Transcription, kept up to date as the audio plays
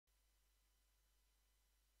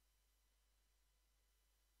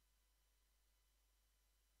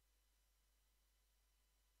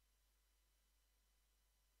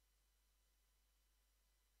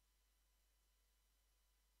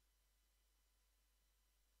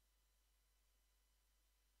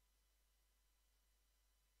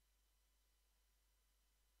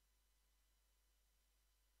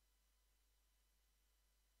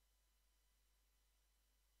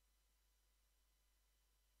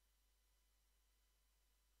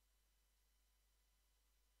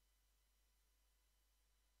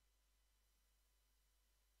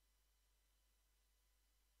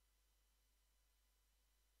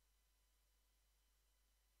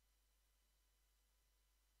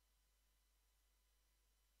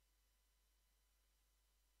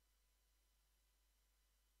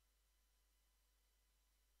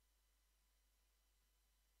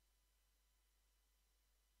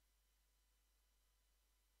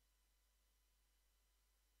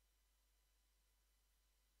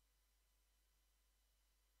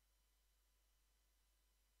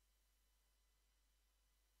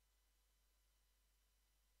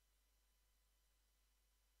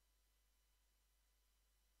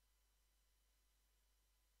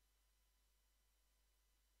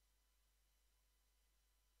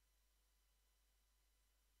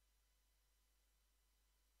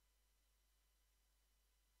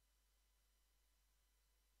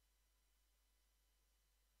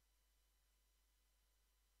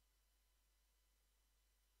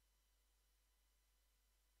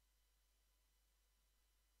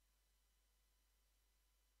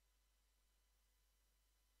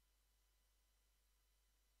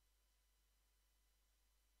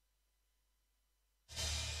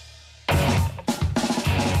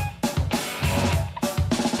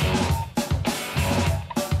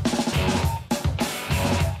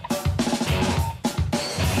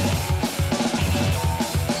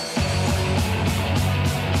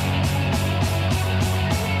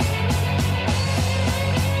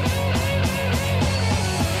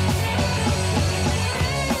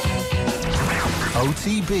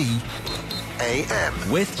OTB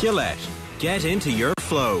AM. With Gillette. Get into your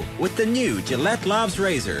flow with the new Gillette Labs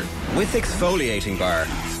Razor with exfoliating bar.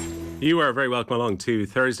 You are very welcome along to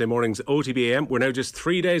Thursday morning's OTB AM. We're now just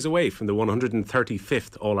 3 days away from the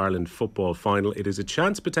 135th All-Ireland football final. It is a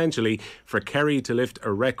chance potentially for Kerry to lift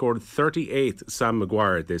a record 38th Sam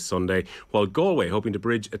Maguire this Sunday, while Galway hoping to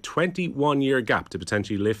bridge a 21-year gap to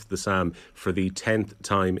potentially lift the Sam for the 10th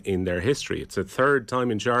time in their history. It's a third time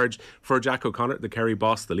in charge for Jack O'Connor, the Kerry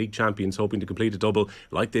boss, the league champions, hoping to complete a double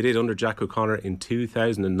like they did under Jack O'Connor in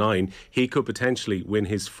 2009. He could potentially win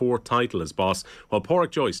his fourth title as boss, while Pádraig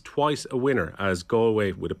Joyce, twice a winner as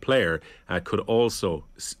Galway with a player, could also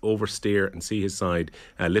oversteer and see his side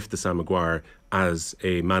lift the Sam Maguire as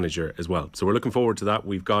a manager as well. So we're looking forward to that.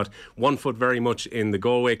 We've got one foot very much in the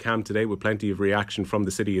Galway camp today with plenty of reaction from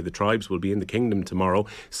the City of the Tribes. We'll be in the Kingdom tomorrow.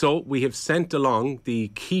 So we have sent along the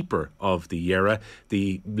keeper of the era,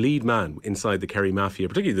 the lead man inside the Kerry Mafia,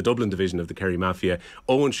 particularly the Dublin division of the Kerry Mafia,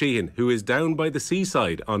 Eoin Sheahan, who is down by the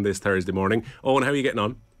seaside on this Thursday morning. Eoin, how are you getting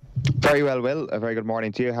on? Very well, Will. A very good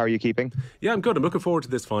morning to you. How are you keeping? Yeah, I'm good. I'm looking forward to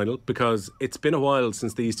this final because it's been a while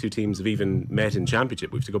since these two teams have even met in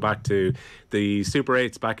Championship. We have to go back to the Super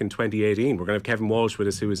 8s back in 2018. We're going to have Kevin Walsh with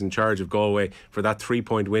us, who was in charge of Galway for that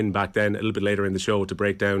 3-point win back then, a little bit later in the show to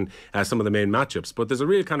break down some of the main matchups. But there's a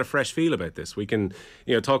real kind of fresh feel about this. We can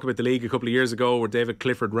talk about the league a couple of years ago where David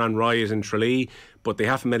Clifford ran riot in Tralee, but they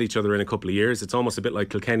haven't met each other in a couple of years. It's almost a bit like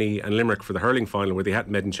Kilkenny and Limerick for the hurling final, where they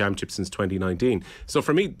hadn't met in Championship since 2019. So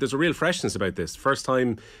for me, there's a real freshness about this. First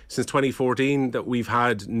time since 2014 that we've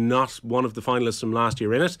had not one of the finalists from last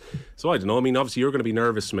year in it. So I don't know. I mean, obviously you're going to be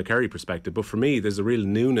nervous from a Kerry perspective, but for me, there's a real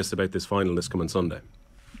newness about this final this coming Sunday.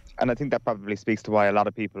 And I think that probably speaks to why a lot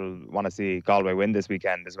of people want to see Galway win this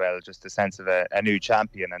weekend as well, just the sense of a new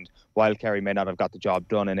champion. And while Kerry may not have got the job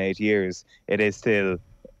done in 8 years, it is still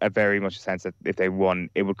a very much a sense that if they won,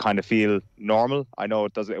 it would kind of feel normal. I know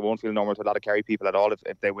it won't feel normal to a lot of Kerry people at all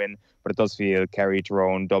if they win, but it does feel Kerry,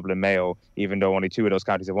 Tyrone, Dublin, Mayo, even though only two of those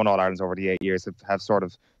counties have won All-Irelands over the 8 years, have sort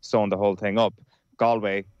of sewn the whole thing up.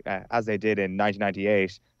 Galway, as they did in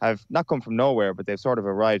 1998, have not come from nowhere, but they've sort of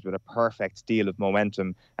arrived with a perfect deal of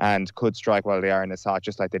momentum and could strike while they are in the hot,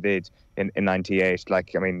 just like they did in 98.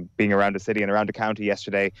 Like, I mean, being around the city and around the county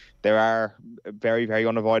yesterday, there are very, very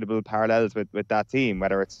unavoidable parallels with that team,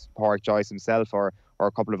 whether it's Pádraig Joyce himself or a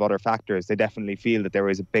couple of other factors. They definitely feel that there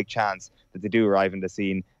is a big chance that they do arrive in the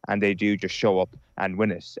scene and they do just show up and win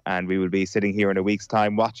it. And we will be sitting here in a week's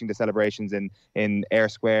time watching the celebrations in Ayr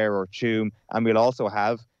Square or Tuam, and we'll also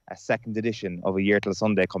have a second edition of A Year Till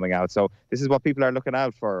Sunday coming out. So this is what people are looking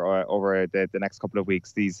out for over the next couple of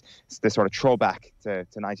weeks, this sort of throwback to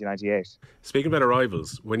 1998. Speaking about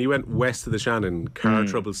arrivals, when you went west of the Shannon, car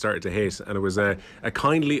trouble started to hit, and it was a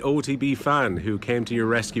kindly OTB fan who came to your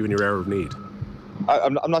rescue in your hour of need.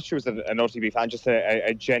 I'm not sure it was an OTB fan, just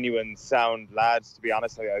a genuine sound lad, to be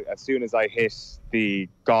honest. As soon as I hit the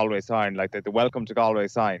Galway sign, like the welcome to Galway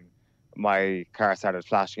sign, my car started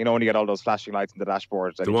flashing. You know when you get all those flashing lights in the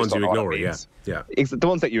dashboard? The ones you ignore, yeah. It's the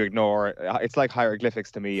ones that you ignore. It's like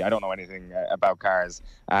hieroglyphics to me. I don't know anything about cars.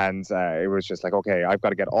 And it was just like, okay, I've got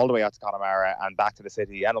to get all the way out to Connemara and back to the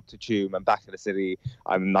city and up to Tuam and back to the city.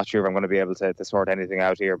 I'm not sure if I'm going to be able to sort anything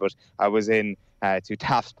out here. But I was in to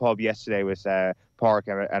Taft's pub yesterday with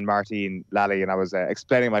Pádraig and Martin Lally, and I was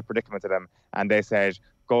explaining my predicament to them. And they said,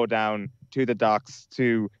 go down to the docks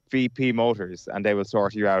to VP Motors and they will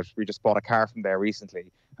sort you out. We just bought a car from there recently,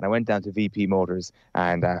 and I went down to VP Motors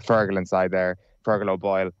and Fergal inside there, Fergal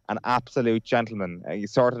O'Boyle, an absolute gentleman. He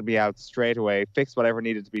sorted me out straight away, fixed whatever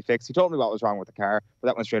needed to be fixed. He told me what was wrong with the car, but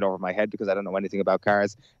that went straight over my head because I don't know anything about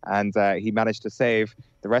cars. And he managed to save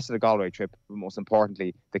the rest of the Galway trip, but most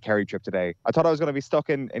importantly, the Kerry trip today. I thought I was going to be stuck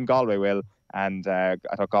in Galway, Will, and I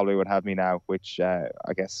thought Galway would have me now, which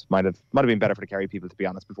I guess might have been better for the Kerry people, to be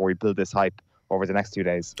honest, before we build this hype over the next 2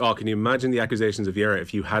 days. Oh, can you imagine the accusations of Yera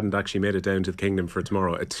if you hadn't actually made it down to the Kingdom for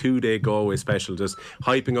tomorrow? A 2-day Galway special, just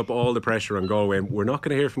hyping up all the pressure on Galway. And we're not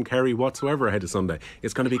going to hear from Kerry whatsoever ahead of Sunday.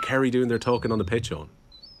 It's going to be Kerry doing their talking on the pitch, on.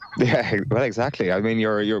 Yeah, well, exactly. I mean,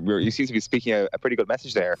 you seem to be speaking a pretty good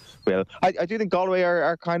message there, Will. I do think Galway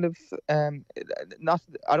are kind of not.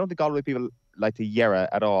 I don't think Galway people like to Yera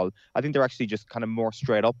at all. I think they're actually just kind of more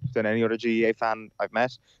straight up than any other GAA fan I've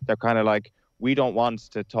met. They're kind of like, we don't want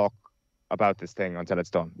to talk about this thing until it's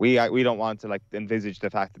done. We don't want to like envisage the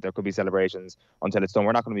fact that there could be celebrations until it's done.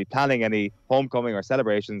 We're not going to be planning any homecoming or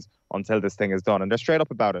celebrations until this thing is done. And they're straight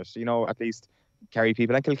up about it. You know, at least Kerry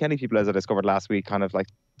people and Kilkenny people, as I discovered last week, kind of like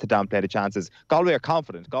to downplay the chances. Galway are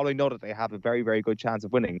confident. Galway know that they have a very, very good chance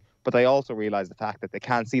of winning, but they also realise the fact that they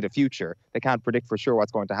can't see the future. They can't predict for sure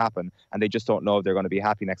what's going to happen, and they just don't know if they're going to be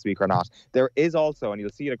happy next week or not. There is also, and you'll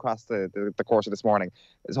see it across the course of this morning,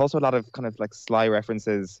 there's also a lot of kind of like sly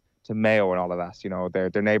references to Mayo and all of that, you know, their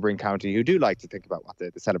neighbouring county, who do like to think about what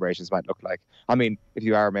the celebrations might look like. I mean, if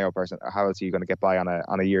you are a Mayo person, how else are you going to get by on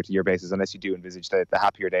a year-to-year basis unless you do envisage the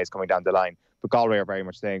happier days coming down the line? But Galway are very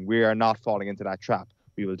much saying we are not falling into that trap.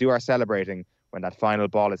 We will do our celebrating when that final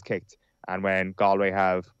ball is kicked and when Galway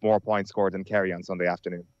have more points scored than Kerry on Sunday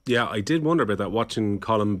afternoon. Yeah, I did wonder about that, watching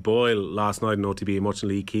Colin Boyle last night in OTB and watching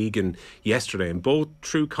Lee Keegan yesterday, and both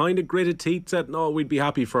through kind of gritted teeth said, no, we'd be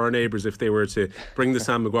happy for our neighbours if they were to bring the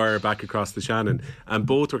Sam Maguire back across the Shannon, and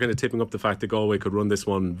both were kind of tipping up the fact that Galway could run this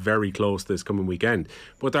one very close this coming weekend.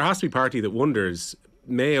 But there has to be a party that wonders.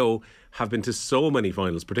 Mayo have been to so many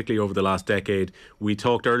finals, particularly over the last decade. We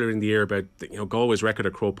talked earlier in the year about, you know, Galway's record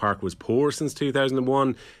at Croke Park was poor since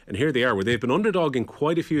 2001, and here they are, where they've been underdog in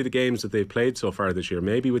quite a few of the games that they've played so far this year,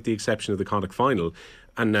 maybe with the exception of the Connacht final,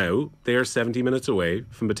 and now they are 70 minutes away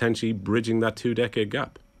from potentially bridging that 2-decade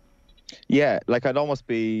gap. Yeah, like I'd almost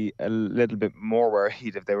be a little bit more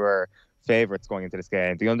worried if they were favourites going into this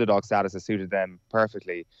game. The underdog status has suited them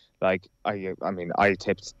perfectly. Like, I mean, I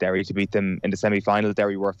tipped Derry to beat them in the semi-final.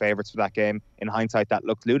 Derry were favourites for that game. In hindsight, that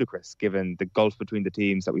looked ludicrous, given the gulf between the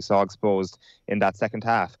teams that we saw exposed in that second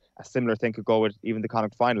half. A similar thing could go with even the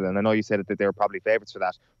Connacht final. And I know you said that they were probably favourites for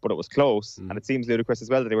that, but it was close. And it seems ludicrous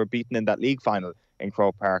as well that they were beaten in that league final in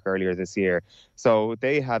Croke Park earlier this year. So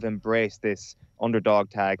they have embraced this underdog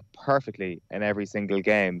tag perfectly in every single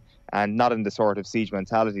game, and not in the sort of siege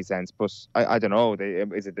mentality sense, but I don't know,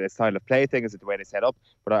 is it the style of play thing, is it the way they set up?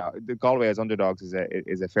 But the Galway as underdogs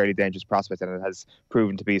is a fairly dangerous prospect, and it has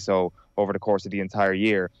proven to be so over the course of the entire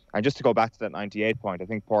year. And just to go back to that 98 point, I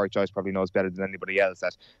think Pádraig Joyce probably knows better than anybody else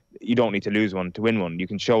that you don't need to lose one to win one. You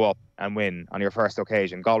can show up and win on your first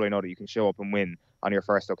occasion. Galway know that you can show up and win on your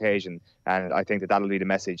first occasion, and I think that that'll be the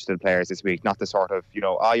message to the players this week, not the sort of, you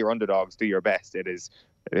know, you're underdogs, do your best. It is,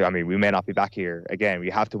 I mean, we may not be back here again.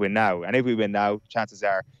 We have to win now, and if we win now, chances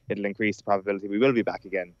are it'll increase the probability we will be back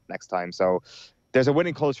again next time. So there's a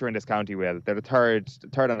winning culture in this county, Will. They're the third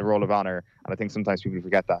on the roll of honour, and I think sometimes people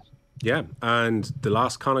forget that. Yeah, and the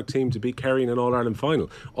last Connacht team to beat Kerry in an All-Ireland final,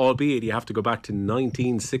 albeit you have to go back to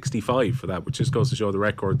 1965 for that, which just goes to show the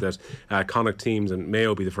record that Connacht teams, and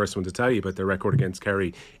Mayo be the first one to tell you about their record against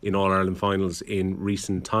Kerry in All-Ireland finals in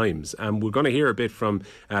recent times. And we're going to hear a bit from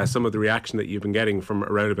some of the reaction that you've been getting from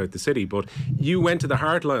around about the city, but you went to the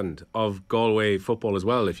heartland of Galway football as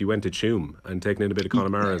well, if you went to Tuam and taken in a bit of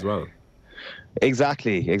Connemara as well.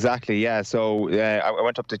 Exactly, yeah. So I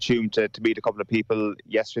went up to Tuam to meet a couple of people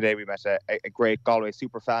yesterday. We met a great Galway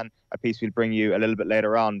superfan, a piece we'll bring you a little bit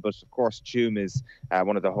later on. But of course, Tuam is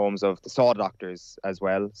one of the homes of the Saw Doctors as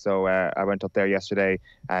well. So I went up there yesterday,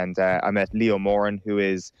 and I met Leo Moran, who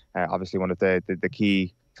is obviously one of the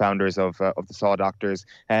key founders of the Saw Doctors.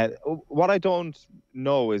 What I don't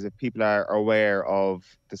know is if people are aware of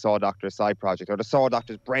the Saw Doctors side project, or the Saw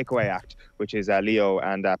Doctors Breakaway Act, which is Leo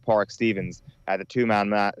and Pádraig Stevens, the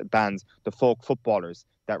two-man bands, the Folk Footballers,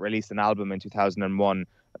 that released an album in 2001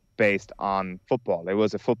 based on football. It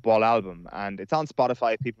was a football album, and it's on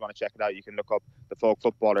Spotify. If people want to check it out, you can look up the Folk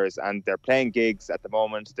Footballers, and they're playing gigs at the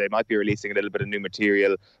moment. They might be releasing a little bit of new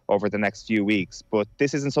material over the next few weeks, but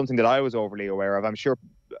this isn't something that I was overly aware of. I'm sure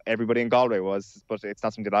everybody in Galway was, but it's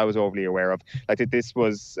not something that I was overly aware of. Like, this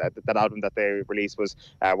was that album that they released was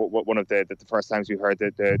one of the first times we heard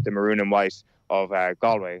the maroon and white of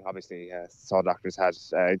Galway. Obviously, Saw Doctors had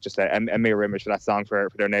just a mirror image for that song for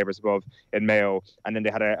their neighbours above in Mayo, and then they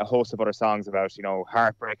had a host of other songs about, you know,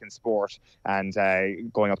 heartbreak and sport, and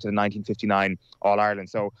going up to the 1959 All-Ireland.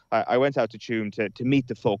 So I went out to Tuam to meet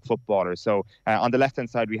the Folk Footballers. So on the left-hand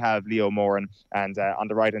side we have Leo Moran, and on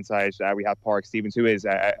the right-hand side we have Pádraig Stevens, who is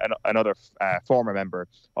another former member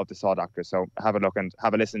of the Saw Doctors. So have a look and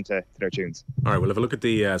have a listen to their tunes. All right, we'll have a look at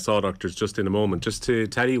the Saw Doctors just in a moment. Just to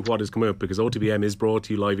tell you what is coming up, because OTBM is brought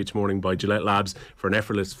to you live each morning by Gillette Labs for an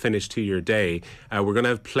effortless finish to your day. We're going to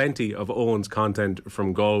have plenty of Owen's content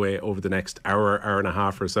from Galway over the next hour and a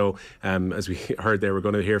half or so. As we heard there, we're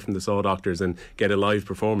going to hear from the Saw Doctors and get a live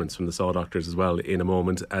performance from the Saw Doctors as well in a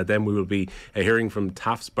moment. Then we will be hearing from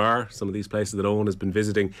Taft's Bar, some of these places that Owen has been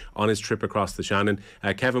visiting on his trip across the Shannon.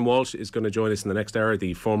 Kevin Walsh is going to join us in the next hour,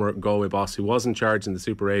 the former Galway boss who was in charge in the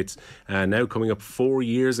Super 8s, now coming up 4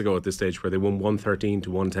 years ago at this stage, where they won 113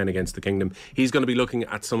 to 110 against the Kingdom He's going to be looking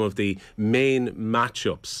at some of the main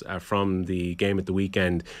matchups from the game at the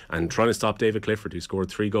weekend and trying to stop David Clifford, who scored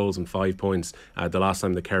 3 goals and 5 points the last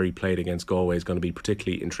time the Kerry played against Galway, is going to be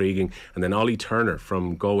particularly intriguing. And then Ollie Turner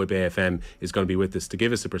from Galway Bay FM is going to be with us to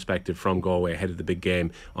give us a perspective from Galway ahead of the big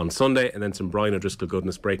game on Sunday. And then some Brian O'Driscoll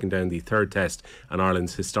goodness breaking down the third test and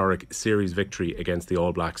Ireland's historic series victory against the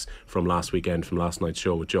All Blacks from last weekend, from last night's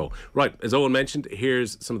show with Joe. Right, as Owen mentioned,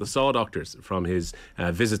 here's some of the saw doctors from his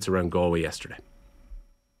visits around Galway yesterday.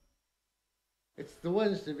 It's the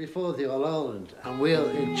Wednesday before the All-Ireland and we're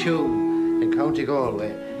in tune in County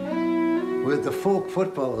Galway with the folk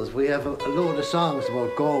footballers. We have a load of songs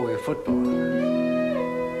about Galway football.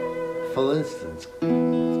 For instance,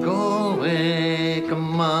 Galway,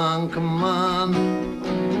 come on, come on.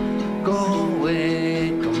 Galway,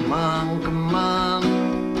 come on, come on.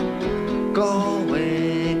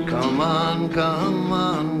 Galway, come on, come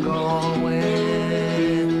on, Galway.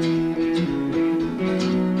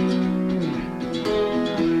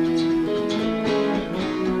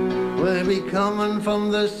 We'll be coming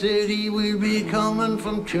from the city, we'll be coming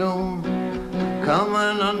from Tune,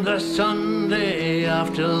 coming on the Sunday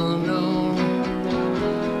afternoon,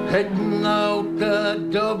 heading out the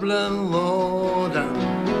Dublin road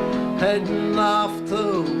and heading off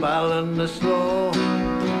to Ballinasloe.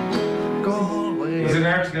 There's an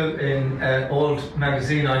article in an old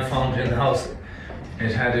magazine I found in the house.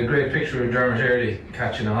 It had a great picture of Dermot Earley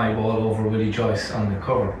catching a high ball over Willie Joyce on the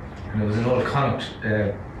cover, and it was an old Connacht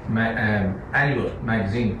annual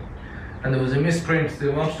magazine, and there was a misprint. They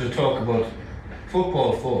wanted to talk about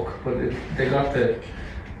football folk, but they got the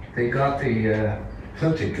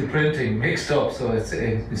printing mixed up, so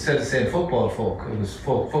instead of saying football folk, it was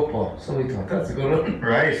folk football. So we thought that's a good one.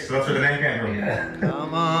 Right, so that's where the name came from. Yeah.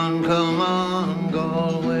 Come on,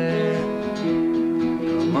 Galway.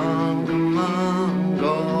 Come on,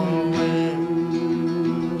 Galway.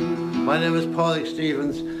 My name is Paul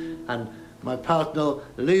Stevens, and my partner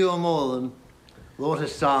Leo Moran wrote a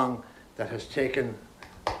song that has taken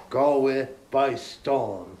Galway by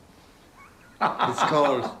storm. It's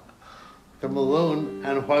called The Maroon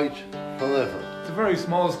and White Forever. It's a very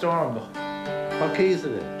small storm though. What key is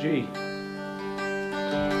it in? G.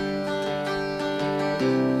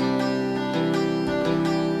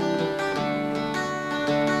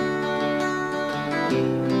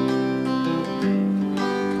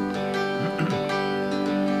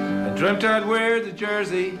 I dreamt I'd wear the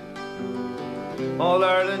jersey All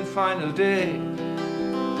Ireland final day.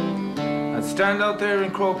 I'd stand out there in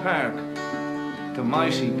Croke Park, the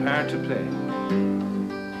mighty part to play.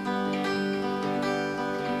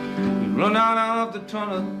 We'd run out of the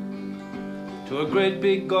tunnel to a great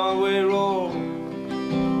big Galway roar.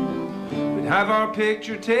 We'd have our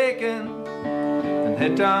picture taken and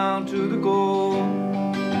head down to the goal.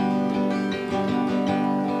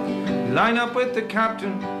 Line up with the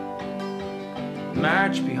captain,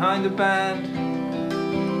 march behind the band,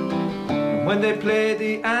 and when they play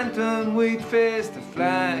the anthem, we'd face the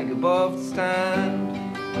flag above the stand.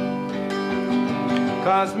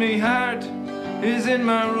 'Cause me heart is in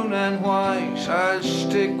maroon and white, I'll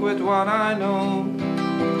stick with what I know.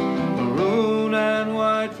 Maroon and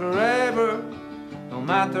white forever, no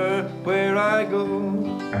matter where I go.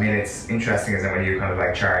 I mean, it's interesting, isn't it, when you kind of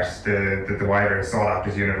like chart the wider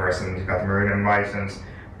sought-after universe, and you've got the maroon and white and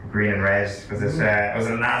green and red. Was it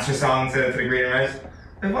an answer song to the green and red?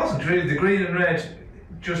 It wasn't really. The green and red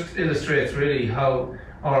just illustrates really how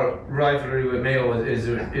our rivalry with Mayo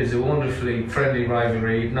is a wonderfully friendly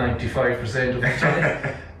rivalry 95% of the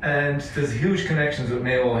time. And there's huge connections with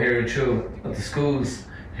Mayo here in Tuam. The schools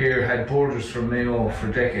here had boarders from Mayo for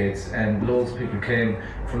decades, and loads of people came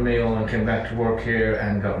from Mayo and came back to work here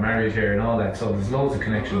and got married here and all that, so there's loads of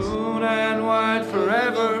connections. Maroon and white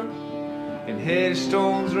forever, in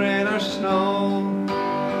hailstones, rain or snow.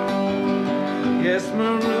 Yes,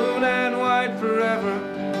 maroon and white forever,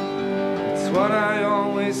 it's what I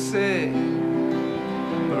always say.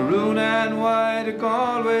 Maroon and white of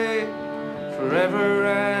Galway, forever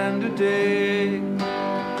and a day.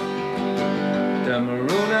 The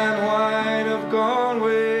maroon and white of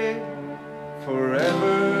Galway,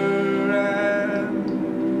 forever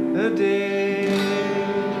and a day.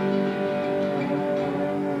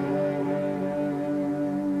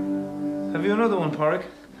 Have you another one, Pádraig?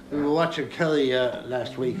 We were watching Kelly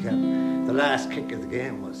last week, and the last kick of the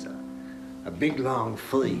game was a big long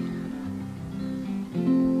free.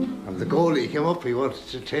 And the goalie came up, he wanted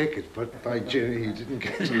to take it, but by Jimmy he didn't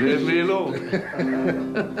get it. Leave me alone.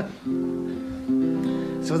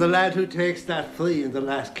 So the lad who takes that free in the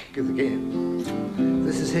last kick of the game,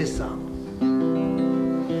 this is his song.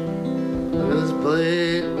 As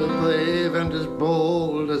brave and as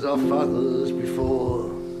bold as our fathers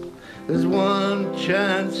before. There's one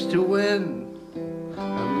chance to win,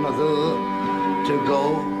 another to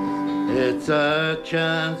go. It's a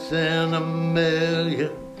chance in a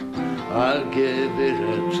million, I'll give it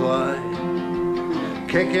a try.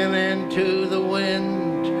 Kicking into the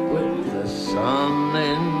wind with the sun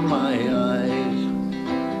in my eyes.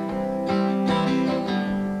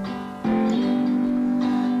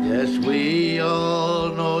 Yes, we all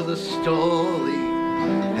know the story,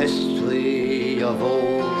 history of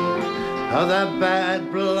old, how that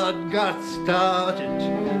bad blood got started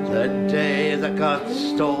the day that got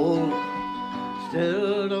stole.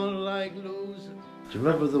 Still don't like losing. Do you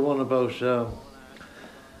remember the one about Sean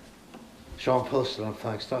Purcell and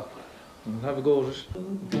Frank Stockwell? Have a go at it.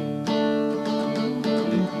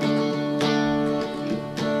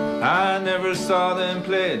 I never saw them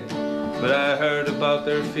play, but I heard about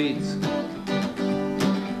their feats.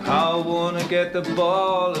 How one would get the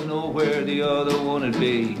ball and know where the other one would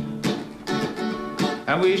be.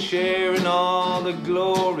 And we share in all the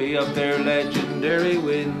glory of their legendary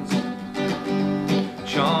wins.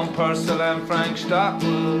 Sean Purcell and Frank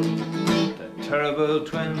Stockwell, the terrible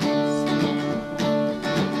twins.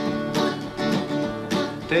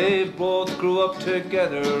 They both grew up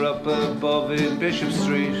together up above in Bishop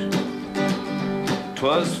Street.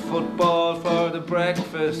 'Twas football for the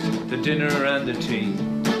breakfast, the dinner and the tea.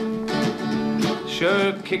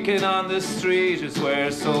 Sure, kicking on the street is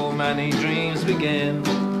where so many dreams begin.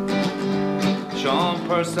 Sean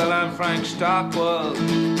Purcell and Frank Stockwell,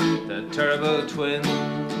 the terrible twins.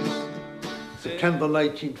 September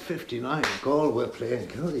 1959, Galway playing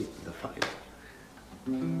Kerry in the final.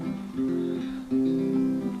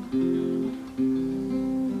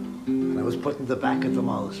 And I was put in the back of them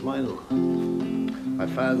all, smile. My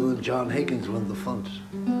father and John Higgins were in the front,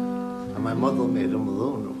 and my mother made a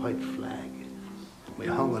maroon and white flag. We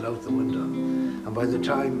hung it out the window, and by the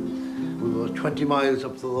time we were 20 miles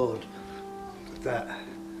up the road,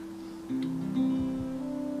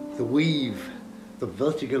 the weave, the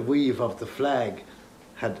vertical weave of the flag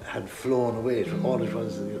had flown away. All it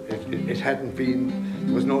was, it hadn't been,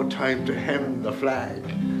 there was no time to hem the flag.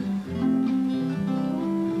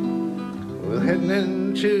 We're heading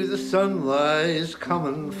into the sunrise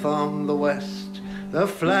coming from the west. The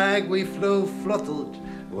flag we flew fluttered,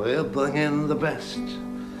 we're bringing the best.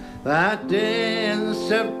 That day in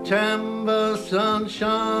September, sun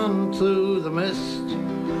shone through the mist.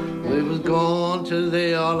 We was going to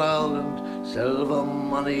the All-Ireland, silver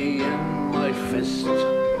money in my fist.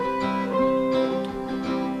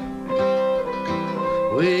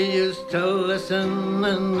 We used to listen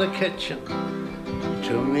in the kitchen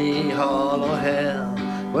to me Hall O'Hare,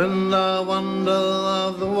 when the wonder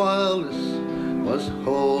of the wildest was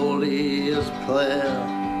holy as prayer.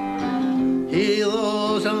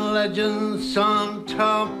 Heroes and legends on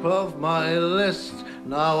top of my list.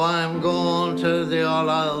 Now I'm going to the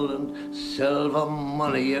All-Ireland, silver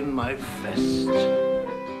money in my fist.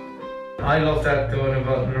 I love that though,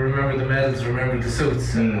 about remember the medals, remember the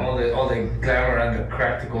suits, and all the glamour and the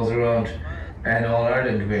crack that goes around an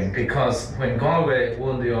All-Ireland win. Because when Galway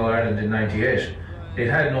won the All-Ireland in '98, it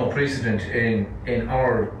had no precedent in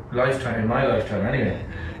our lifetime, in my lifetime anyway.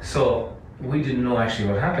 So we didn't know actually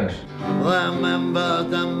what happened. Remember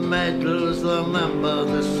the medals, remember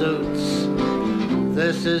the suits.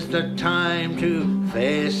 This is the time to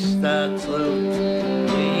face the truth.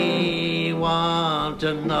 We want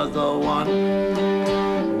another one.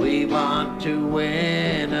 We want to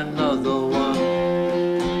win another one.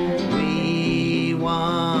 We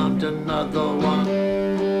want another one.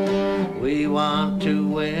 We want to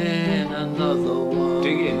win another one.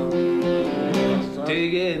 Dig in.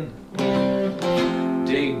 Dig in.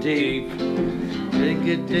 Dig deep. Dig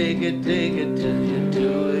it, dig it, dig it till you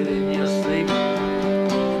do it in your sleep.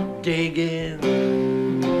 Dig in,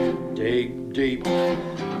 dig deep.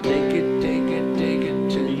 Dig it, dig it, dig it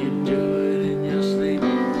till you do it in your sleep.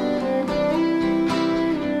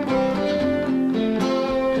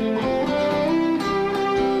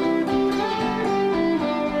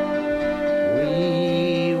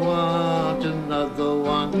 We want another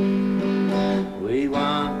one. We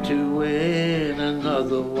want to win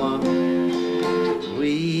another one.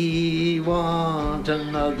 We want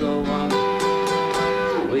another one.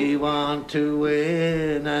 We want to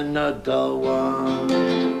win another one.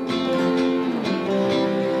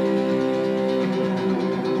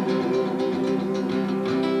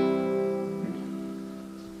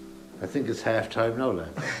 I think it's half time now,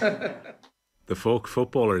 lads. The folk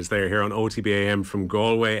footballers there here on OTB AM from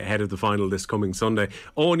Galway ahead of the final this coming Sunday.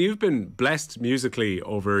 Owen, you've been blessed musically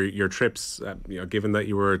over your trips, given that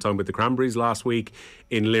you were talking about the Cranberries last week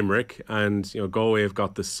in Limerick, and Galway have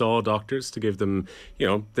got the Saw Doctors to give them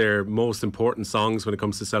their most important songs when it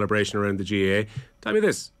comes to celebration around the GAA. Tell me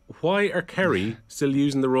this, why are Kerry still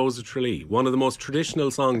using the Rose of Tralee? One of the most traditional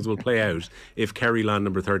songs will play out if Kerry land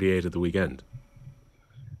number 38 at the weekend.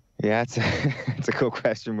 Yeah, it's a good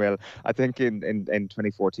question, Will. I think in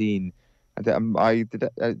 2014,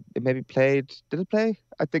 it maybe played. Did it play?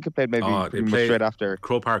 I think it played maybe straight after.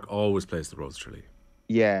 Croke Park always plays the Rose Tralee.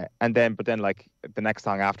 Yeah, but then like the next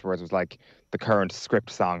song afterwards was like the current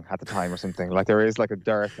script song at the time or something. Like there is like a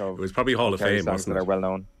dearth of. It was probably Hall of Fame, wasn't it? That are well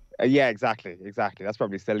known. Yeah, exactly. That's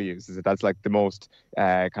probably still used. That's like the most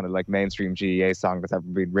kind of like mainstream GAA song that's ever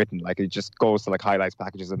been written. Like it just goes to like highlights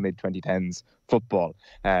packages of mid 2010s football.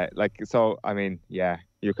 So I mean, yeah,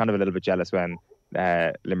 you're kind of a little bit jealous when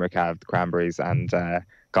Limerick have the Cranberries and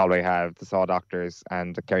Galway have the Saw Doctors,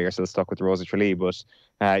 and Kerry are still stuck with the Rose of Tralee. But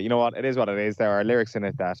you know what? It is what it is. There are lyrics in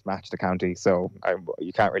it that match the county, so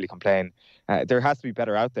you can't really complain. There has to be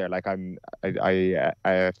better out there. Like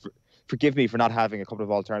forgive me for not having a couple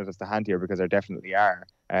of alternatives to hand here, because there definitely are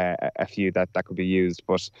a few that could be used.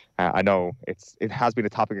 But I know it has been a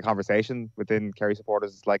topic of conversation within Kerry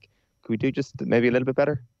supporters. It's like, could we do just maybe a little bit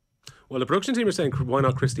better? Well, the production team are saying, why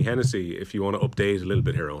not Christy Hennessy, if you want to update a little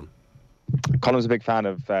bit here, Owen? Colin's a big fan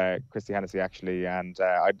of Christy Hennessy, actually, and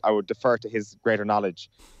I would defer to his greater knowledge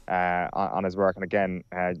on his work. And again,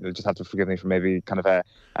 you'll just have to forgive me for maybe kind of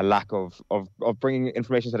a lack of bringing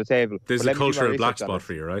information to the table. There's a cultural black spot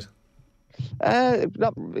for you, right?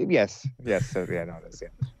 Yes. So, yeah, no, it is.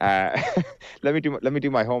 Yeah. Let me do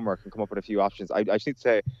my homework and come up with a few options. I just need to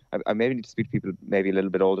say I maybe need to speak to people maybe a little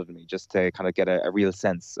bit older than me, just to kind of get a real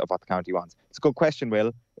sense of what the county wants. It's a good question,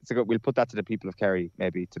 Will. We'll put that to the people of Kerry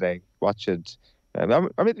maybe today. What should? Or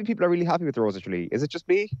maybe people are really happy with the Rose of Tralee. Is it just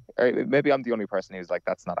me? Or maybe I'm the only person who's like,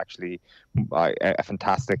 that's not actually a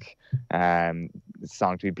fantastic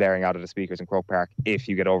song to be blaring out of the speakers in Croke Park if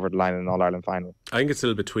you get over the line in an All-Ireland final. I think it's a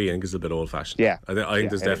little bit twee. I think it's a little bit old-fashioned. Yeah. I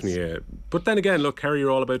think there's definitely But then again, look, Kerry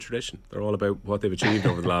are all about tradition. They're all about what they've achieved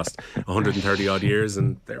over the last 130-odd years,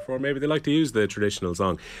 and therefore maybe they like to use the traditional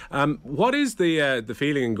song. What is the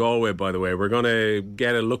feeling in Galway, by the way? We're going to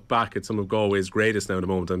get a look back at some of Galway's greatest now in a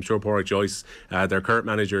moment. I'm sure Pádraig Joyce, their current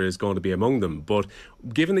manager, is going to be among them. But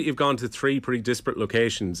given that you've gone to three pretty disparate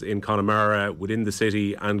locations in Connemara, within the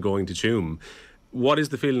city, and going to Tuam, what is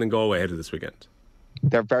the feeling in Galway ahead of this weekend?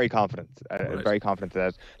 They're very confident. Right. Very confident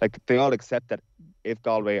that they all accept that if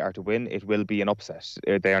Galway are to win, it will be an upset.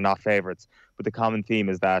 They are not favourites. But the common theme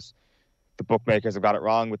is that the bookmakers have got it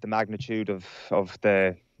wrong with the magnitude of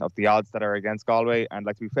the odds that are against Galway. And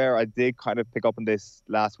to be fair, I did kind of pick up on this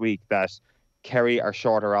last week that Kerry are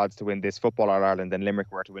shorter odds to win this Football All-Ireland than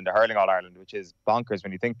Limerick were to win the Hurling All-Ireland, which is bonkers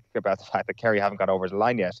when you think about the fact that Kerry haven't got over the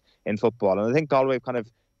line yet in football. And I think Galway kind of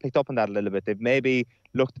picked up on that a little bit. They've maybe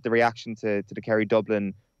looked at the reaction to the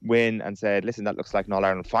Kerry-Dublin win and said, listen, that looks like an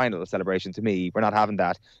All-Ireland final celebration to me. We're not having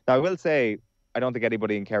that. Now, I will say, I don't think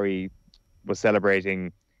anybody in Kerry was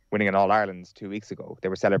celebrating winning an All-Ireland 2 weeks ago. They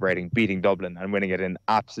were celebrating beating Dublin and winning it in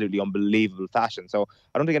absolutely unbelievable fashion. So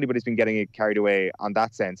I don't think anybody's been getting it carried away on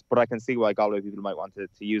that sense, but I can see why Galway people might want to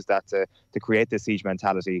use that to create this siege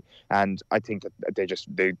mentality. And I think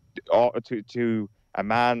that to a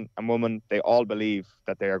man and woman, they all believe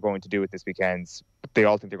that they are going to do it this weekend. They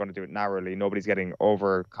all think they're going to do it narrowly. Nobody's getting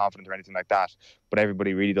overconfident or anything like that. But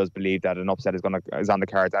everybody really does believe that an upset is on the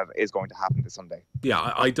cards and is going to happen this Sunday.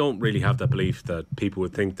 Yeah, I don't really have that belief that people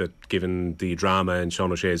would think that, given the drama and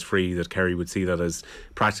Sean O'Shea's free, that Kerry would see that as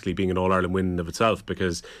practically being an All-Ireland win in of itself.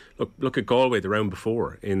 Because look at Galway the round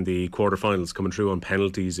before in the quarterfinals, coming through on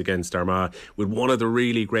penalties against Armagh with one of the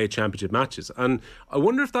really great championship matches. And I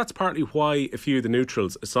wonder if that's partly why a few of the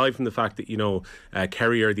neutrals, aside from the fact that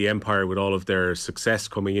Kerry are the empire with all of their success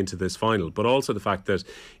coming into this final, but also the fact that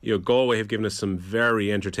Galway have given us some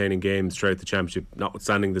very entertaining games throughout the championship,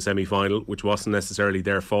 notwithstanding the semi-final, which wasn't necessarily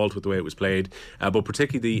their fault with the way it was played, but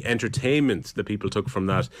particularly the entertainment that people took from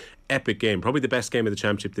that epic game, probably the best game of the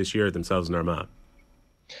championship this year, themselves in Armagh.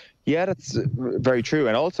 Yeah, that's very true.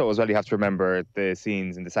 And also as well, you have to remember the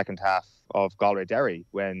scenes in the second half of Galway-Derry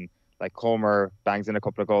when Comer bangs in a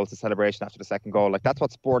couple of goals to celebration after the second goal. That's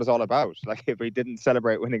what sport is all about. If we didn't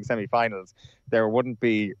celebrate winning semi-finals, there wouldn't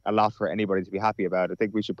be a lot for anybody to be happy about. I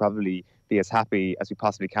think we should probably be as happy as we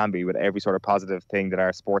possibly can be with every sort of positive thing that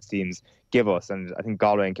our sports teams give us. And I think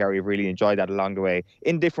Galway and Kerry have really enjoyed that along the way,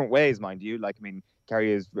 in different ways, mind you.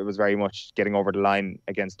 Kerry was very much getting over the line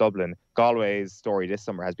against Dublin. Galway's story this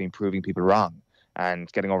summer has been proving people wrong.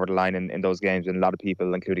 and getting over the line in those games, and a lot of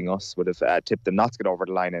people, including us, would have tipped them not to get over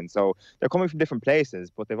the line in. So they're coming from different places,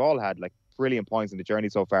 but they've all had like brilliant points in the journey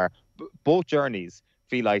so far. Both journeys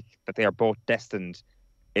feel like that they are both destined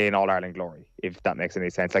in All-Ireland glory, if that makes any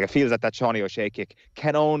sense. Like, it feels that Shawnee O'Shea kick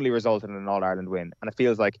can only result in an All-Ireland win, and it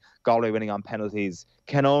feels like Galway winning on penalties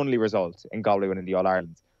can only result in Galway winning the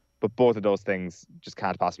All-Ireland. But both of those things just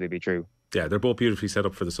can't possibly be true. Yeah, they're both beautifully set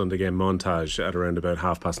up for the Sunday game montage at around about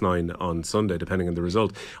 9:30 on Sunday, depending on the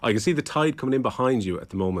result. I can see the tide coming in behind you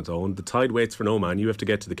at the moment, Owen. The tide waits for no man. You have to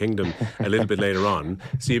get to the Kingdom a little bit later on.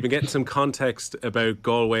 So you've been getting some context about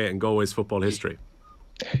Galway and Galway's football history.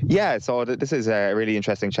 Yeah, so this is a really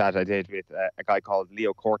interesting chat I did with a guy called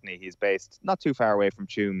Leo Courtney. He's based not too far away from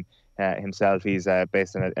Tuam himself. He's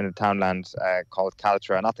based in a townland called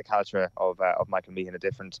Caltra, not the Caltra of Michael Meehan, a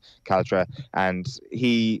different Caltra. And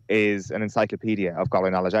he is an encyclopedia of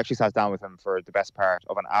Galway knowledge. I actually sat down with him for the best part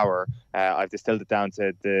of an hour. I've distilled it down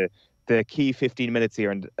to the key 15 minutes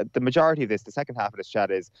here, and the majority of this, the second half of this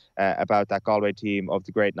chat, is about that Galway team of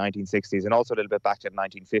the great 1960s, and also a little bit back to the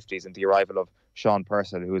 1950s and the arrival of Sean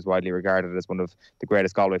Purcell, who is widely regarded as one of the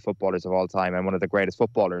greatest Galway footballers of all time and one of the greatest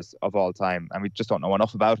footballers of all time, and we just don't know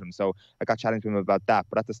enough about him. So I got chatting to him about that.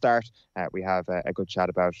 But at the start, we have a good chat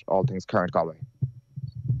about all things current Galway.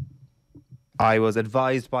 I was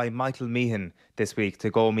advised by Michael Meehan this week to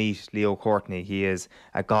go meet Leo Courtney. He is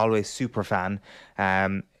a Galway superfan.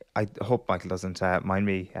 I hope Michael doesn't mind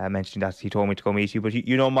me mentioning that he told me to go meet you, but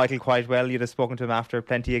you know Michael quite well. You'd have spoken to him after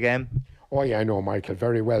plenty a game. Oh yeah, I know Michael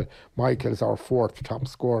very well. Michael's our fourth top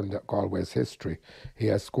scorer in Galway's history. He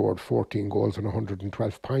has scored 14 goals and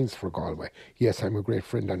 112 points for Galway. Yes, I'm a great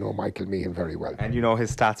friend. I know Michael Meehan very well. And you know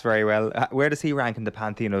his stats very well. Where does he rank in the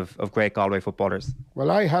pantheon of great Galway footballers?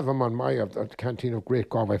 Well, I have him on my canteen of great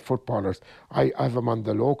Galway footballers. I have him on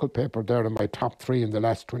the local paper there in my top 3 in the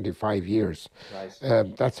last 25 years.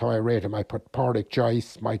 Right. That's how I rate him. I put Pádraig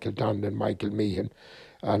Joyce, Michael Donlan and Michael Meehan.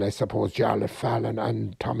 And I suppose Jarlath Fallon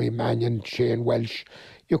and Tommy Mannion, Shane Welsh.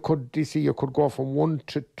 You could go from 1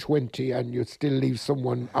 to 20 and you'd still leave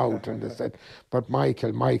someone out. And they said, but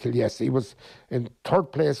Michael, yes, he was in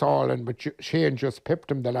third place all, but Shane just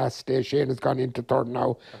pipped him the last day. Shane has gone into third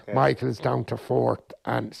now. Okay. Michael is down to fourth,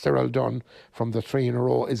 and Cyril Dunn from the 3 in a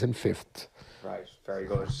row is in fifth. Right, very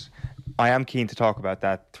good. I am keen to talk about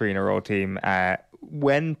that 3 in a row team.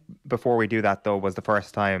 When, before we do that though, was the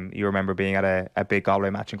first time you remember being at a big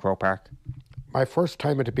Galway match in Croke Park? My first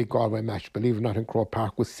time at a big Galway match, believe it or not, in Croke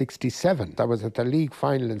Park was 67. That was at the league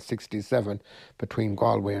final in 67 between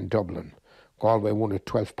Galway and Dublin. Galway won at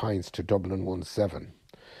 12 points to Dublin won 7.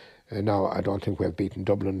 Now, I don't think we've beaten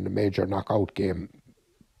Dublin in a major knockout game,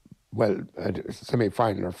 well, at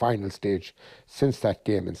semi-final or final stage, since that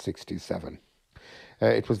game in 67.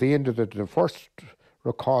 It was the end of the first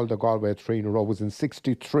recall the Galway 3 in a row was in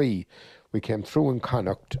 63. We came through in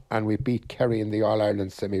Connacht and we beat Kerry in the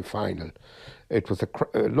All-Ireland semi-final. It was a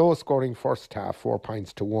low-scoring first half, 4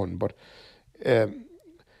 points to 1, but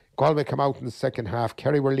Galway came out in the second half.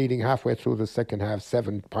 Kerry were leading halfway through the second half,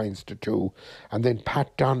 7 points to 2. And then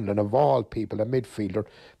Pat Donlan, of all people, a midfielder,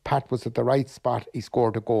 Pat was at the right spot. He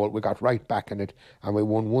scored a goal. We got right back in it and we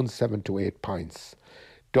won 1-7 to 8 points.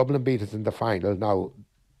 Dublin beat us in the final. Now,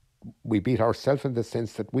 we beat ourselves in the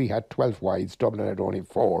sense that we had 12 wides, Dublin had only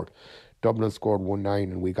 4. Dublin scored 1-9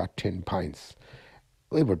 and we got 10 points.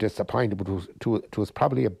 We were disappointed, but it was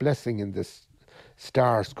probably a blessing in this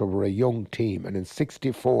Stars, because we're a young team. And in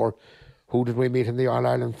 64, who did we meet in the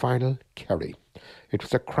All-Ireland final? Kerry. It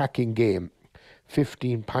was a cracking game,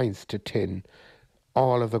 15 points to 10.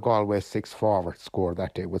 All of the Galway 6 forwards scored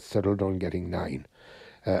that day, with Cyril Dunn getting 9.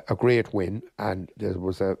 A great win, and there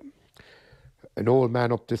was an old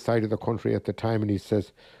man up this side of the country at the time, and he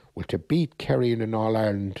says, well, to beat Kerry in an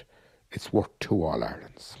All-Ireland, it's worth 2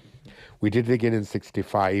 All-Irelands. We did it again in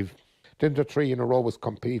 65. Then the 3 in a row was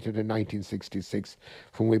competed in 1966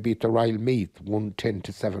 when we beat the Royal Meath, 1-10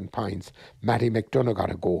 to 7 points. Matty McDonough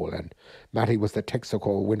got a goal, and Matty was the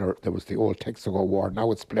Texaco winner. There was the old Texaco award.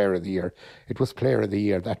 Now it's Player of the Year. It was Player of the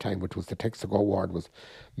Year that time, which was the Texaco award.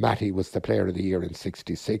 Matty was the Player of the Year in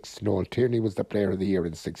 66. Noel Tierney was the Player of the Year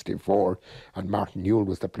in 64, and Martin Newell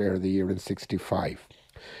was the Player of the Year in 65.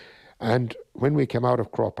 And when we came out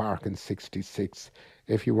of Croke Park in 66,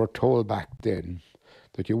 if you were told back then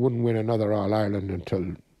that you wouldn't win another All-Ireland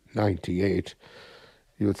until 98,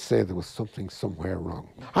 you would say there was something somewhere wrong.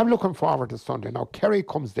 I'm looking forward to Sunday. Now, Kerry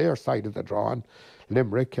comes their side of the draw, and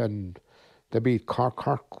Limerick, and they beat Cork.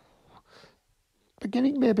 Cork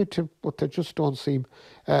beginning maybe to, but they just don't seem.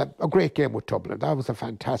 A great game with Dublin. That was a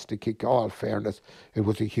fantastic kick, all fairness. It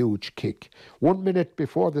was a huge kick. 1 minute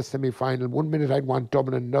before the semi-final, 1 minute I'd want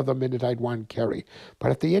Dublin, another minute I'd want Kerry.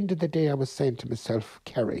 But at the end of the day, I was saying to myself,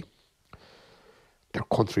 Kerry, they're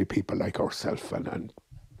country people like ourselves, and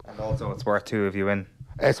also it's worth 2 if you win.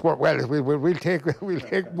 It's worth, well, we'll take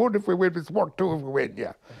 1 if we win, it's worth 2 if we win,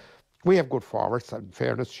 yeah. We have good forwards, in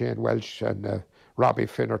fairness, Shane Welsh and Robbie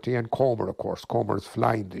Finnerty and Comer, of course. Comer is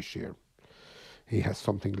flying this year. He has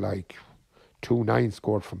something like 2-9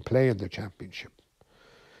 scored from play in the championship.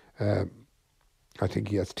 I think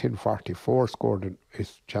he has 10-44 scored in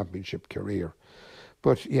his championship career.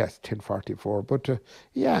 But yes, 10-44. But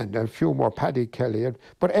yeah, and a few more, Paddy Kelly.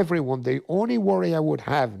 But everyone, the only worry I would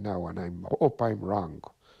have now, and I hope I'm wrong,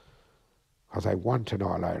 because I want an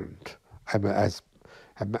All-Ireland. I'm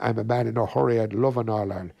a man in a hurry, I'd love an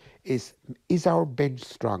All-Ireland. Is our bench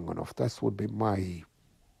strong enough? That would be my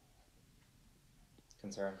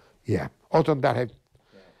concern. Yeah. Other than that,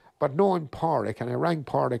 but knowing Pádraig, and I rang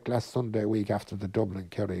Pádraig last Sunday week after the Dublin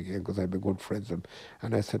Kerry game because I've been good friends with him,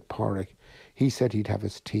 and I said, Pádraig, he said he'd have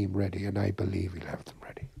his team ready, and I believe he'll have them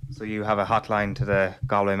ready. So you have a hotline to the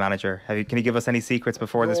Galway manager. Can you give us any secrets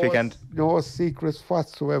before this weekend? No secrets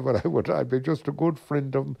whatsoever. I'd be just a good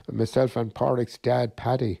friend of him. Myself and Pádraig's dad,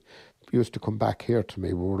 Paddy, used to come back here to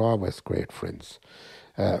me. We were always great friends.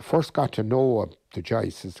 First got to know the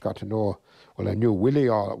Joyces, got to know, well, I knew Willie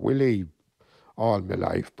all my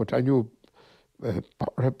life, but I knew the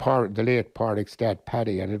late Pádraig's dad,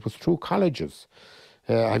 Paddy, and it was through colleges.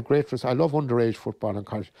 I have great. I love underage football in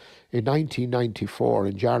college. In 1994,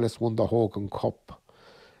 Jarlath won the Hogan Cup,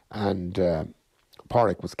 and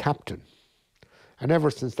Pádraig was captain. And ever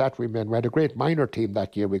since that, we had a great minor team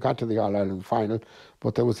that year. We got to the All-Ireland final,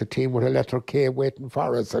 but there was a team with a letter K waiting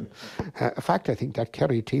for us. And in fact, I think that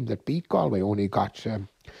Kerry team that beat Galway only got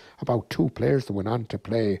about 2 players that went on to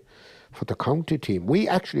play for the county team. We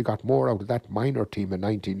actually got more out of that minor team in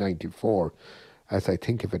 1994, as I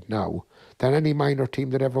think of it now, than any minor team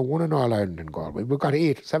that ever won an All-Ireland in Galway. We got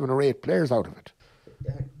 7 or 8 players out of it.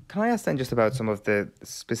 Can I ask then just about some of the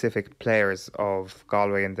specific players of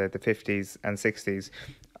Galway in the 50s and 60s?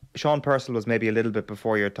 Sean Purcell was maybe a little bit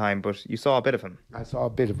before your time, but you saw a bit of him. I saw a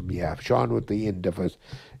bit of him, yeah. Sean was the end of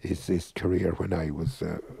his career when I was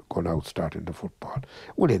going out starting the football.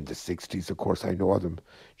 Well, in the 60s, of course, I know them.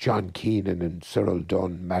 John Keenan and Cyril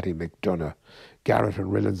Dunn, Matty McDonough, Garrett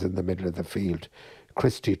and Rillans in the middle of the field,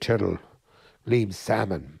 Christy Tittle, Liam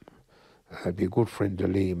Salmon. I'd be a good friend of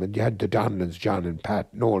Liam. And you had the Donlans, John and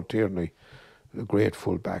Pat, Noel Tierney, the great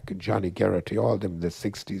fullback, and Johnny Geraghty, all them in the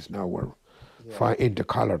 60s now were into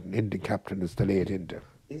Collarton. Indy captain is the late Indy.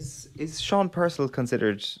 Is Sean Purcell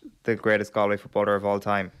considered the greatest Galway footballer of all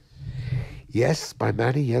time? Yes, by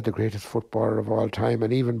many, yeah, the greatest footballer of all time,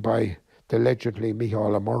 and even by the legendary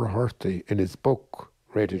Micheál O'Murray in his book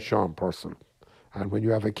rated Sean Purcell. And when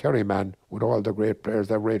you have a Kerry man with all the great players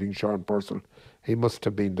that rating Sean Purcell, he must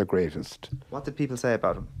have been the greatest. What did people say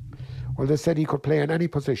about him? Well, they said he could play in any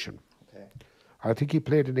position. Okay. I think he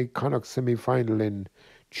played in the Connacht semi-final in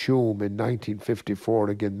Tuam in 1954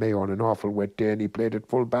 against Mayo on an awful wet day, and he played at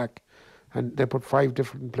full-back. And they put 5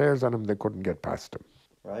 different players on him, they couldn't get past him.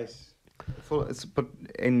 Right. But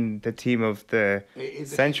in the team of the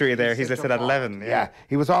century there, he's listed at 11. Yeah,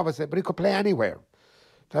 he was always, but he could play anywhere.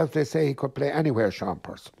 That's they say he could play anywhere, Sean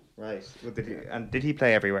Purcell. Right. Did he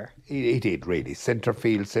play everywhere? He did, really. Centre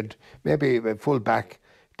field, maybe full back.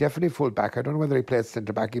 Definitely full back. I don't know whether he played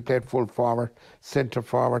centre back. He played full forward, centre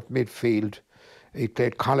forward, midfield. He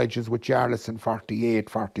played colleges with Jarlath in 48,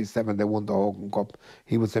 47. They won the Hogan Cup.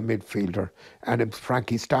 He was a midfielder. And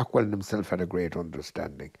Frankie Stockwell himself had a great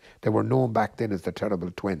understanding. They were known back then as the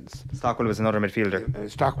Terrible Twins. Stockwell was another midfielder.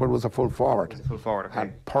 Stockwell was a full forward. Okay.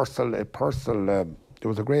 And Purcell, there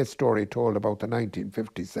was a great story told about the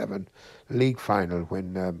 1957 league final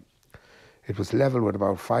when it was level with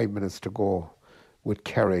about 5 minutes to go with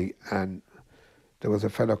Kerry, and there was a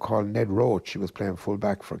fellow called Ned Roach. He was playing full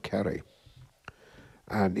back for Kerry,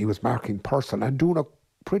 and he was marking Purcell and doing a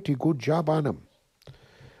pretty good job on him.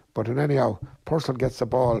 But anyhow, Purcell gets the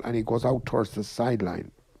ball and he goes out towards the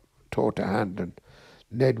sideline, toe to hand, and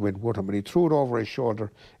Ned went with him and he threw it over his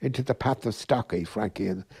shoulder into the path of Stocky, Frankie,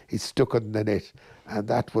 and he stuck it in the net. And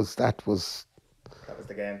that was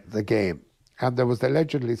the game. The game. And there was the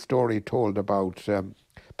legendary story told about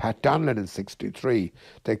Pat Donlan in 63.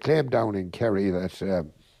 They claimed down in Kerry that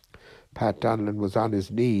Pat Donlan was on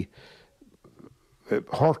his knee,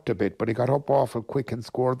 hurt a bit, but he got up awful quick and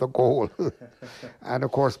scored the goal. And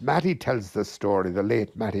of course, Matty tells the story, the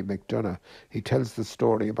late Matty McDonough. He tells the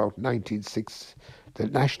story about the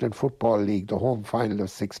National Football League, the home final of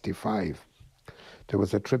 65. There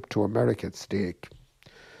was a trip to America at stake.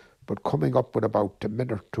 But coming up with about a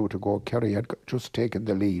minute or two to go, Kerry had just taken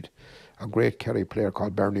the lead. A great Kerry player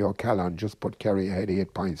called Bernie O'Callaghan just put Kerry ahead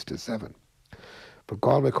 8 points to 7. But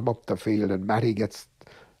Galway come up the field and Matty gets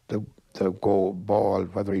the goal ball.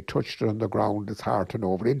 Whether he touched it on the ground, it's hard to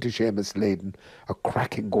know. But into Seamus Layden, a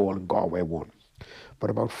cracking goal, and Galway won. But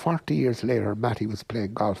about 40 years later, Matty was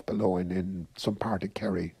playing golf below in some part of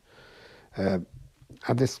Kerry. And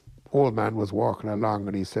this old man was walking along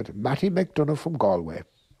and he said, Matty McDonough from Galway.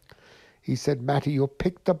 He said, Matty, you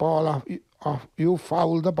picked the ball off, you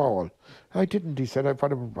fouled the ball. I didn't, he said,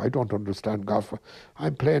 I don't understand golf.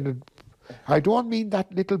 I'm playing it. I don't mean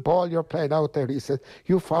that little ball you're playing out there. He said,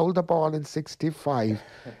 you fouled the ball in 65.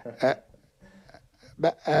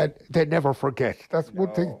 They never forget. That's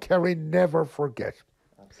one thing Kerry never forget.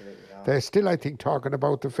 Absolutely not. They're still, I think, talking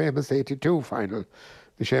about the famous 82 final,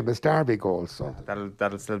 the Seamus Derby goal. So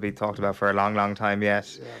that'll still be talked about for a long, long time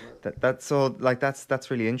yet. Yeah,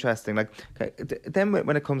 that's really interesting. Like, then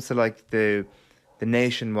when it comes to like the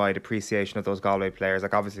nationwide appreciation of those Galway players,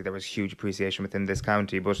 like obviously there was huge appreciation within this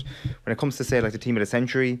county, but when it comes to say like the team of the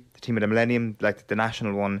century, the team of the millennium, like the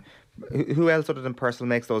national one, who else other than Purcell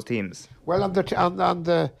makes those teams? Well, on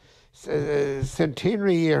the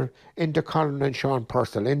centenary year, Enda Collin and Sean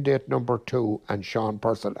Purcell, Enda at number 2 and Sean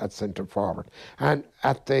Purcell at centre forward. And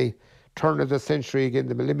at the turn of the century again,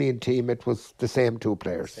 the millennium team, it was the same 2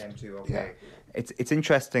 players. Same 2, okay. Yeah. It's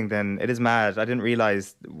interesting then. It is mad. I didn't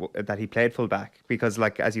realise that he played full back because,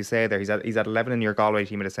 like as you say there, he's at 11 in your Galway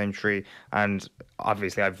team of the century, and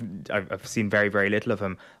obviously I've seen very, very little of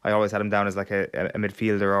him. I always had him down as like a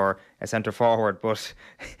midfielder or a centre forward, but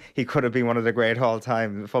he could have been one of the great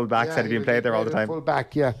all-time full backs had he been played there all the time. Full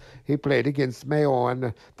back, yeah. He played against Mayo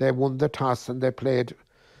and they won the toss and they led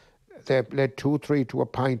 2-3 to a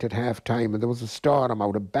point at half time, and there was a storm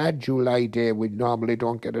out, a bad July day. We normally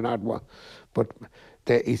don't get an odd one, but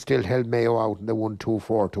he still held Mayo out and they won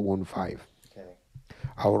 2-4 to 1-5. Okay.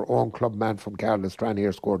 Our own club man from Carlow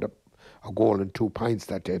Stranair scored a goal and 2 points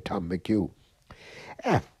that day, Tom McHugh.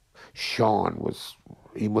 Sean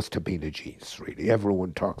he must have been a genius, really.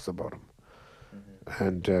 Everyone talks about him. Mm-hmm.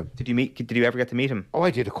 And did you ever get to meet him? Oh, I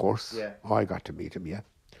did, of course. Yeah. Oh, I got to meet him, yeah.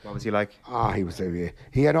 What was he like?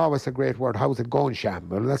 He had always a great word. How's it going, Sham?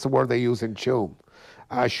 Well, that's the word they use in Tuam.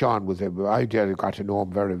 Sean I got to know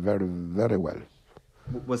him very, very, very well.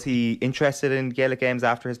 Was he interested in Gaelic games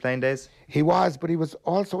after his playing days? He was, but he was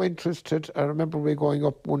also interested. I remember we going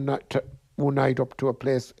up one night up to a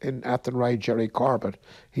place in Athenry, Jerry Corbett.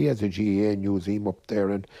 He has a GAA museum up there,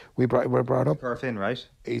 and we were brought up. Corfin, right?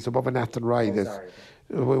 He's above in Athenry.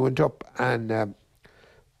 Oh, we went up and.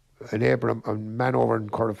 A man over in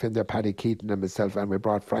Corfin there, Paddy Keaton and myself, and we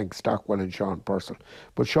brought Frank Stockwell and Sean Purcell.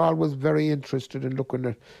 But Sean was very interested in looking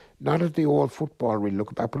at, not at the old football we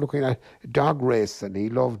look back, but looking at dog racing. He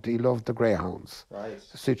loved the greyhounds. Right.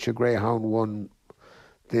 Such a greyhound won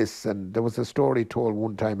this, and there was a story told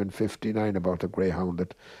one time in '59 about a greyhound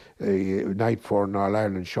that night for in All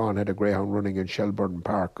Ireland, Sean had a greyhound running in Shelburne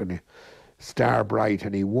Park, and Star Bright,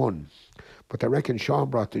 and he won. But I reckon Sean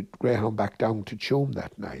brought the greyhound back down to Tuam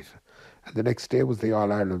that night. And the next day was the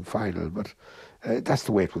All-Ireland final. But that's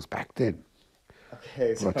the way it was back then.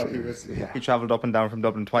 Okay, so he travelled up and down from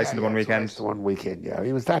Dublin twice in one weekend. Twice in one weekend, yeah.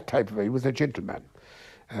 He was that type of... He was a gentleman.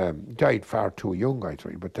 Died far too young, I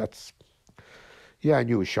think. But that's... Yeah, I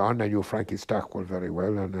knew Sean. I knew Frankie Stockwell very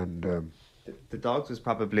well. And the dogs was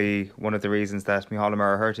probably one of the reasons that Micheál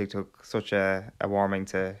O'Meara Hurtig took such a warming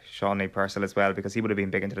to Shawnee Purcell as well, because he would have been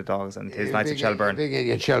big into the dogs and his nights at Shelburne. Big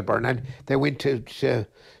in Shelburne, and they went to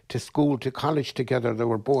school, to college together. They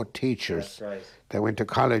were both teachers. That's right. They went to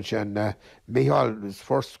college, and Micheál's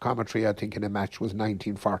first commentary, I think, in a match was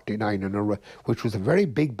 1949, which was a very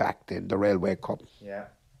big back then, the Railway Cup. Yeah,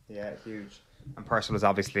 huge. And Purcell was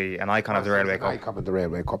obviously an icon of the Railway Cup. Icon of the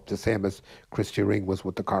Railway Cup, the same as Christy Ring was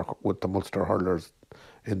with the Munster hurlers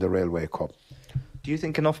in the Railway Cup. Do you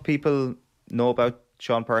think enough people know about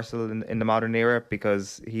Sean Purcell in the modern era,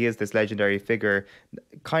 because he is this legendary figure,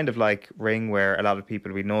 kind of like Ring, where a lot of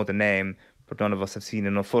people, we know the name, but none of us have seen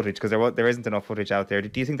enough footage, because there isn't enough footage out there.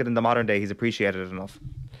 Do you think that in the modern day he's appreciated enough?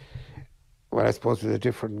 Well, I suppose it's a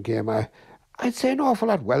different game. I'd say an awful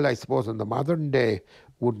lot. Well, I suppose in the modern day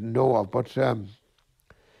wouldn't know of, but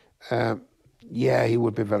yeah, he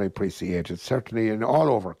would be very appreciated, certainly in all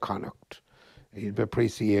over Connacht. He'd be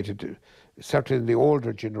appreciated, certainly in the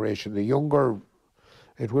older generation. The younger,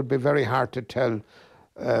 it would be very hard to tell.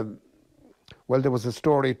 Well, there was a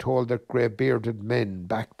story told that grey bearded men,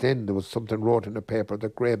 back then there was something wrote in a paper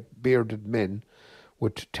that grey bearded men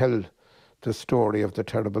would tell the story of the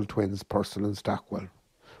terrible twins, Purcell and Stockwell,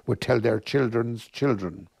 would tell their children's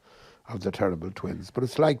children of the terrible twins. But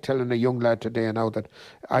it's like telling a young lad today now that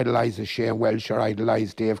idolises Shane Welsh or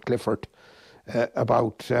idolises Dave Clifford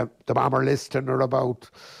about the Bomber Liston or about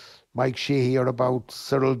Mike Sheehy or about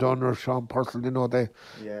Cyril Dunn or Sean Purcell.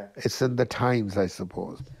 It's in the times, I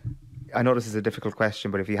suppose. I know this is a difficult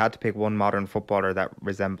question, but if you had to pick one modern footballer that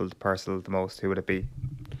resembled Purcell the most, who would it be?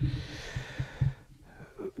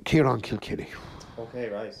 Kieran Kilkenny. Okay,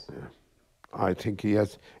 right. Yeah. I think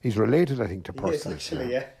he's related, I think, to Purcell. Yes,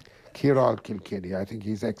 actually, yeah. Kieran Kilkenny, I think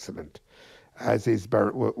he's excellent. As he's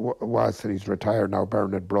was, and he's retired now,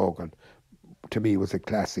 Bernard Brogan, to me was a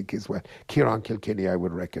classic as well. Kieran Kilkenny, I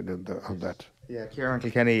would reckon, on that. Yeah, Kieran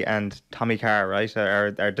Kilkenny and Tommy Carr, right,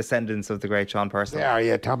 are descendants of the great Sean Purcell.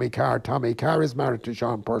 Yeah, Tommy Carr. Tommy Carr is married to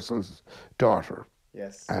Sean Purcell's daughter.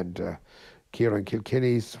 Yes. And Kieran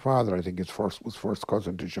Kilkenny's father, I think, was first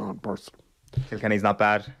cousin to Sean Purcell. Kilkenny's not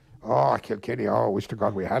bad. Oh, Kilkenny, wish to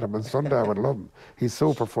God we had him on Sunday. I would love him. He's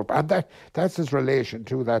super football. And that's his relation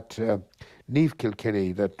to that Niamh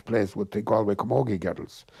Kilkenny that plays with the Galway Camogie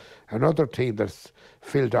girls. Another team that's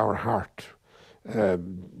filled our heart the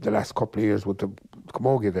last couple of years with the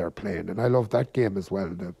Camogie they're playing. And I love that game as well,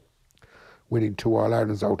 the winning 2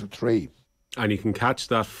 All-Irelands out of 3. And you can catch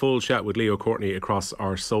that full chat with Leo Courtney across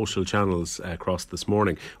our social channels across this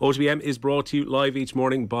morning. OTBM is brought to you live each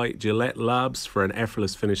morning by Gillette Labs for an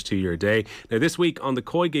effortless finish to your day. Now this week on the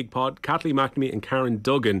Koi Gig Pod, Kathleen McNamee and Karen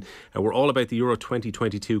Duggan were all about the Euro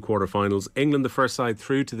 2022 quarter-finals. England the first side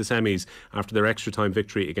through to the semis after their extra time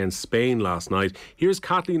victory against Spain last night. Here's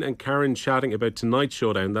Kathleen and Karen chatting about tonight's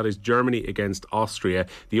showdown, that is Germany against Austria.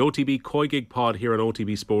 The OTB Koi Gig Pod here on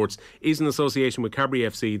OTB Sports is in association with Cabri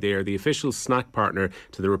FC. They are the official snack partner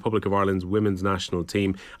to the Republic of Ireland's women's national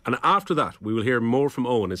team. And after that, we will hear more from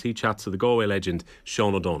Owen as he chats to the Galway legend,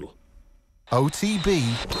 Sean O'Donnell. OTB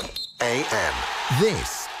AM.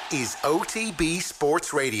 This is OTB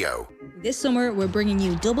Sports Radio. This summer, we're bringing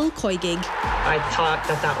you double Koi Gig. I thought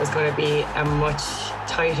that was going to be a much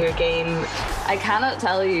tighter game. I cannot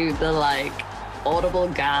tell you the audible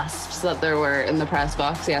gasps that there were in the press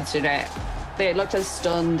box yesterday. They looked as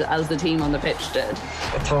stunned as the team on the pitch did.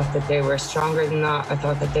 I thought that they were stronger than that. I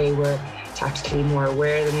thought that they were tactically more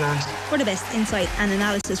aware than that. For the best insight and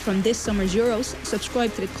analysis from this summer's Euros,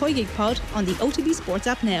 subscribe to the Koi Gig Pod on the OTB Sports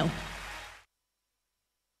app now.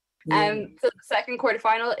 So the second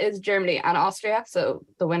quarterfinal is Germany and Austria, so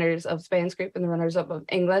the winners of Spain's group and the runners-up of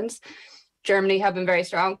England's. Germany have been very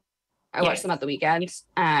strong. I watched them at the weekend,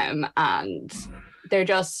 and they're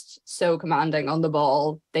just so commanding on the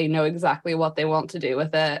ball. They know exactly what they want to do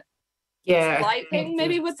with it. Yeah. Slight thing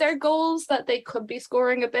maybe with their goals that they could be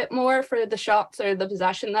scoring a bit more for the shots or the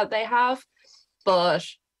possession that they have, but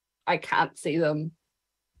I can't see them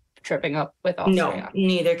tripping up with Austria. No,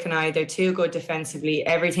 neither can I. They're too good defensively.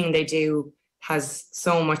 Everything they do has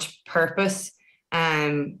so much purpose.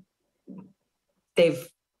 They've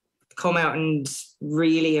come out and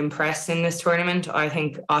really impressed in this tournament. I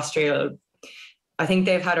think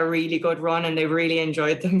they've had a really good run and they've really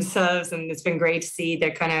enjoyed themselves, and it's been great to see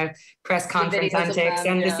their kind of press conference antics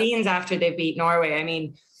and the scenes after they beat Norway. I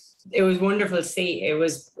mean, it was wonderful to see. It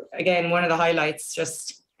was, again, one of the highlights,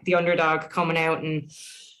 just the underdog coming out, and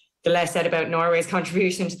the less said about Norway's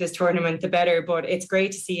contribution to this tournament, the better. But it's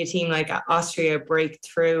great to see a team like Austria break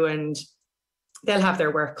through, and they'll have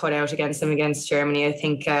their work cut out against them against Germany. I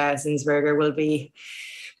think Zinsberger will be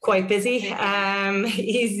quite busy.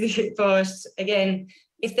 But again,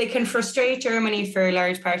 if they can frustrate Germany for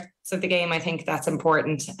large parts of the game, I think that's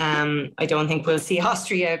important. I don't think we'll see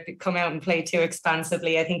Austria come out and play too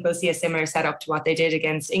expansively. I think we'll see a similar setup to what they did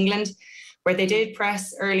against England, where they did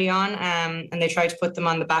press early on and they tried to put them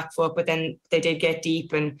on the back foot, but then they did get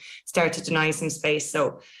deep and start to deny some space.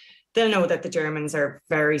 So they'll know that the Germans are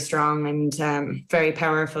very strong and very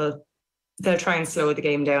powerful. They'll try and slow the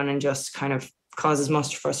game down and just kind of cause as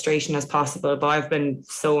much frustration as possible. But I've been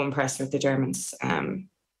so impressed with the Germans.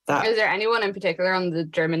 Is there anyone in particular on the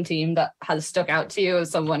German team that has stuck out to you as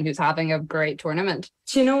someone who's having a great tournament?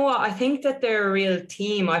 Do you know what? I think that they're a real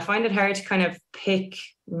team. I find it hard to kind of pick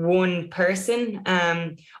one person.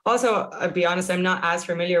 Also, I'll be honest, I'm not as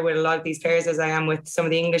familiar with a lot of these players as I am with some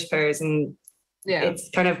of the English players, and it's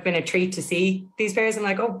kind of been a treat to see these players. I'm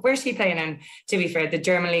like, oh, where's he playing? And to be fair, the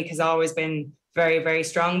German league has always been very, very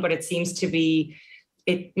strong, but it seems to be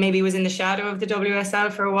it maybe was in the shadow of the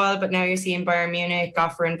WSL for a while, but now you're seeing Bayern Munich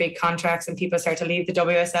offering big contracts and people start to leave the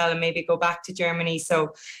WSL and maybe go back to Germany.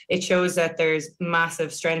 So it shows that there's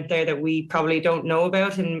massive strength there that we probably don't know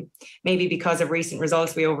about, and maybe because of recent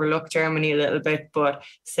results we overlook Germany a little bit, but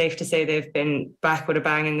safe to say they've been back with a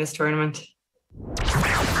bang in this tournament.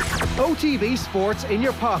 OTB Sports in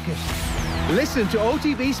your pocket. Listen to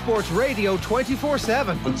OTB Sports Radio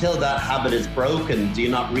 24/7. Until that habit is broken, do you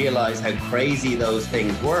not realise how crazy those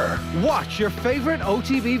things were? Watch your favourite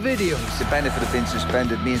OTB videos. The benefit of being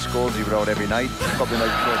suspended, me and Scalzi were out every night, a couple of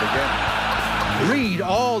nights before the game. Read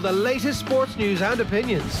all the latest sports news and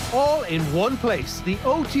opinions, all in one place, the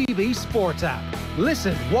OTB Sports app.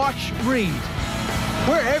 Listen, watch, read.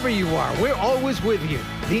 Wherever you are, we're always with you.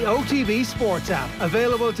 The OTB Sports app,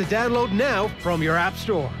 available to download now from your app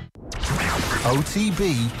store.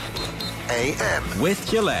 OTB AM. With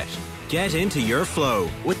Gillette. Get into your flow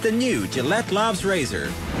with the new Gillette Labs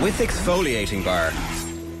Razor with exfoliating bar.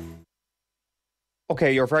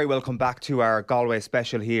 Okay, you're very welcome back to our Galway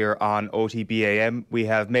special here on OTB AM. We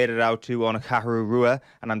have made it out to O'Callaghan and Eoin Sheahan,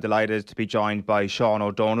 and I'm delighted to be joined by Sean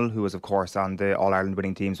O'Donnell, who was, of course, on the All-Ireland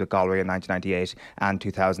winning teams with Galway in 1998 and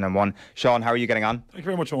 2001. Sean, how are you getting on? Thank you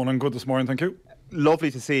very much, Owen. I'm good this morning, thank you.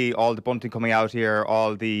 Lovely to see all the bunting coming out here,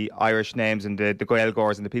 all the Irish names and the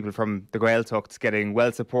Gaelgores and the people from the Gaeltuchts getting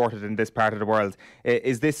well supported in this part of the world.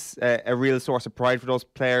 Is this a real source of pride for those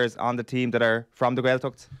players on the team that are from the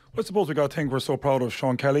Gaeltuchts? I suppose we got to think we're so proud of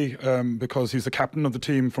Sean Kelly because he's the captain of the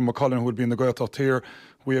team from O'Callaghan who would be in the Gaeltacht here.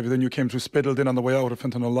 We have then you came through Spiddle in on the way out of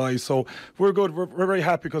Fintan O'Lye. So we're good. We're very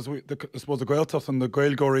happy because I suppose the Gaeltacht and the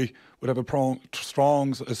Gaelgory would have a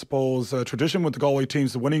strong, I suppose, tradition with the Galway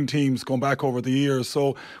teams, the winning teams going back over the years.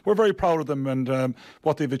 So we're very proud of them and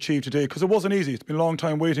what they've achieved today because it wasn't easy. It's been a long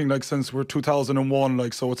time waiting, like since we're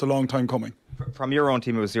 2001, so it's a long time coming. From your own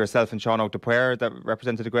team, it was yourself and Sean O'Donnell that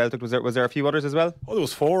represented the Gaeltacht. Was there a few others as well? Oh, there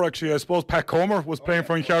was four actually. I suppose Pat Comer was playing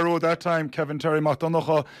for Incarrow at that time. Kevin Terry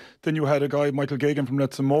McDonagh. Then you had a guy Michael Gagan from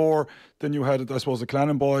Letson Moore. Then you had, I suppose, the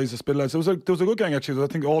Clannan boys, the Spill lads. There was a good gang actually. I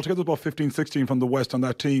think altogether about 15, 16 from the west on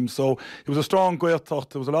that team. So it was a strong Gaeltacht.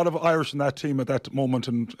 There was a lot of Irish in that team at that moment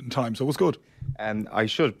in time. So it was good. And I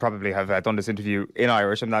should probably have done this interview in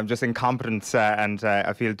Irish, and I'm just incompetent and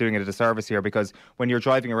I feel doing it a disservice here because when you're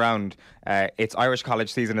driving around, it's Irish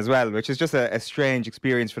college season as well, which is just a strange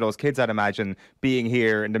experience for those kids, I'd imagine, being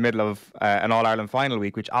here in the middle of an All-Ireland final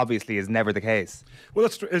week, which obviously is never the case. Well,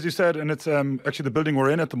 that's as you said, and it's actually the building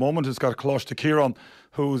we're in at the moment has got a Closh to Kieran,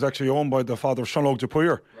 who's actually owned by the father of Sean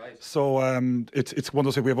Dupuyer. Right. So it's one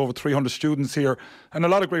of those, we have over 300 students here, and a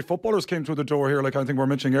lot of great footballers came through the door here, like I think we were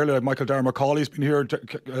mentioning earlier, like Michael Dar McCauley's been here,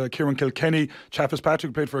 Kieran Kilkenny, Chad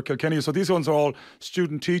Fitzpatrick played for Kilkenny. So these ones are all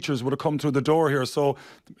student teachers would have come through the door here. So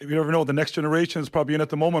you never know, the next generation is probably in at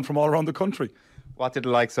the moment from all around the country. What did the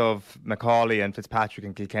likes of Macaulay and Fitzpatrick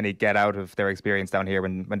and Kilkenny get out of their experience down here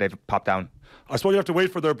when they've popped down? I suppose you have to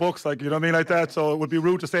wait for their books, like, you know what I mean, like that. So it would be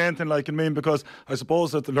rude to say anything like, because I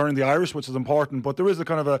suppose that learning the Irish, which is important, but there is a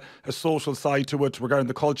kind of a social side to it regarding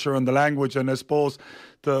the culture and the language, and I suppose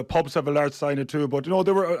the pubs have a large side in it too. But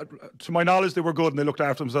they were, to my knowledge, they were good and they looked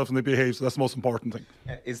after themselves and they behaved. So that's the most important thing.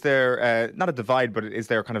 Is there not a divide, but is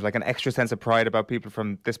there kind of like an extra sense of pride about people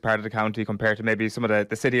from this part of the county compared to maybe some of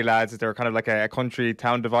the city lads? Is there kind of like a country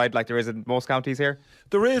town divide like there is in most counties here?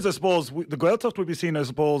 There is, I suppose. The Gaeltacht would be seen, I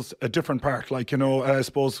suppose, a different part. Like, I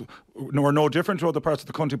suppose we're no different to other parts of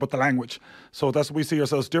the country, but the language. So that's what we see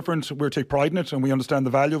ourselves different. We take pride in it and we understand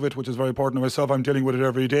the value of it, which is very important to myself. I'm dealing with it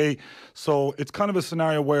every day. So it's kind of a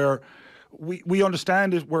scenario where we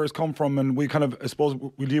understand it, where it's come from, and we kind of, I suppose,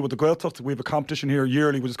 we deal with the Gaeltacht. We have a competition here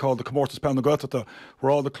yearly, which is called the Comórtas Pound the Gaeltacht, where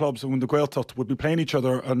all the clubs in the Gaeltacht would be playing each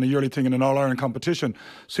other on a yearly thing in an All-Ireland competition.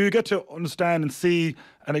 So you get to understand and see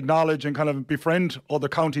and acknowledge and kind of befriend other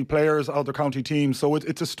county players, other county teams. So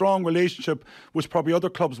it's a strong relationship, which probably other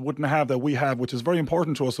clubs wouldn't have that we have, which is very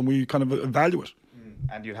important to us, and we kind of value it.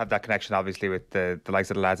 And you'd have that connection, obviously, with the likes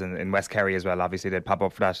of the lads in West Kerry as well. Obviously, they'd pop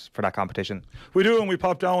up for that competition. We do, and we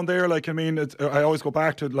pop down there. I always go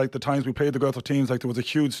back to the times we played the Gaeltacht teams. Like, there was a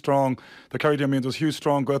huge, strong, the Kerry team. There was huge,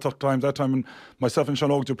 strong Gaeltacht times that time. And myself and Sean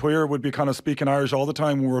Dupuyer would be kind of speaking Irish all the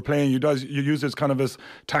time when we were playing. You use it kind of as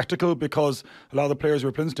tactical because a lot of the players who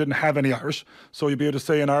were playing didn't have any Irish. So you'd be able to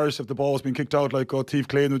say in Irish if the ball was being kicked out, like, go Thief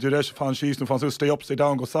Clay, no Judesh, Fan Shees, no Fan, stay up, stay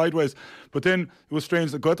down, go sideways. But then it was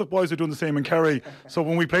strange. The Gaeltacht boys are doing the same in Kerry. So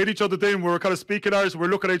when we played each other then, we were kind of speaking Irish, we were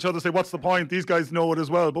looking at each other and say, what's the point? These guys know it as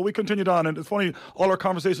well. But we continued on, and it's funny, all our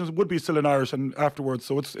conversations would be still in Irish and afterwards.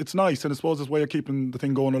 So it's nice, and I suppose it's a way of keeping the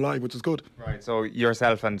thing going alive, which is good. Right, so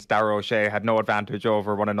yourself and Darragh O'Shea had no advantage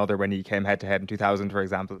over one another when you came head-to-head in 2000, for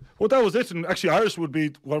example? Well, that was it, and actually Irish would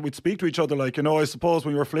be what we'd speak to each other like. I suppose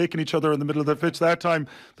when we were flaking each other in the middle of the pitch that time,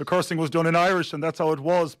 the cursing was done in Irish, and that's how it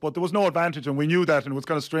was. But there was no advantage, and we knew that, and it was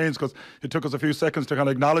kind of strange because it took us a few seconds to kind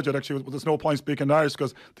of acknowledge it. Actually, there's no point speaking Irish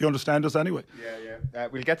because they understand us anyway.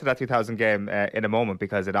 We'll get to that 2000 game in a moment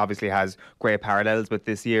because it obviously has great parallels with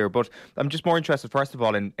this year. But I'm just more interested, first of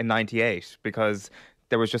all, in 98, because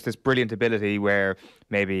there was just this brilliant ability where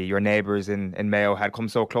maybe your neighbours in Mayo had come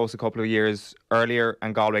so close a couple of years earlier,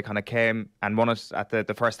 and Galway kind of came and won it at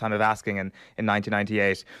the first time of asking in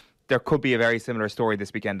 1998. There could be a very similar story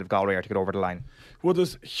this weekend if Galway are to get over the line. Well,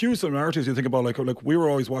 there's huge similarities. You think about like we were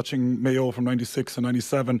always watching Mayo from 96 and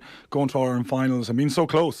 97 going to All-Ireland finals and being so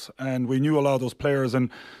close, and we knew a lot of those players. And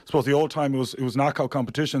I suppose the old time it was knockout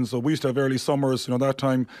competition, so we used to have early summers, that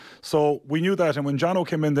time. So we knew that. And when Jono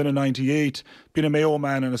came in then in 98, being a Mayo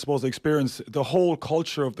man, and I suppose the experience, the whole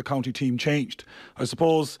culture of the county team changed. I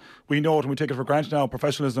suppose we know it and we take it for granted now,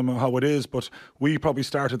 professionalism and how it is, but we probably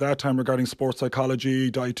started that time regarding sports psychology,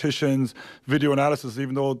 dietitians, video analysis,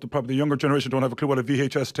 even though probably the younger generation don't have a clue what a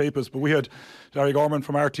VHS tape is. But we had Larry Gorman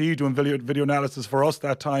from RTE doing video analysis for us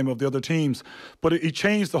that time of the other teams. But it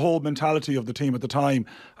changed the whole mentality of the team at the time.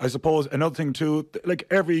 I suppose another thing too, like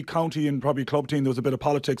every county and probably club team, there was a bit of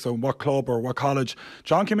politics on what club or what college.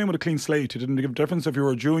 John came in with a clean slate. He didn't give a difference if you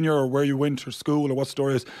were a junior or where you went to school or what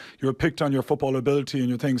story is. You were picked on your football ability and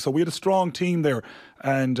your things. So we had a strong team there.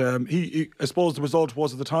 And I suppose the result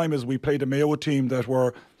was at the time is we played a Mayo team that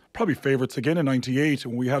were probably favourites again in 98,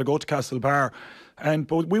 and we had to go to Castlebar.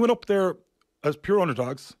 But we went up there as pure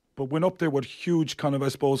underdogs, but went up there with huge kind of, I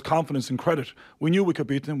suppose, confidence and credit. We knew we could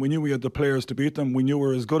beat them. We knew we had the players to beat them. We knew we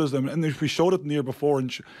were as good as them. And if we showed it the year before,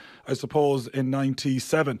 I suppose in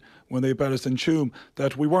 97, when they bet us in Tuam,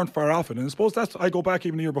 that we weren't far off it. And I suppose I go back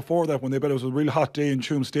even the year before that, when they bet it was a real hot day in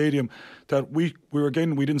Tuam Stadium, that we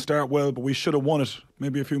didn't start well, but we should have won it.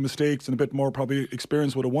 Maybe a few mistakes and a bit more probably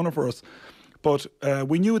experience would have won it for us. But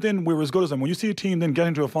we knew then we were as good as them. When you see a team then get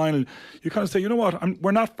into a final, you kind of say, you know what,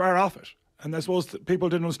 we're not far off it. And I suppose people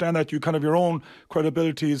didn't understand that your own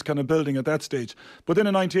credibility is kind of building at that stage. But then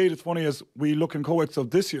in 98, it's funny, as we look in co-ex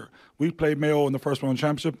of this year, we played Mayo in the first round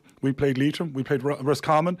championship, we played Leitrim, we played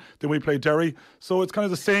Roscommon, then we played Derry. So it's kind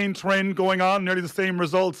of the same trend going on, nearly the same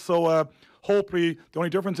results. So hopefully, the only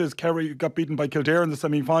difference is Kerry got beaten by Kildare in the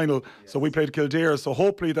semi-final, so we played Kildare. So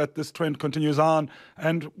hopefully that this trend continues on.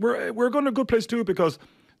 And we're going to a good place too, because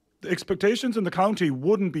the expectations in the county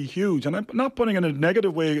wouldn't be huge, and I'm not putting in a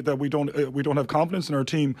negative way that we don't have confidence in our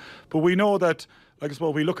team, but we know that, like I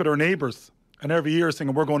suppose, we look at our neighbours and every year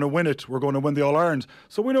saying we're going to win it, we're going to win the All-Ireland.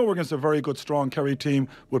 So we know we're against a very good, strong Kerry team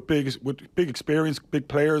with big experience, big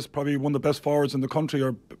players, probably one of the best forwards in the country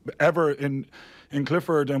or ever in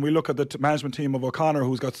Clifford, and we look at the management team of O'Connor,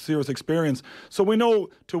 who's got serious experience. So we know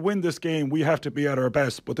to win this game we have to be at our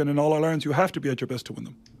best, but then in all Irelands you have to be at your best to win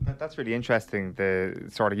them. That's really interesting, the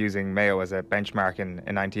sort of using Mayo as a benchmark in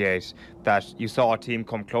 98, that you saw a team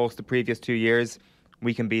come close the previous 2 years.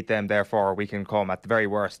 We can beat them, therefore we can come at the very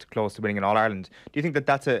worst close to winning in All-Ireland. Do you think that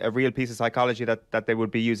that's a real piece of psychology that they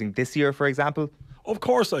would be using this year, for example? Of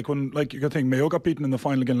course, you can think Mayo got beaten in the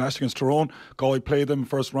final again last year against Tyrone. Galway played them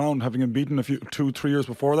first round, having been beaten 2-3 years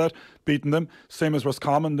before that, beaten them. Same as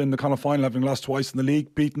Roscommon in the kind of final, having lost twice in the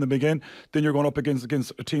league, beaten them again. Then you're going up against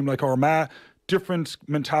a team like Armagh. Different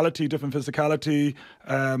mentality, different physicality,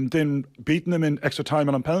 then beating them in extra time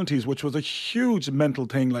and on penalties, which was a huge mental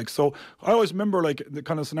thing. So I always remember the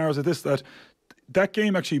kind of scenarios of this, that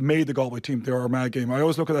game actually made the Galway team, the Armagh game. I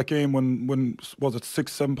always look at that game when was it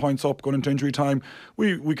 6-7 points up going into injury time.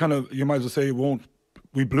 We kind of, you might as well say,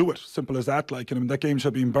 we blew it. Simple as that. That game should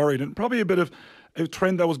have been buried. And probably a bit of a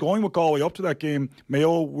trend that was going with Galway up to that game.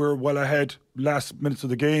 Mayo were well ahead last minutes of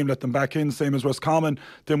the game, let them back in, same as Roscommon.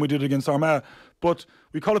 Then we did it against Armagh. But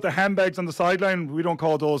we call it the handbags on the sideline. We don't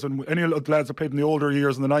call those, and any of the lads that played in the older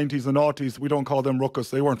years in the 90s and noughties, we don't call them ruckus.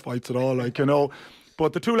 They weren't fights at all,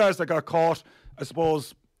 But the two lads that got caught, I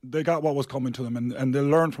suppose, they got what was coming to them, and they'll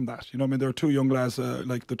learn from that. They're two young lads,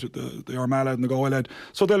 like the Armagh lad and the Galway lad.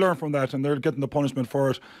 So they'll learn from that, and they're getting the punishment for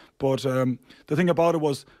it. But the thing about it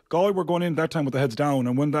was, Galway were going in that time with the heads down,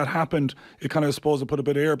 and when that happened, it kind of, I suppose, it put a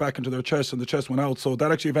bit of air back into their chest, and the chest went out. So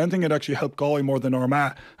that actually, if anything, it actually helped Galway more than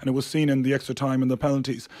Armagh, and it was seen in the extra time and the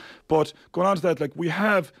penalties. But going on to that, we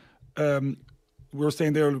have we were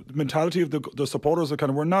saying there, the mentality of the supporters are kind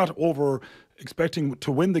of, we're not over expecting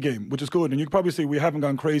to win the game, which is good. And you can probably see we haven't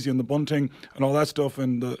gone crazy on the bunting and all that stuff,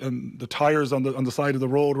 and the tyres on the side of the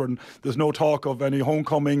road, where there's no talk of any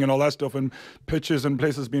homecoming and all that stuff, and pitches and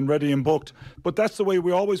places being ready and booked. But that's the way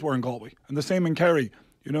we always were in Galway, and the same in Kerry.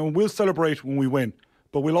 You know, we'll celebrate when we win,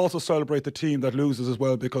 but we'll also celebrate the team that loses as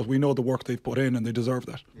well, because we know the work they've put in and they deserve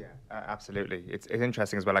that. Yeah, absolutely. It's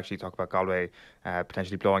interesting as well, actually, talk about Galway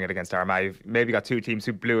potentially blowing it against Armagh. You've maybe got two teams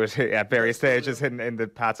who blew it at various stages in the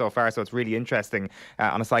path so far, so it's really interesting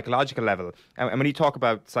on a psychological level. And when you talk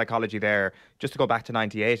about psychology there, just to go back to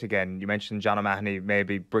 98 again, you mentioned John O'Mahony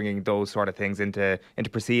maybe bringing those sort of things into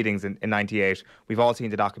proceedings in 98. We've all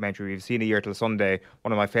seen the documentary. We've seen A Year Till Sunday.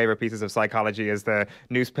 One of my favourite pieces of psychology is the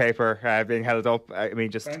newspaper being held up. I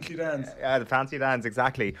mean, just fancy dance. The fancy dance,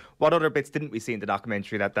 exactly. What other bits didn't we see in the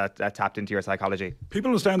documentary that tapped into your psychology? People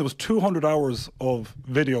understand there was 200 hours of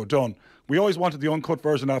video done. We always wanted the uncut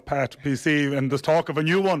version of Pat PC, and there's talk of a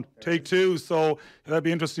new one, take two. So that'd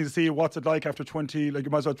be interesting to see what's it like after 20, like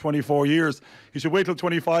you might as well 24 years. You should wait till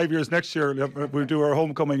 25 years next year. We'll do our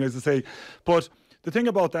homecoming, as I say. But the thing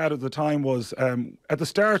about that at the time was, at the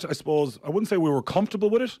start, I suppose, I wouldn't say we were comfortable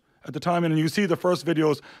with it at the time. And you see the first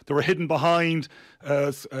videos, they were hidden behind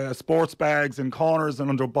sports bags and corners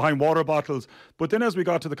and behind water bottles. But then as we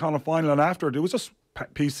got to the kind of final and after, it was just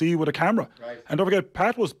PC with a camera. Right. And don't forget,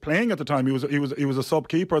 Pat was playing at the time. He was a sub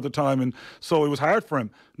keeper at the time, and so it was hard for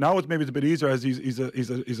him. Now it's maybe a bit easier, as he's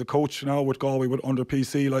a coach now with Galway, under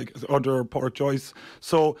PC, like under Port Joyce.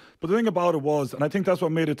 So, but the thing about it was, and I think that's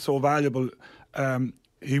what made it so valuable.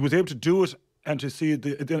 He was able to do it and to see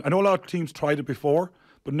I know a lot of teams tried it before,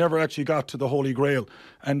 but never actually got to the Holy Grail.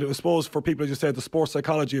 And I suppose for people, as you said, the sports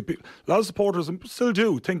psychology, a lot of supporters still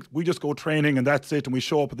do think we just go training and that's it, and we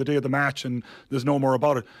show up at the day of the match and there's no more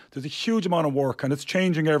about it. There's a huge amount of work, and it's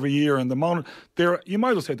changing every year. And the amount you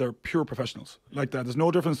might as well say they're pure professionals like that. There's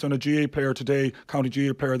no difference than a GA player today, county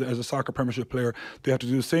GA player as a soccer premiership player. They have to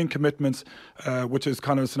do the same commitments, which is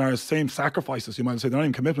kind of a scenario, same sacrifices, you might say. They're not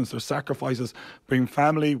even commitments, they're sacrifices, bring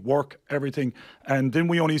family, work, everything. And then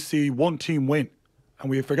we only see one team win. And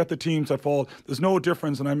we forget the teams that fall. There's no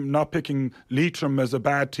difference, and I'm not picking Leitrim as a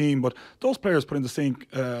bad team, but those players put in the same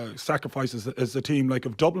sacrifices as the team like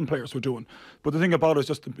of Dublin players were doing. But the thing about it is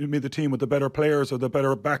just to be the team with the better players or the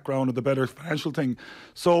better background or the better financial thing.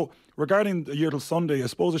 So regarding A Year Till Sunday, I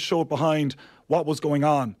suppose it showed behind what was going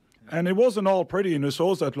on. And it wasn't all pretty, and it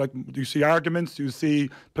shows that, like, you see arguments, you see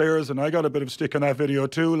players, and I got a bit of stick on that video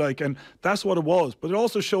too, like, and that's what it was. But it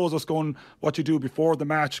also shows us what you do before the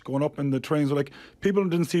match, going up in the trains. Like, people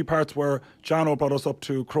didn't see parts where Jono brought us up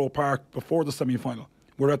to Croke Park before the semi-final.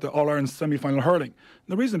 We're at the All-Ireland semi-final hurling. And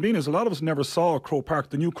the reason being is a lot of us never saw Croke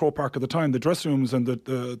Park, the new Croke Park at the time, the dressing rooms and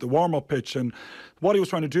the warm-up pitch, and what he was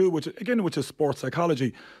trying to do, which is sports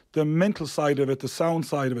psychology, the mental side of it, the sound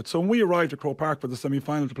side of it. So when we arrived at Croke Park for the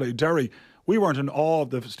semi-final to play Derry, we weren't in awe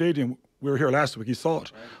of the stadium. We were here last week, you saw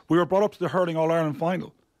it. Right. We were brought up to the hurling All-Ireland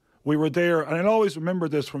final. We were there, and I always remember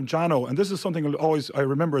this from Jono, and this is something I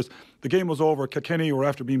remember is the game was over. Kilkenny were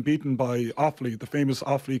after being beaten by Offaly, the famous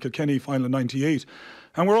Offaly-Kilkenny final in 98.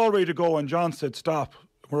 And we're all ready to go, and John said, stop.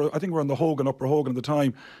 I think we're on the Hogan, Upper Hogan at the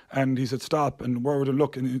time, and he said, stop, and where would it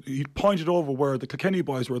look? And he pointed over where the Kilkenny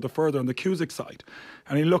boys were, the further on the Cusack side.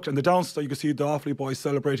 And he looked, and the downside, you could see the Offaly boys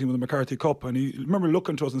celebrating with the McCarthy Cup, and he remember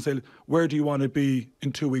looking to us and saying, where do you want to be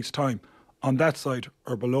in 2 weeks' time? On that side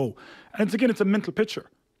or below? And it's a mental picture.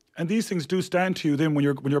 And these things do stand to you then when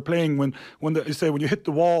you're playing, when you hit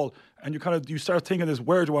the wall and you start thinking this,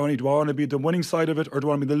 where do I want to be? Do I want to be the winning side of it, or do I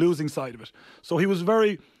want to be the losing side of it? So he was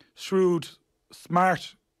very shrewd,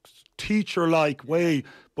 smart, teacher-like way,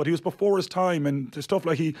 but he was before his time, and the stuff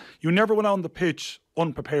like you never went on the pitch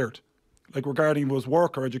unprepared. Like regarding his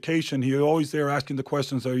work or education, he was always there asking the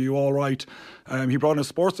questions, are you all right? He brought in a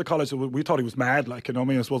sports psychologist. We thought he was mad, I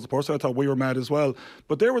suppose the sports I thought we were mad as well.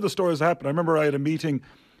 But there were the stories that happened. I remember I had a meeting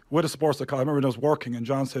with a sports psychologist. I remember when I was working, and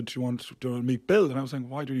John said, do you want to meet Bill? And I was saying,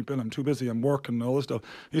 why do you need Bill? I'm too busy, I'm working and all this stuff.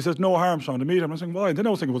 He says, no harm, Sean, to meet him. I was saying, why? And then I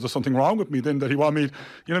was thinking, was there something wrong with me then that he wanted me,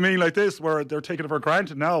 you know what I mean, like this, where they're taking it for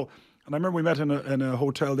granted now. And I remember we met in a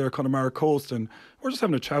hotel there, Connemara Coast, and we were just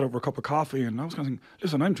having a chat over a cup of coffee, and I was kind of thinking,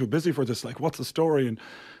 listen, I'm too busy for this, what's the story? And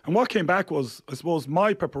what came back was, I suppose,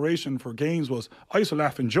 my preparation for games was, I used to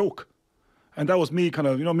laugh and joke. And that was me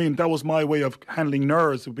that was my way of handling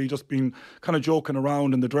nerves. It would be just being kind of joking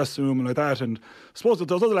around in the dressing room and like that. And I suppose that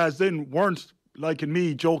those other lads then weren't liking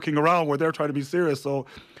me joking around where they're trying to be serious. So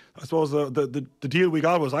I suppose the deal we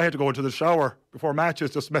got was I had to go into the shower before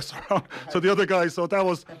matches, just mess around. So the other guys,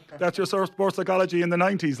 that's your sort of sports psychology in the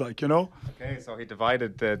 90s, like, you know. Okay, so he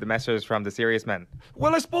divided the messers from the serious men.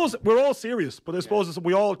 Well, I suppose we're all serious, but I suppose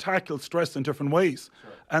we all tackle stress in different ways.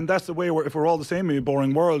 Sure. And that's the way if we're all the same in a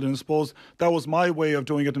boring world. And I suppose that was my way of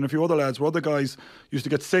doing it. And a few other lads, where other guys used to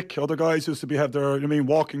get sick, other guys used to have their,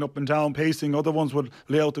 walking up and down, pacing, other ones would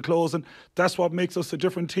lay out the clothes. And that's what makes us a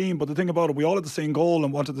different team. But the thing about it, we all had the same goal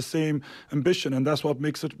and wanted the same ambition. And that's what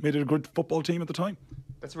made it a good football team at the time.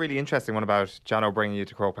 That's a really interesting one about Jono bringing you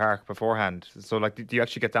to Croke Park beforehand. So, like, do you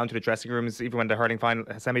actually get down to the dressing rooms even when the hurling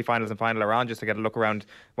semi-finals and final are on, just to get a look around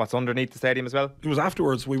what's underneath the stadium as well? It was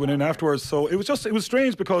afterwards. We went in afterwards. So it was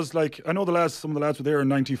strange because, like, I know some of the lads were there in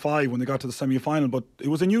 '95 when they got to the semi-final, but it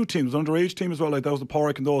was a new team. It was an underage team as well. Like, that was the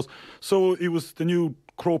Porrick and those. So it was the new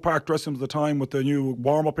Croke Park dressing rooms at the time with the new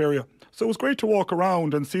warm-up area. So it was great to walk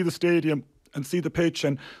around and see the stadium and see the pitch.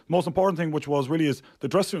 And the most important thing, which was really, is the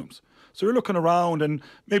dressing rooms. So you're looking around, and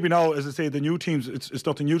maybe now, as I say, the new teams, it's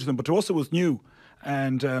nothing new to them, but to us it was new.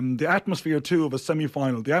 And the atmosphere too of a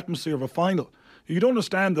semi-final, the atmosphere of a final. You don't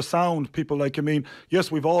understand the sound, people like,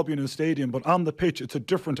 yes, we've all been in a stadium, but on the pitch it's a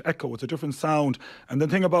different echo, it's a different sound. And the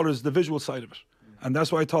thing about it is the visual side of it. And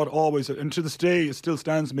that's why I thought always, and to this day, it still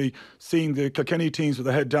stands me seeing the Kilkenny teams with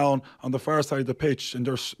the head down on the far side of the pitch and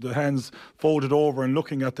the hands folded over and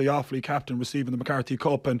looking at the Offaly captain receiving the McCarthy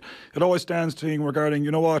Cup. And it always stands to me regarding,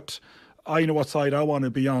 you know what, I know what side I want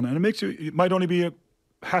to be on. And it might only be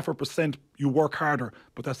 0.5% you work harder,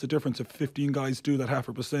 but that's the difference. If 15 guys do that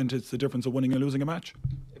 0.5%, it's the difference of winning and losing a match.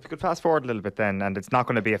 If you could fast forward a little bit then, and it's not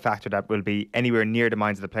going to be a factor that will be anywhere near the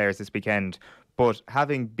minds of the players this weekend, but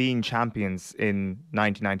having been champions in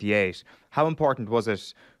 1998, how important was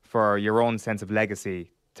it for your own sense of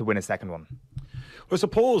legacy to win a second one? Well, I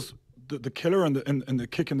suppose the killer and the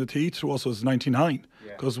kick in the teeth to us was 99,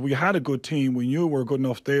 because we had a good team. We knew we were good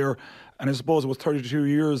enough there, and I suppose it was 32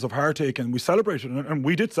 years of heartache, and we celebrated, and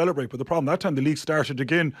we did celebrate. But the problem that time, the league started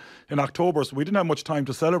again in October, so we didn't have much time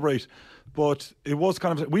to celebrate. But it was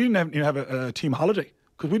we didn't even have a team holiday,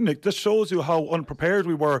 because this shows you how unprepared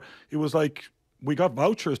we were. It was like we got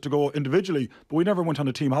vouchers to go individually, but we never went on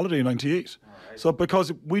a team holiday in '98. Right. So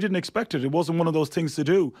because we didn't expect it, it wasn't one of those things to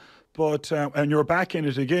do. But and you're back in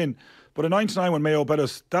it again. But in '99 when Mayo beat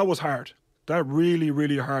us, that was hard. That really,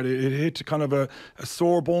 really hard. It hit kind of a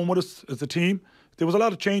sore bone with us as a team. There was a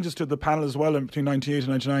lot of changes to the panel as well between 98 and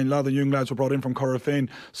 99. A lot of the young lads were brought in from Corofin.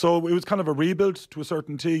 So it was kind of a rebuild to a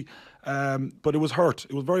certainty. But it was hurt.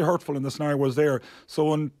 It was very hurtful, and the scenario was there. So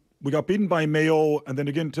when we got beaten by Mayo, and then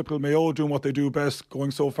again, typical Mayo doing what they do best,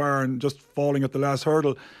 going so far and just falling at the last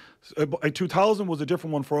hurdle. 2000 was a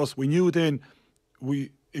different one for us. We knew then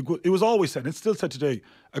it was always said, and it's still said today,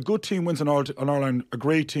 a good team wins an All-Ireland, a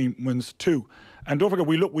great team wins two. And don't forget,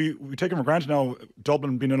 we take it for granted now,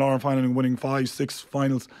 Dublin being an All-Ireland final and winning 5-6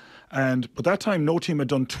 finals. But that time, no team had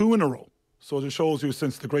done two in a row. So it shows you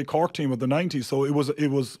since the great Cork team of the 90s. So it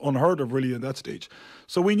was unheard of really at that stage.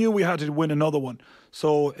 So we knew we had to win another one.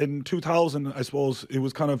 So in 2000, I suppose, it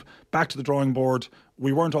was kind of back to the drawing board.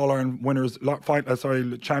 We weren't All-Ireland winners,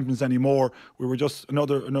 champions anymore. We were just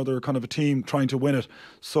another kind of a team trying to win it.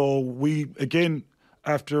 So we, again,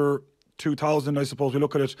 after 2000, I suppose we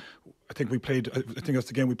look at it, I think we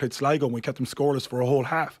played Sligo and we kept them scoreless for a whole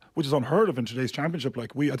half, which is unheard of in today's championship. I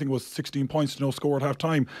think it was 16 points to no score at half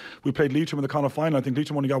time. We played Leitrim in the Connacht final. I think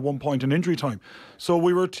Leitrim only got 1 point in injury time. So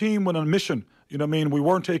we were a team with a mission. You know what I mean? We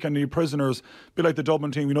weren't taking any prisoners. A bit like the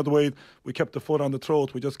Dublin team. You know the way we kept the foot on the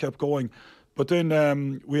throat. We just kept going. But then I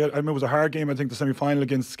remember it was a hard game. I think the semi-final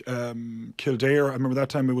against Kildare. I remember that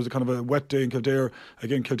time it was a kind of a wet day in Kildare.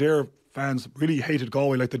 Again, Kildare fans really hated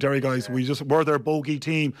Galway, like the Derry guys. We just were their bogey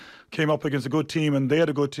team, came up against a good team, and they had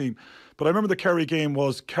a good team. But I remember the Kerry game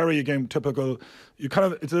was again typical.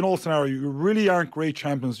 It's an old scenario. You really aren't great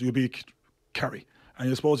champions. You beat Kerry, and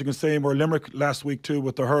I suppose you can say where Limerick last week too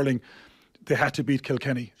with the hurling, they had to beat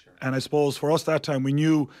Kilkenny. Sure. And I suppose for us that time we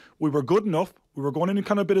knew we were good enough. We were going in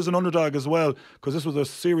kind of a bit as an underdog as well, because this was a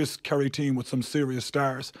serious Kerry team with some serious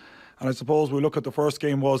stars. And I suppose we look at the first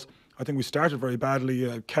game I think we started very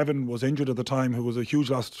badly. Kevin was injured at the time, who was a huge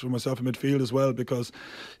loss for myself in midfield as well, because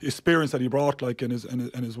the experience that he brought, in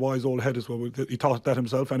his wise old head as well. He thought that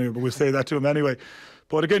himself anyway, but we'll say that to him anyway.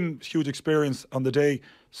 But again, huge experience on the day.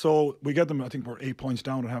 So we get them, I think we're 8 points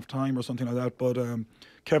down at half time or something like that. But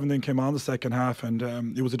Kevin then came on the second half, and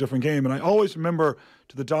it was a different game. And I always remember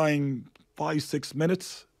to the dying 5-6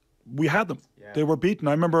 minutes, we had them. Yeah. They were beaten.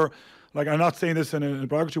 I remember, I'm not saying this in a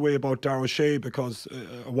derogatory way about Darragh O'Shea, because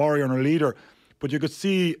a warrior and a leader, but you could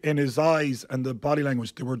see in his eyes and the body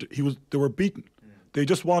language they were beaten. They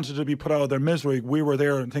just wanted to be put out of their misery. We were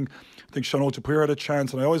there, and I think Sean O'Callaghan had a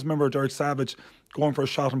chance, and I always remember Derek Savage going for a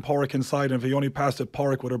shot and Porrick inside, and if he only passed it,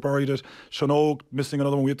 Porrick would have buried it. Sean missing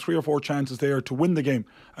another one. We had 3 or 4 chances there to win the game,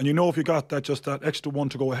 and if you got that, just that extra one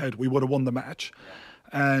to go ahead, we would have won the match.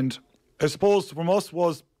 And I suppose from us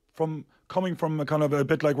was coming from a kind of a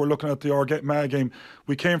bit like we're looking at the Armagh game,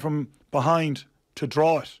 we came from behind to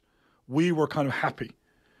draw it. We were kind of happy.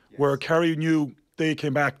 Yes. Where Kerry knew they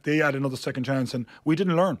came back, they had another second chance, and we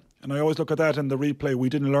didn't learn. And I always look at that in the replay, we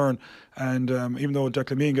didn't learn. And even though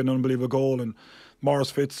Declan Meehan got an unbelievable goal, and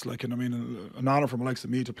Morris Fitz, an honour for likes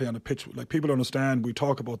of me to play on the pitch. Like, people understand, we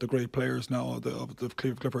talk about the great players now of the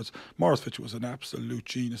Cleveland Clipperds. Morris Fitz was an absolute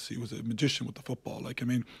genius. He was a magician with the football.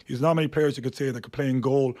 He's not many players you could say that could play in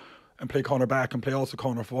goal and play corner back and play also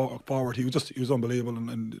corner forward. He was unbelievable,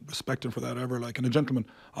 and respect him for that ever, and a gentleman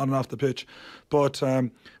on and off the pitch. But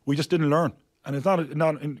we just didn't learn. And it's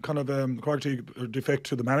not in kind of correctly or defect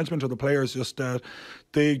to the management or the players, just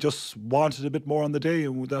they just wanted a bit more on the day,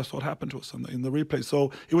 and that's what happened to us in the replay.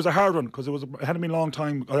 So it was a hard one, because it hadn't been a long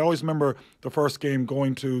time. I always remember the first game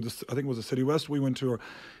going to, I think it was the City West we went to.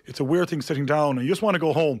 It's a weird thing sitting down, and you just want to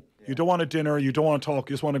go home. Yeah. You don't want a dinner, you don't want to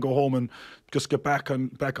talk, you just want to go home and just get back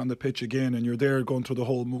on the pitch again, and you're there going through the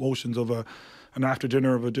whole motions of an after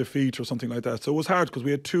dinner of a defeat or something like that. So it was hard, because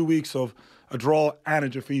we had 2 weeks of a draw and a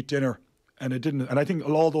defeat dinner. And it didn't. And I think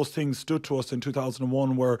all those things stood to us in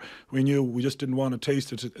 2001, where we knew we just didn't want to taste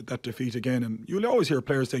that defeat again. And you'll always hear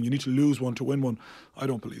players saying you need to lose one to win one. I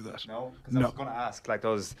don't believe that. No, because I was going to ask,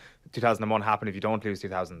 those 2001 happen if you don't lose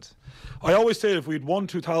 2000. I always say if we'd won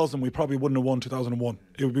 2000, we probably wouldn't have won 2001.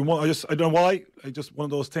 It would be one. I don't know why. Just one of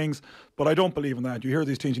those things. But I don't believe in that. You hear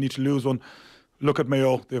these teams, you need to lose one. Look at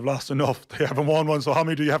Mayo. They've lost enough. They haven't won one. So how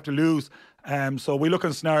many do you have to lose? So we look at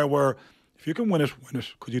a scenario where, if you can win it, win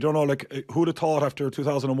it. Because you don't know, who would have thought after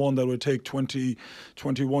 2001 that it would take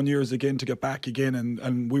 21 years again to get back again.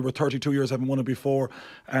 And we were 32 years, haven't won it before.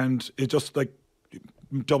 And it just,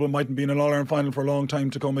 Dublin mightn't be in an All-Ireland final for a long time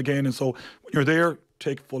to come again. And so when you're there,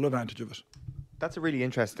 take full advantage of it. That's a really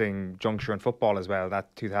interesting juncture in football as well,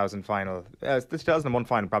 that 2000 final. The 2001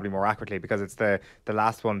 final probably more accurately, because it's the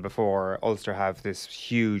last one before Ulster have this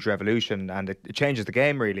huge revolution, and it changes the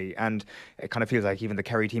game really. And it kind of feels like even the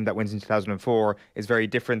Kerry team that wins in 2004 is very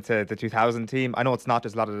different to the 2000 team. I know it's not,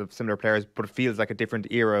 there's a lot of similar players, but it feels like a different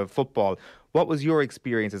era of football. What was your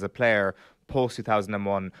experience as a player post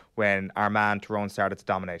 2001 when Armagh and Tyrone started to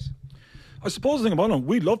dominate? I suppose the thing about them,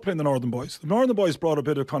 we loved playing the Northern Boys. The Northern Boys brought a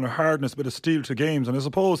bit of kind of hardness, a bit of steel to games. And I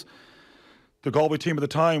suppose the Galway team at the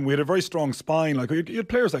time, we had a very strong spine. You had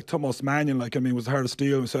players like Thomas Mannion, was the heart of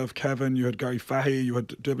steel, myself, Kevin, you had Gary Fahey, you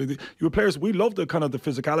had players, we loved the kind of the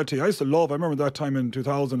physicality. I remember that time in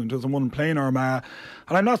 2000 and 2001 playing Armagh.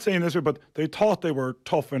 And I'm not saying this, but they thought they were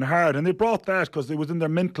tough and hard. And they brought that because it was in their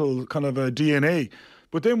mental kind of DNA.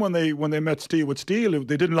 But then when they met Steel with Steel,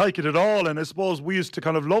 they didn't like it at all. And I suppose we used to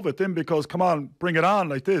kind of love it then, because, come on, bring it on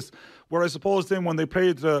like this. Where I suppose then when they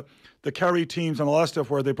played the Kerry teams and all that stuff,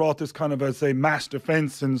 where they brought this kind of, as say, mass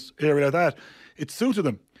defence and area like that, it suited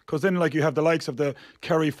them. Because then you have the likes of the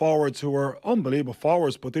Kerry forwards who were unbelievable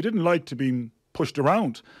forwards, but they didn't like to be pushed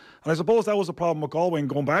around. And I suppose that was a problem with Galway. And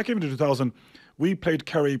going back even to 2000, we played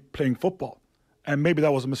Kerry playing football. And maybe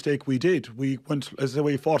that was a mistake we did. We went, as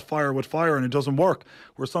we fought fire with fire, and it doesn't work.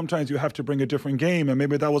 Where sometimes you have to bring a different game, and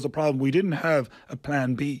maybe that was a problem. We didn't have a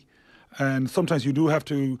plan B. And sometimes you do have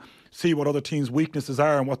to see what other teams' weaknesses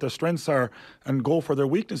are and what their strengths are, and go for their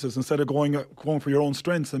weaknesses instead of going for your own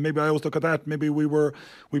strengths. And maybe I always look at that. Maybe we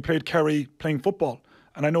played Kerry playing football.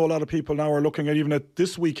 And I know a lot of people now are looking at even at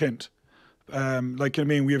this weekend. They're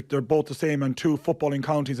both the same and 2 footballing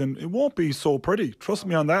counties, and it won't be so pretty. Trust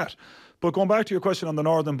me on that. But going back to your question on the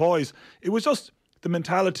Northern Boys, it was just the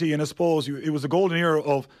mentality, and I suppose it was a golden era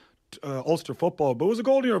of Ulster football, but it was a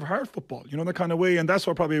golden era of hard football, that kind of way. And that's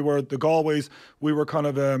where the Galways, we were kind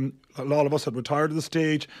of, a lot of us had retired at the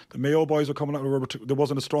stage. The Mayo boys were coming out, there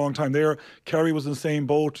wasn't a strong time there. Kerry was in the same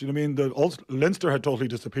boat, Leinster had totally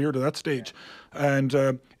disappeared at that stage. And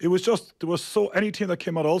it was just, any team that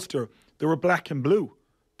came out of Ulster, they were black and blue,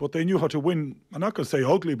 but they knew how to win. I'm not going to say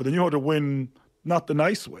ugly, but they knew how to win not the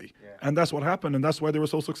nice way. Yeah. And that's what happened, and that's why they were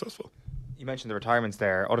so successful. You mentioned the retirements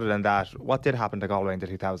there. Other than that, what did happen to Galway in the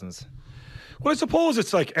 2000s? Well, I suppose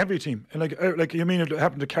it's like every team. And it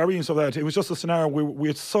happened to Kerry and stuff like that. It was just a scenario where we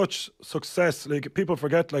had such success. People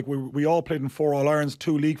forget, we all played in 4 All-Irons,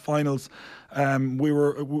 2 league finals. We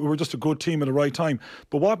were just a good team at the right time.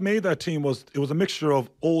 But what made that team was, it was a mixture of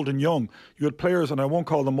old and young. You had players, and I won't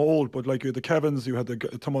call them old, but you had the Kevins, you had the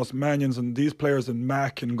Thomas Mannions, and these players, and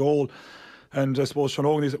Mac and Goal. And I suppose Sean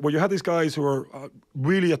O'Callaghan, where you had these guys who were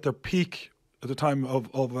really at their peak at the time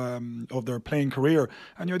of their playing career,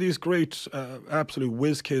 and you had these great absolute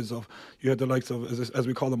whiz kids you had the likes of, as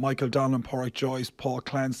we call them, Michael Donlan, Porrick Joyce, Paul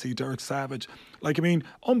Clancy, Derek Savage,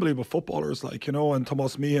 unbelievable footballers, and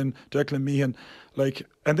Thomas Meehan, Declan Meehan,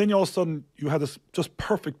 and then all of a sudden you had this just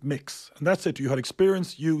perfect mix, and that's it. You had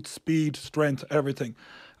experience, youth, speed, strength, everything,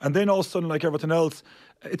 and then all of a sudden, like everything else,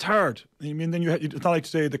 it's hard. Then it's not like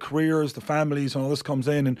today, the careers, the families, and all this comes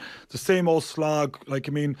in, and the same old slog.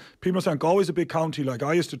 People are saying Galway's a big county.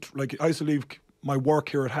 I used to leave my work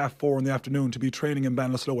here at 4:30 in the afternoon to be training in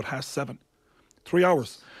Ballinasloe at 7:30, 3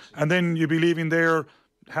 hours, and then you'd be leaving there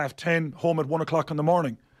 10:30, home at 1 o'clock in the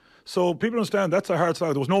morning. So people understand that's a hard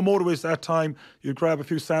slog. There was no motorways that time. You'd grab a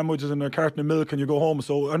few sandwiches and a carton of milk and you go home.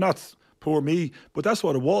 And that's poor me, but that's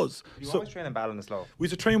what it was. You always train in Ballinasloe? We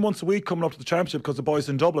used to train once a week coming up to the championship because the boys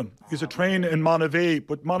in Dublin. We used to train in Monavea,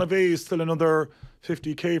 but Monavea is still another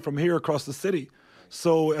 50k from here across the city.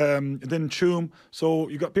 So then Tuam. So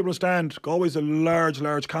you got people understand Galway's a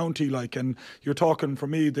large county, and you're talking, for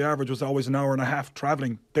me, the average was always an hour and a half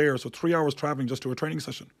travelling there. So 3 hours travelling just to a training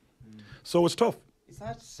session. So it's tough.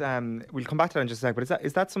 Is that we'll come back to that in just a sec, but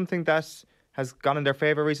is that something that has gone in their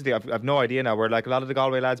favour recently? I've no idea now. We're a lot of the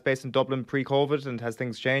Galway lads based in Dublin pre-COVID, and has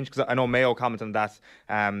things changed? Because I know Mayo commented on that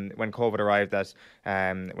when COVID arrived, that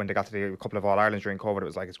when they got to a couple of All-Irelands during COVID, it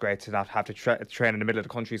was it's great to not have to train in the middle of the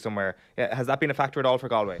country somewhere. Has that been a factor at all for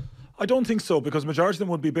Galway? I don't think so, because majority of them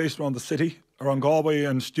would be based around the city, around Galway,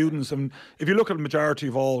 and students. And if you look at the majority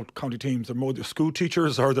of all county teams, they're more school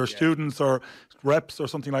teachers or they're students or reps or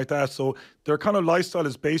something like that. So their kind of lifestyle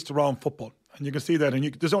is based around football. And you can see that, and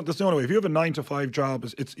that's the only way. If you have a 9-to-5 job,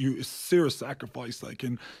 it's serious sacrifice.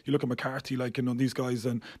 And you look at McCarthy, these guys,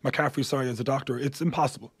 and McCaffrey, as a doctor, it's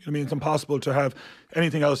impossible. It's impossible to have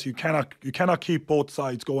anything else. You cannot keep both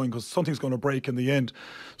sides going, because something's going to break in the end.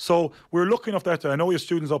 So we're looking off that. I know we have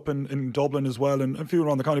students up in Dublin as well, and a few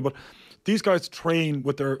around the county, but these guys train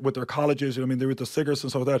with their colleges. They're with the Siggers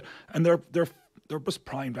and stuff like that, and they're just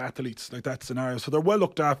primed athletes, that scenario. So they're well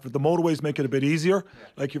looked after. The motorways make it a bit easier.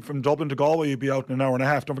 You from Dublin to Galway, you'd be out in an hour and a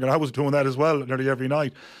half. Don't forget, I was doing that as well nearly every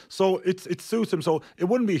night. So it suits them. So it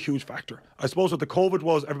wouldn't be a huge factor. I suppose what the COVID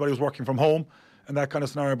was, everybody was working from home and that kind of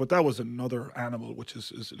scenario. But that was another animal, which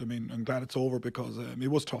is I'm glad it's over, because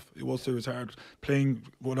it was tough. It was serious hard playing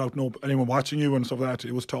without anyone watching you and stuff like that.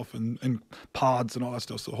 It was tough, and pods and all that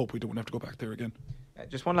stuff. So I hope we don't have to go back there again.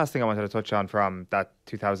 Just one last thing I wanted to touch on from that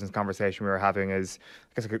 2000s conversation we were having is,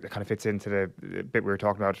 I guess it kind of fits into the bit we were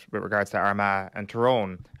talking about with regards to Armagh and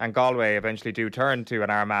Tyrone. And Galway eventually do turn to an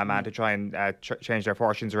Armagh man to try and change their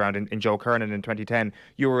fortunes around in Joe Kernan in 2010.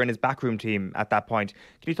 You were in his backroom team at that point.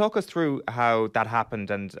 Can you talk us through how that happened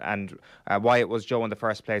and why it was Joe in the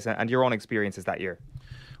first place, and your own experiences that year?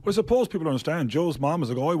 Well, I suppose people understand Joe's mom is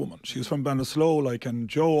a Galway woman. She was from Ballinasloe, and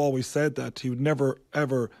Joe always said that he would never,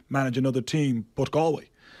 ever manage another team but Galway.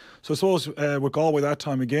 So I suppose with Galway that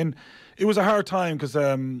time again, it was a hard time, because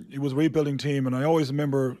it was a rebuilding team, and I always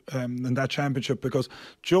remember in that championship, because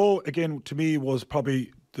Joe, again, to me, was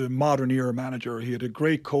probably the modern era manager. He had a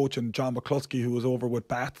great coach in John McCluskey, who was over with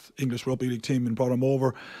Bath, English Rugby League team, and brought him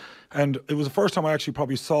over. And it was the first time I actually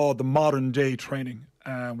probably saw the modern day training,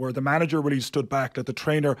 where the manager really stood back, let the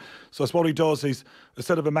trainer. So that's what he does. He's,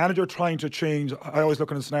 instead of a manager trying to change, I always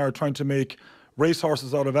look at a scenario trying to make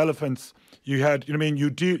racehorses out of elephants. You had,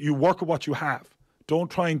 you work with what you have. Don't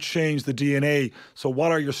try and change the DNA. So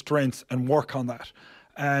what are your strengths, and work on that.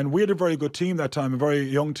 And we had a very good team that time, a very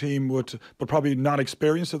young team, but probably not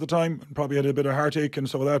experienced at the time, probably had a bit of heartache and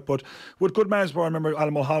stuff like that. But with good management, I remember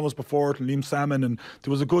Alan Mulholland was before it, and Liam Salmon, and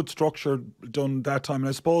there was a good structure done that time. And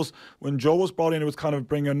I suppose when Joe was brought in, it was kind of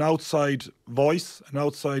bringing an outside voice, an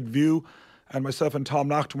outside view, and myself and Tom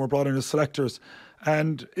Naughton were brought in as selectors.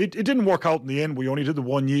 And it didn't work out in the end. We only did the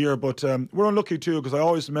 1 year, but we're unlucky too, because I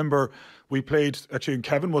always remember we played, actually, and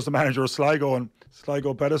Kevin was the manager of Sligo, and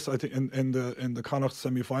Sligo beat us, I think, in the Connacht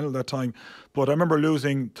semi-final that time. But I remember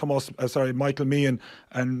losing Michael Meehan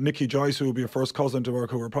and Nicky Joyce, who would be a first cousin to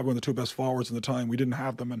work, who were probably one of the two best forwards in the time. We didn't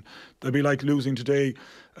have them, and they'd be like losing today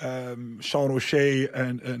Sean O'Shea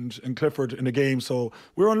and Clifford in the game. So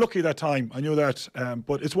we were unlucky that time. I knew that,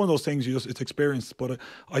 but it's one of those things, it's experience. But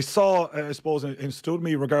I saw, I suppose, it stood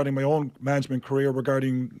me regarding my own management career,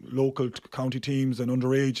 regarding local county teams and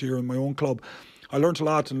underage here in my own club. I learned a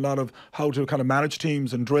lot of how to kind of manage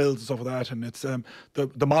teams and drills and stuff like that. And it's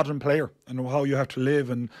the modern player and how you have to live,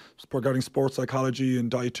 and regarding sports psychology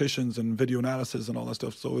and dietitians and video analysis and all that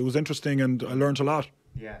stuff. So it was interesting, and I learned a lot.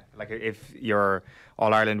 Yeah, if your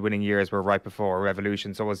All-Ireland winning years were right before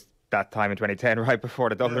Revolution, so was that time in 2010, right before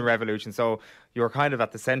the Dublin Revolution. So you're kind of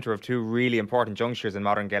at the centre of two really important junctures in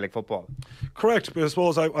modern Gaelic football. Correct, but I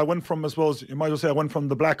suppose I went from, I suppose you might as well say, I went from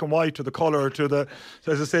the black and white to the colour to the,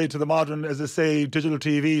 as I say, to the modern, as I say, digital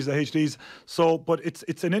TVs, the HDs. So, but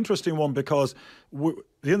it's an interesting one because at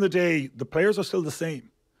the end of the day, the players are still the same.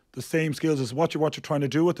 The same skills as what you're trying to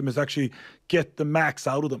do with them is actually get the max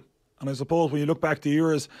out of them. And I suppose when you look back to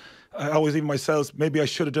years, I always even myself, maybe I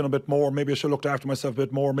should have done a bit more, maybe I should have looked after myself a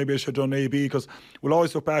bit more, maybe I should have done AB, because we'll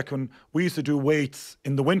always look back when we used to do weights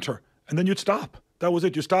in the winter and then you'd stop. That was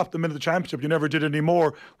it. You stopped the minute of the championship. You never did any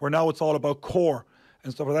more, where now it's all about core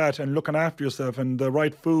and stuff like that, and looking after yourself and the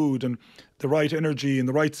right food and the right energy and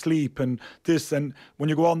the right sleep and this. And when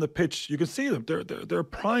you go on the pitch, you can see them. They're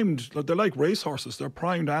primed. They're like racehorses. They're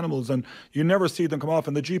primed animals, and you never see them come off.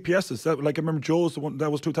 And the GPSs, like I remember Joe's the one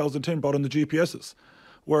that was 2010 brought in the GPSs,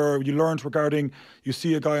 where you learned regarding, you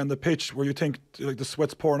see a guy on the pitch where you think like the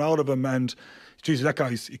sweat's pouring out of him and geez, that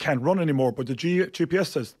guy's, he can't run anymore, but the GPS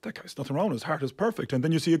says, that guy's nothing wrong, his heart is perfect. And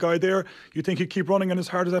then you see a guy there, you think he'd keep running and his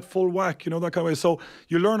heart is at full whack, that kind of way. So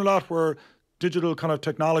you learn a lot where digital kind of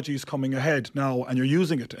technology is coming ahead now and you're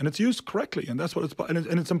using it and it's used correctly, and that's what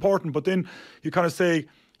it's important. But then you kind of say,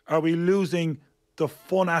 are we losing the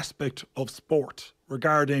fun aspect of sport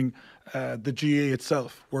regarding the GA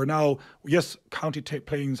itself, where now, yes, county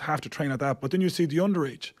players have to train at that, but then you see the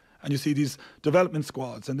underage, and you see these development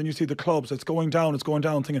squads, and then you see the clubs, it's going down,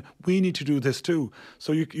 thinking, we need to do this too.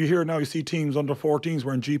 So you hear now, you see teams under 14s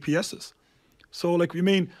wearing GPSs. So, like, you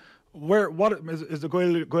mean, what is the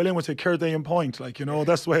Gaelian would say, care they in point? Like,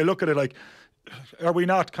 that's the way I look at it. Like, are we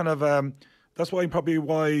not kind of, that's why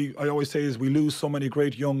I always say is we lose so many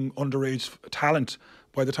great young underage talent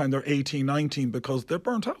by the time they're 18, 19, because they're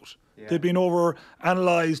burnt out. Yeah. They've been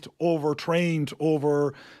over-analysed, over-trained,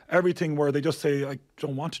 over everything, where they just say, I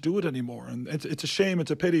don't want to do it anymore. And it's a shame, it's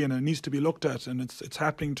a pity, and it needs to be looked at, and it's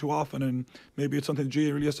happening too often, and maybe it's something the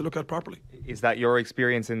GA really has to look at properly. Is that your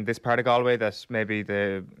experience in this part of Galway, that maybe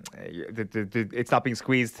it's not being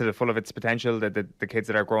squeezed to the full of its potential, the kids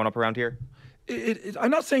that are growing up around here?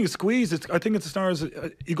 I'm not saying squeeze. I think it's as far as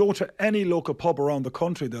you go to any local pub around the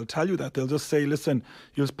country, they'll tell you that. They'll just say, listen,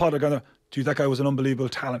 you'll spot a guy, geez, that guy was an unbelievable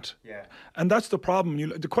talent. Yeah. And that's the problem.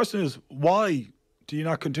 The question is, why do you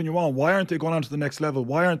not continue on? Why aren't they going on to the next level?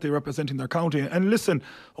 Why aren't they representing their county? And listen,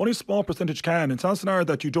 only a small percentage can. It's not a scenario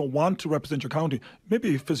that you don't want to represent your county.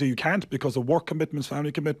 Maybe physically you can't because of work commitments,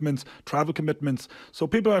 family commitments, travel commitments. So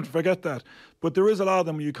people have to forget that. But there is a lot of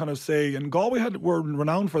them you kind of say, and Galway were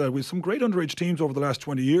renowned for that. We have some great underage teams over the last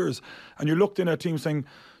 20 years. And you looked in at teams saying,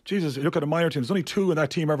 Jesus, you look at a minor team, there's only 2 in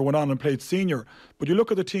that team ever went on and played senior. But you look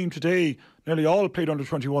at the team today, nearly all played under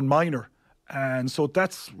 21 minor. And so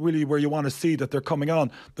that's really where you want to see that they're coming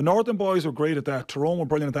on. The Northern boys are great at that. Tyrone were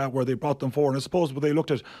brilliant at that, where they brought them forward. And I suppose they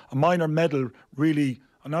looked at a minor medal, really,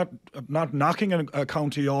 not knocking a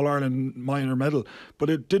county All-Ireland minor medal, but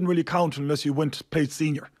it didn't really count unless you played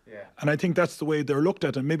senior. Yeah. And I think that's the way they're looked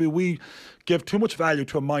at. And maybe we give too much value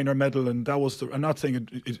to a minor medal, and that was, I'm not saying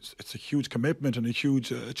it's a huge commitment and a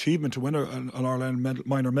huge achievement to win an All-Ireland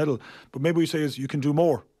minor medal, but maybe we say is you can do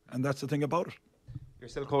more, and that's the thing about it. You're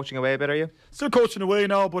still coaching away a bit, are you? Still coaching away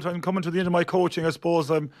now, but I'm coming to the end of my coaching. I suppose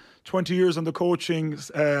I'm 20 years on the coaching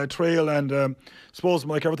trail, and I suppose,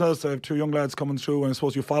 like everything else, I have 2 young lads coming through, and I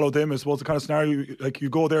suppose you follow them. I suppose the kind of scenario, like you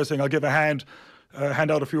go there saying, I'll give a hand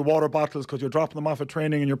out a few water bottles, because you're dropping them off at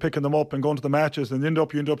training and you're picking them up and going to the matches, and you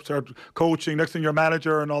end up start coaching. Next thing you're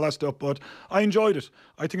manager and all that stuff. But I enjoyed it.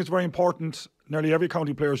 I think it's very important. Nearly every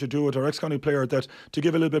county player should do it, or ex-county player, that to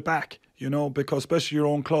give a little bit back, because especially your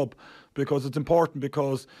own club, because it's important,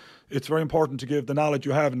 because it's very important to give the knowledge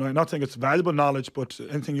you have. And I'm not saying it's valuable knowledge, but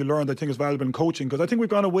anything you learn I think is valuable in coaching, because I think we've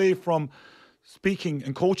gone away from speaking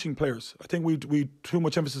and coaching players. I think we too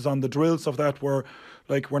much emphasis on the drills of that, where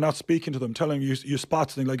like we're not speaking to them, telling you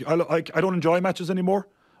spots things. Like I don't enjoy matches anymore.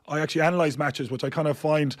 I actually analyse matches, which I kind of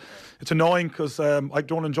find it's annoying, because I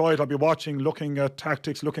don't enjoy it. I'll be watching, looking at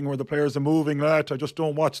tactics, looking where the players are moving. That I just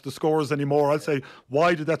don't watch the scores anymore. I'll say,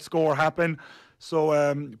 why did that score happen?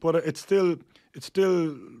 So, but it's still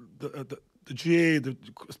the GA, the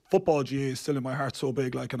football GA is still in my heart so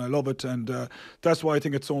big, and I love it, and that's why I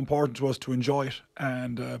think it's so important to us to enjoy it.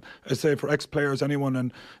 And I say for ex-players, anyone,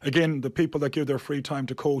 and again, the people that give their free time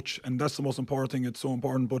to coach, and that's the most important thing. It's so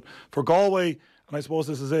important. But for Galway, and I suppose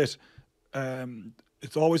this is it,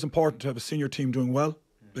 it's always important to have a senior team doing well,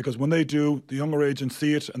 because when they do, the younger agents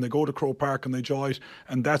see it and they go to Croke Park and they enjoy it,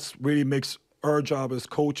 and that's really makes our job as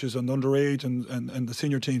coaches and underage and the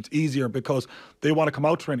senior teams easier, because they want to come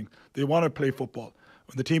out training, they want to play football.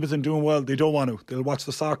 When the team isn't doing well, they don't want to. They'll watch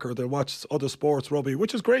the soccer, they'll watch other sports, rugby,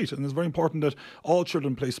 which is great, and it's very important that all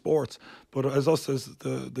children play sports. But as us, as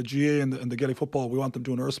the GA and the Gaelic football, we want them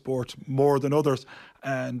doing our sport more than others.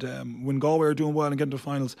 And when Galway are doing well and getting to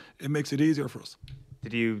finals, it makes it easier for us.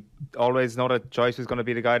 Did you always know that Joyce was going to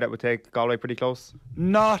be the guy that would take Galway pretty close?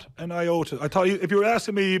 Not an iota. I thought if you were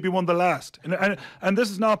asking me, he'd be one of the last. And this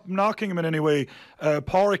is not knocking him in any way.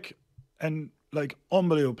 Pádraig, and like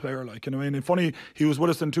unbelievable player, like, you know, and funny, he was with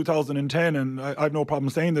us in 2010, and I have no problem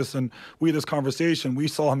saying this, and we had this conversation. We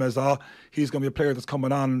saw him as he's going to be a player that's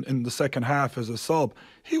coming on in the second half as a sub.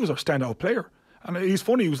 He was our standout player. And he's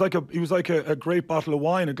funny. He was like a great bottle of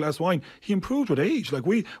wine, a glass of wine. He improved with age. Like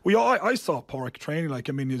I saw Pádraig training. Like,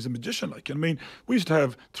 I mean, he's a magician. Like, I mean, we used to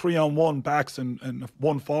have 3-on-1 backs and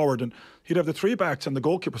one forward, and he'd have the 3 backs and the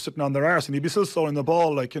goalkeeper sitting on their arse, and he'd be still throwing the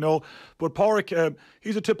ball. Like, you know, but Pádraig,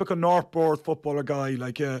 he's a typical Northbourne footballer guy.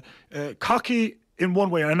 Like, cocky in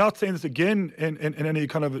one way, and I'm not saying this again in any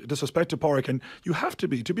kind of disrespect to Pádraig, and you have to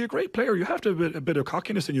be a great player, you have to have a bit of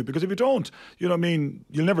cockiness in you, because if you don't, you know what I mean,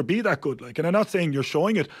 you'll never be that good. Like, and I'm not saying you're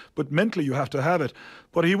showing it, but mentally you have to have it.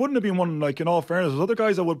 But he wouldn't have been one, like, in all fairness. There's other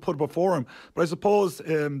guys I would put before him, but I suppose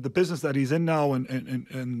the business that he's in now,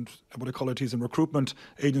 and what I call it, he's in recruitment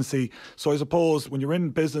agency. So I suppose when you're in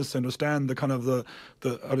business, understand the kind of the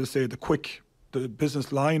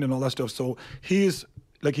business line and all that stuff. So he's,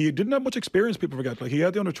 like, he didn't have much experience, people forget. Like, he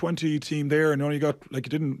had the under-20 team there, and only got, like, he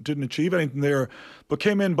didn't achieve anything there, but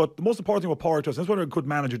came in. But the most important thing what Pádraig does, and that's what a good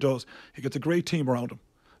manager does, he gets a great team around him.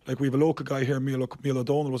 Like, we have a local guy here, Miel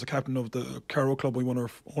O'Donnell, was a captain of the Carrow Club. We won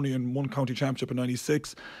our only in one county championship in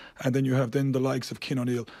 '96, and then you have the likes of Cian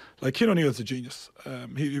O'Neill. Like, Cian O'Neill's a genius.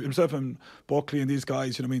 He himself and Buckley and these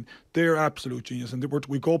guys, you know what I mean, they're absolute genius. And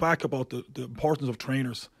we go back about the importance of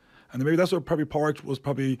trainers. And maybe that's what probably Pádraig was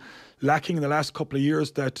probably lacking in the last couple of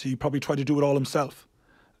years, that he probably tried to do it all himself.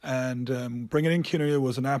 And bringing in Cian O'Neill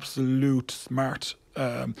was an absolute smart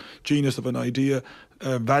genius of an idea,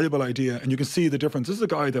 a valuable idea. And you can see the difference. This is a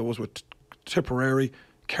guy that was with Tipperary,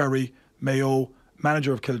 Kerry, Mayo,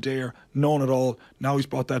 manager of Kildare, known it all. Now he's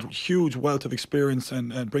brought that huge wealth of experience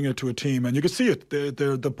and bringing it to a team. And you can see it.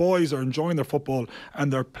 The boys are enjoying their football,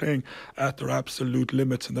 and they're playing at their absolute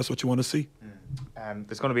limits, and that's what you want to see.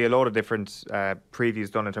 There's going to be a lot of different previews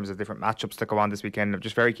done in terms of different matchups that go on this weekend. I'm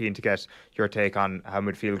just very keen to get your take on how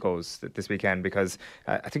midfield goes this weekend, because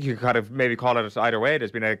I think you could kind of maybe call it either way.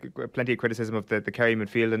 There's been plenty of criticism of the Kerry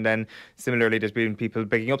midfield, and then similarly there's been people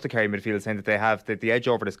bigging up the Kerry midfield, saying that they have the edge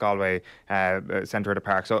over this Galway centre of the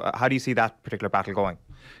park. So how do you see that particular battle going?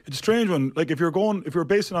 It's a strange one. Like, if you're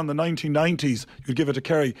basing it on the 1990s, you'd give it to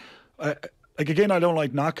Kerry. Like, again, I don't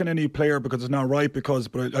like knocking any player because it's not right, but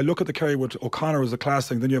I look at the Kerry with O'Connor as a class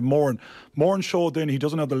thing. Then you have Moran. Moran showed then he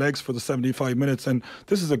doesn't have the legs for the 75 minutes, and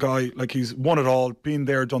this is a guy, like, he's won it all, been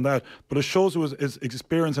there, done that, but it shows his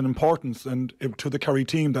experience and importance and to the Kerry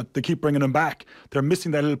team that they keep bringing him back. They're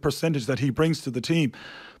missing that little percentage that he brings to the team.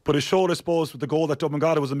 But it showed, I suppose, with the goal that Dublin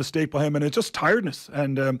got, it was a mistake by him, and it's just tiredness.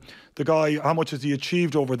 And the guy, how much has he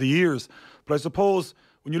achieved over the years? But I suppose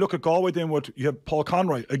when you look at Galway, then you have Paul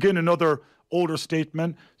Conroy, again another older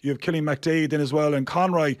statesman. You have Killian McDade then as well, and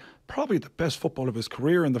Conroy, probably the best footballer of his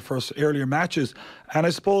career in the first earlier matches. And I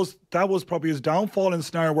suppose that was probably his downfall in the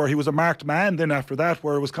scenario where he was a marked man then after that,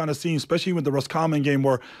 where it was kind of seen, especially with the Roscommon game,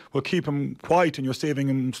 where we'll keep him quiet and you're saving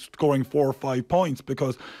him scoring 4 or 5 points,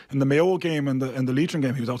 because in the Mayo game and the Leitrim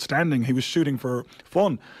game, he was outstanding. He was shooting for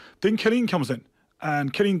fun. Then Killian comes in,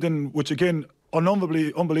 and Killian then, which again,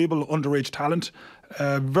 unbelievable underage talent.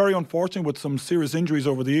 Very unfortunate with some serious injuries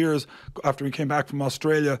over the years after he came back from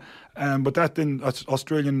Australia. But that then,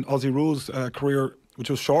 Australian Aussie Rules career, which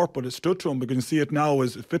was short, but it stood to him, because you can see it now,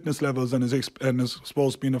 his fitness levels and his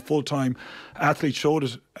supposed being a full-time athlete showed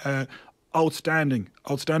it. Outstanding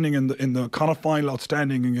in the Connacht final,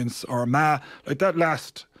 outstanding against Armagh. Like, that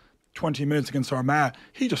last 20 minutes against Armagh,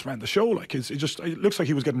 he just ran the show. Like, it looks like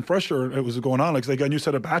he was getting fresher. It was going on. Like, they got a new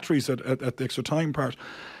set of batteries at the extra time part.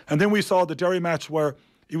 And then we saw the Derry match where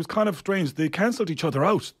it was kind of strange. They cancelled each other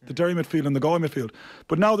out, the Derry midfield and the Galway midfield.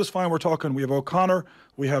 But now this fine, we're talking, we have O'Connor,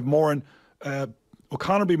 we have Moran.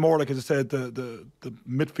 O'Connor be more, like, as I said, the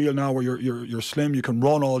midfield now where you're slim, you can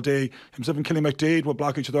run all day. Himself and Killian McDade will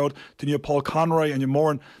block each other out. Then you have Paul Conroy and you have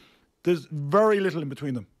Moran. There's very little in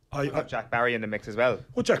between them. I have Jack Barry in the mix as well.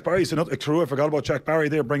 Well, Jack Barry's another true. I forgot about Jack Barry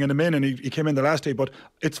there, bringing him in, and he came in the last day. But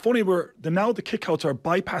it's funny, now the kickouts are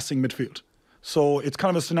bypassing midfield. So it's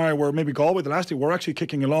kind of a scenario where maybe Galway, the last day, we're actually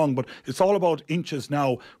kicking along, but it's all about inches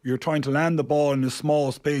now. You're trying to land the ball in a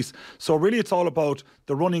small space. So really it's all about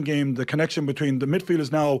the running game, the connection between the midfield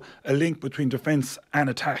is now a link between defence and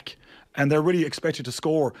attack. And they're really expected to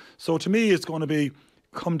score. So to me, it's going to be,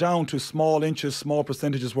 come down to small inches, small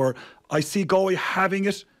percentages where I see Galway having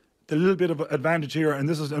it, the little bit of advantage here, and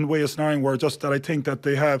this is in a way of snaring where just that I think that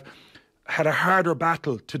they have had a harder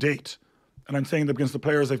battle to date. And I'm saying that against the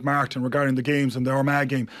players they've marked and regarding the games and the Armagh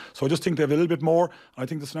game. So I just think they have a little bit more. I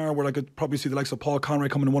think the scenario where I could probably see the likes of Paul Conroy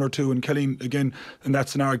coming in 1 or 2 and Kelly again in that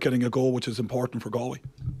scenario getting a goal, which is important for Galway.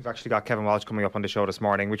 We've actually got Kevin Walsh coming up on the show this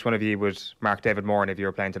morning. Which one of you would mark David Moran if you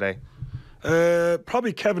were playing today?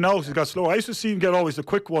 Probably Kevin Walsh. He's got slower. I used to see him get always the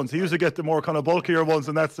quick ones. He used to get the more kind of bulkier ones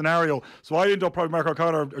in that scenario. So I end up probably Mark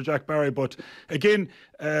O'Connor or Jack Barry. But again,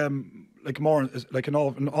 like more like an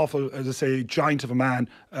awful, as I say, giant of a man,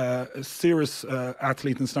 a serious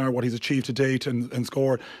athlete in the scenario, what he's achieved to date and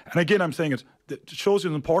scored. And again, I'm saying it shows you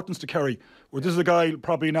the importance to Kerry. Where this is a guy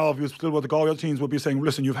probably now, if he was still with the Galway teams, would be saying,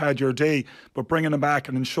 listen, you've had your day, but bringing him back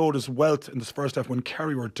and then showed his wealth in this first half when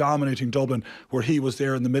Kerry were dominating Dublin, where he was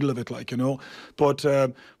there in the middle of it, like, you know. But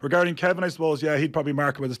regarding Kevin, I suppose, yeah, he'd probably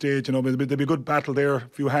mark him at the stage, you know. There'd be a good battle there, a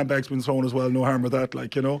few handbags being thrown as well, no harm with that,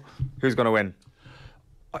 like, you know. Who's going to win?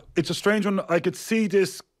 It's a strange one. I could see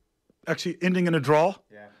this actually ending in a draw.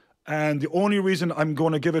 Yeah. And the only reason I'm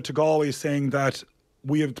going to give it to Galway is saying that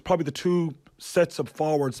we have probably the two sets of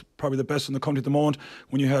forwards, probably the best in the country at the moment,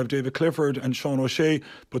 when you have David Clifford and Sean O'Shea,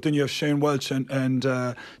 but then you have Shane Welch and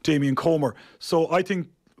Damien Comer. So I think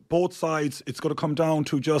both sides, it's going to come down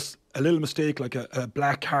to just a little mistake, like a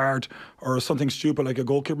black card or something stupid like a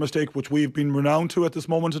goalkeeper mistake, which we've been renowned to at this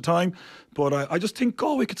moment of time. But I just think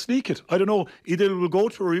Galway could sneak it. I don't know, either it will go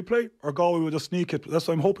to a replay or Galway will just sneak it. That's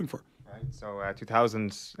what I'm hoping for. So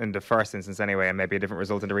 2000 in the first instance anyway, and maybe a different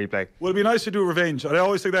result in the replay. Well, it'd be nice to do revenge. I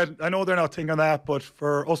always think that. I know they're not thinking that, but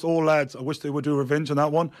for us old lads, I wish they would do revenge on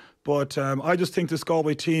that one. But I just think this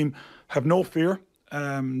Galway team have no fear.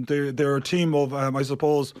 They're a team of, I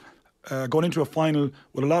suppose, going into a final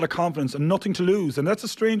with a lot of confidence and nothing to lose. And that's a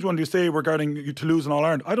strange one to say regarding to lose in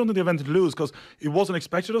All-Ireland. I don't think they've anything to lose because it wasn't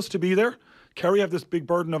expected us to be there. Kerry have this big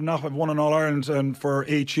burden of not have won in All-Ireland and for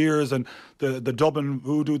 8 years, and the Dublin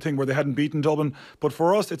voodoo thing where they hadn't beaten Dublin. But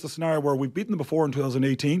for us, it's a scenario where we've beaten them before in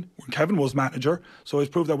 2018 when Kevin was manager, so it's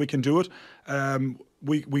proved that we can do it.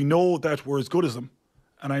 We know that we're as good as them.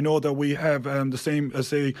 And I know that we have the same as,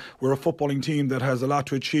 say, we're a footballing team that has a lot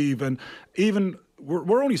to achieve. And even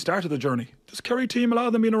we're only started the journey. This Kerry team, a lot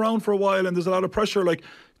of them been around for a while, and there's a lot of pressure. Like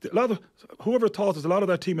a lot of whoever thought there's a lot of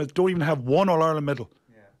that team that don't even have one All-Ireland medal.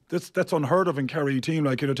 That's unheard of in Kerry team.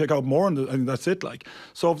 Like, you know, take out more and that's it. Like,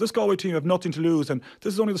 so if this Galway team have nothing to lose, and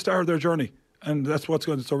this is only the start of their journey, and that's what's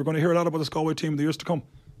going. So we're going to hear a lot about this Galway team in the years to come.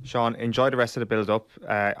 Sean, enjoy the rest of the build-up.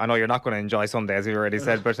 I know you're not going to enjoy Sunday, as you already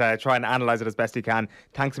said, but try and analyse it as best you can.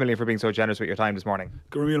 Thanks a million for being so generous with your time this morning.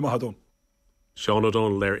 Sean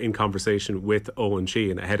O'Donnell there in conversation with Eoin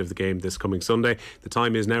Sheahan ahead of the game this coming Sunday. The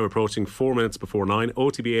time is now approaching 4 minutes before 9.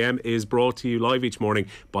 OTB AM is brought to you live each morning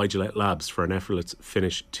by Gillette Labs for an effortless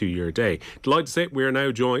finish to your day. Delighted to say we are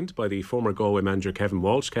now joined by the former Galway manager Kevin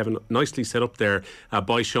Walsh. Kevin, nicely set up there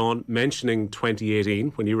by Sean, mentioning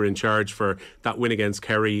 2018 when you were in charge for that win against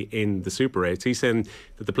Kerry in the Super 8s. He's saying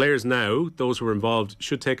that the players now, those who were involved,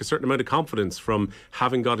 should take a certain amount of confidence from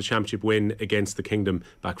having got a championship win against the Kingdom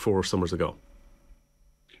back 4 summers ago.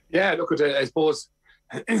 Yeah, look, I suppose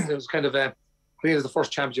it was kind of I think it was the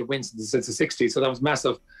first championship win since the 60s, so that was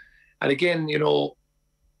massive. And again, you know,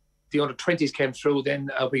 the under-20s came through. Then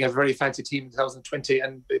we have a very fancy team in 2020,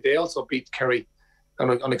 and they also beat Kerry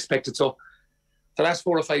unexpected. So the last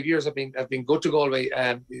 4 or 5 years have been good to Galway,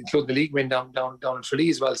 including the league win down in Tralee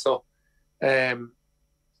as well. So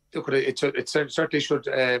look, it certainly should,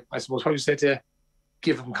 I suppose, how you say, to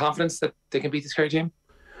give them confidence that they can beat this Kerry team.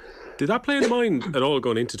 Did that play in mind at all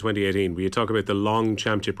going into 2018? Where you talk about the long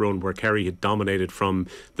championship run where Kerry had dominated from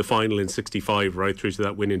the final in 65 right through to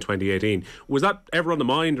that win in 2018. Was that ever on the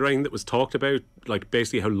mind or anything that was talked about? Like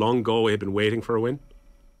basically how long Galway had been waiting for a win?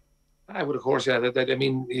 I would, of course, yeah. I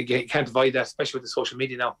mean, you can't avoid that, especially with the social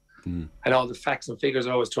media now. And all the facts and figures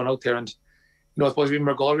are always thrown out there. And, you know, I suppose when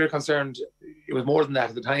Galway were concerned, it was more than that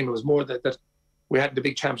at the time. It was more that we had the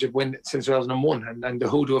big championship win since 2001 and the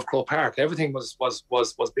hoodoo of Croke Park. Everything was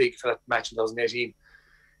big for that match in 2018.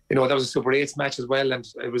 You know, that was a Super 8s match as well, and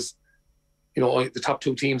it was, you know, the top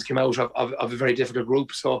 2 teams came out of a very difficult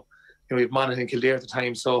group. So, you know, we had Monaghan and Kildare at the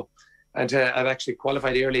time. So, and I've actually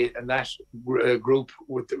qualified early, and that group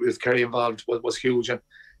with Kerry involved was huge. And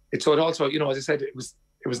it also, you know, as I said, it was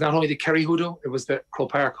not only the Kerry hoodoo, it was the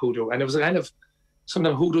Croke Park hoodoo, and it was a kind of,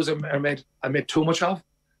 sometimes hoodoos are made too much of.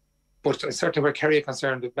 But certainly where Kerry are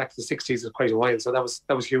concerned, back to the 60s is quite a while. So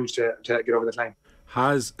that was huge to get over the line.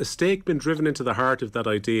 Has a stake been driven into the heart of that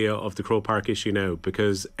idea of the Croke Park issue now?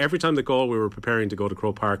 Because every time the Galway were preparing to go to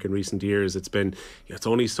Croke Park in recent years, it's been, it's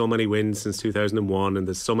only so many wins since 2001 and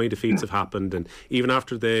there's so many defeats have happened. And even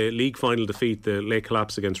after the league final defeat, the late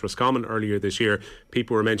collapse against Roscommon earlier this year,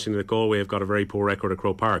 people were mentioning that Galway have got a very poor record at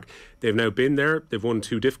Croke Park. They've now been there. They've won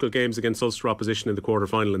 2 difficult games against Ulster opposition in the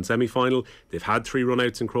quarter-final and semi-final. They've had 3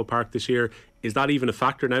 run-outs in Croke Park this year. Is that even a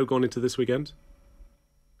factor now going into this weekend?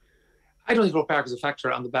 I don't think Croke Park is a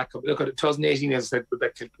factor on the back of. Look at 2018, as I said,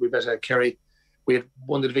 we bet Kerry. We had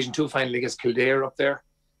won the Division 2 final against Kildare up there.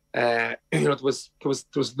 There was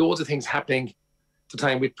loads of things happening at the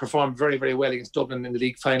time. We performed very, very well against Dublin in the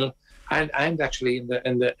league final, and actually in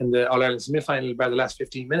the All Ireland semi final by the last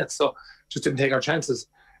 15 minutes. So just didn't take our chances.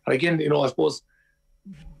 And again, I suppose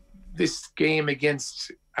this game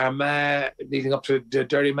against Armagh leading up to the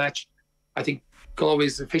Derry match, I think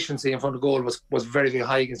Galway's efficiency in front of goal was very, very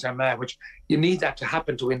high against Armagh, which you need that to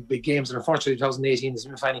happen to win big games. And unfortunately, 2018, the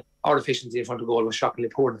semi-final, our efficiency in front of goal was shockingly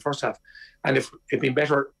poor in the first half. And if it'd been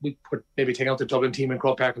better, we could maybe take out the Dublin team in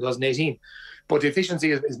Croke Park in 2018. But the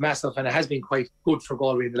efficiency is massive, and it has been quite good for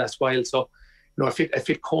Galway in the last while. So, a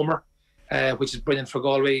fit Comer, which is brilliant for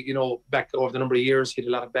Galway. Back over the number of years, he had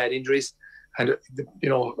a lot of bad injuries. And,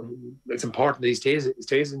 it's important that he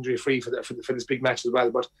stays injury-free for this big match as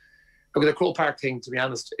well. But look, the Croke Park thing, to be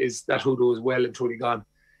honest, is that hoodoo is well and truly gone.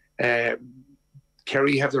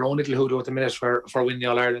 Kerry have their own little hoodoo at the minute for winning the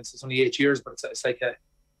All-Ireland. It's only 8 years, but it's like an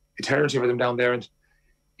eternity for them down there. And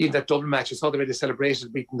even that Dublin match, I saw the way they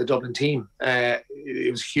celebrated beating the Dublin team.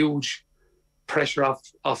 It was huge pressure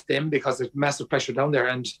off them because there's massive pressure down there.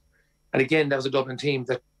 And again, that was a Dublin team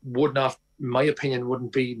that would not, in my opinion,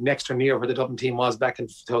 wouldn't be next or near where the Dublin team was back in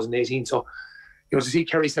 2018. So, to see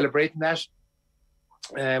Kerry celebrating that,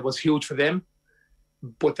 was huge for them,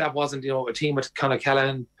 but that wasn't a team with Conor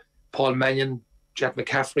O'Callaghan, Paul Mannion, Jack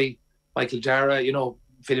McCaffrey, Michael Dara,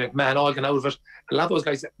 Philly McMahon, all gone out of it. A lot of those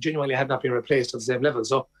guys genuinely had not been replaced at the same level.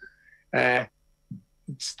 So I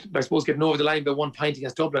suppose getting over the line by 1 point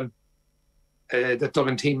against Dublin, that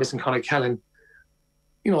Dublin team missing Conor O'Callaghan,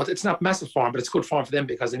 it's not massive form, but it's good form for them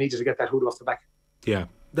because they needed to get that hood off the back. Yeah.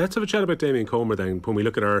 Let's have a chat about Damien Comer then. When we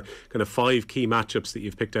look at our kind of 5 key matchups that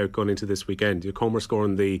you've picked out going into this weekend, Comer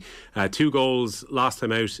scoring the 2 goals last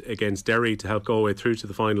time out against Derry to help Galway through to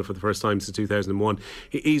the final for the first time since 2001.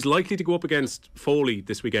 He's likely to go up against Foley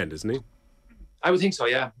this weekend, isn't he? I would think so,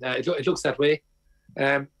 yeah. It looks that way.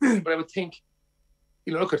 But I would think,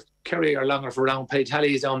 look at Kerry are longer for round. Paddy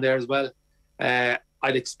Tally is down there as well. I'd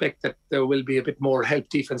expect that there will be a bit more help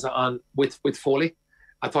defence on with Foley.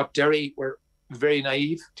 I thought Derry were very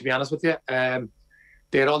naive, to be honest with you.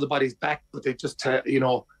 They had all the bodies back, but they just, wrote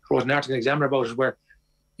an article in Examiner about it where,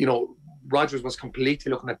 Rogers was completely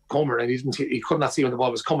looking at Comer and he could not see when the ball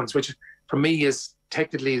was coming, which for me is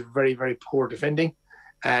technically very, very poor defending,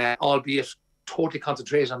 albeit totally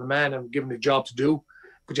concentrated on the man and given the job to do.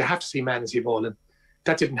 But you have to see man and see ball, and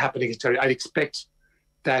that didn't happen against Kerry. I'd expect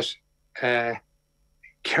that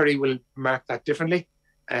Kerry will mark that differently.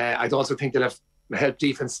 I'd also think they'll have help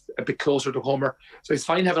defence a bit closer to Comer. So it's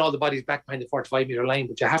fine having all the bodies back behind the 45-metre line,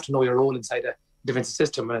 but you have to know your role inside a defensive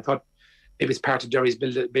system. And I thought maybe it's part of Derry's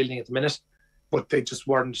building at the minute, but they just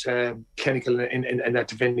weren't clinical in that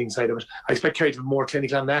defending side of it. I expect Kerry to be more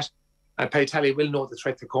clinical on that. And Paddy Tally will know the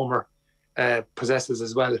threat that Comer possesses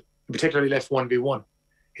as well, particularly left 1v1.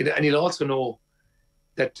 And he'll also know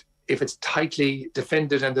that if it's tightly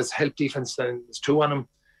defended and there's help defence and there's 2 on him,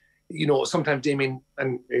 sometimes Damien,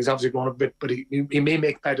 and he's obviously grown up a bit, but he may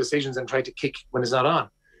make bad decisions and try to kick when it's not on.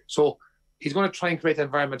 So he's going to try and create an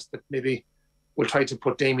environment that maybe will try to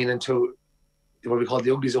put Damien into what we call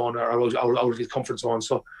the ugly zone or out of his comfort zone.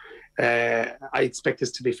 So I expect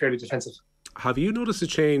this to be fairly defensive. Have you noticed a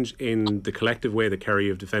change in the collective way that Kerry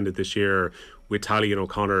have defended this year with Tally and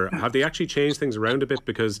O'Connor? Have they actually changed things around a bit?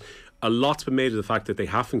 Because a lot's been made of the fact that they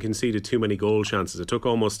haven't conceded too many goal chances. It took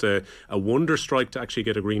almost a wonder strike to actually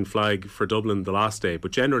get a green flag for Dublin the last day.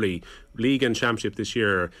 But generally, League and Championship this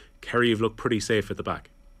year, Kerry have looked pretty safe at the back.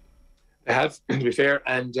 They have, to be fair,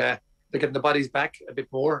 and they're getting the bodies back a bit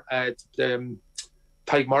more.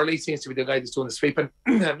 Tyke Morley seems to be the guy that's doing the sweeping.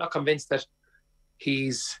 I'm not convinced that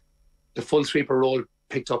he's the full sweeper role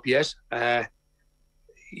picked up yet. The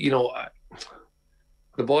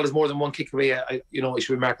ball is more than 1 kick away. It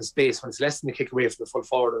should be marking space. When it's less than a kick away from the full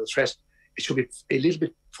forward or the threat, it should be a little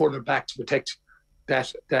bit further back to protect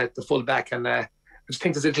that the full back. And I just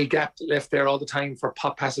think there's a little gap left there all the time for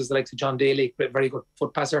pop passes, the likes of John Daly, very good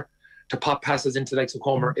foot passer, to pop passes into the likes of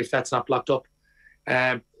Comer if that's not blocked up.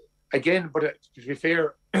 Again, but to be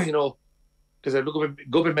fair, there's a good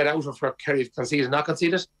bit made out of where Kerry conceded and not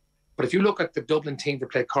conceded. But if you look at the Dublin team that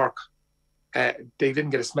played Cork, they didn't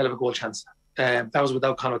get a smell of a goal chance. That was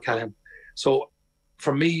without Conor O'Callaghan. So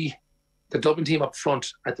for me, the Dublin team up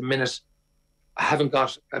front at the minute haven't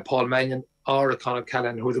got a Paul Mannion or a Conor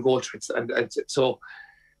O'Callaghan who are the goal threats. And so,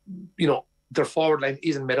 you know, their forward line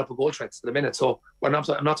isn't made up of goal threats at the minute. So I'm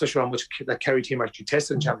not so sure how much that Kerry team actually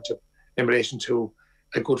tested in the championship in relation to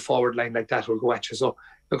a good forward line like that will go at you. So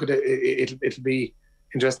look at it, it'll be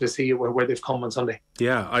interesting to see where they've come on Sunday.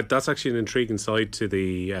 Yeah, that's actually an intriguing side to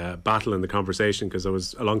the battle and the conversation, because I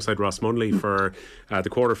was alongside Ross Munley for the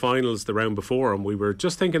quarterfinals the round before, and we were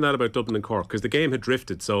just thinking that about Dublin and Cork, because the game had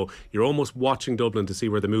drifted, so you're almost watching Dublin to see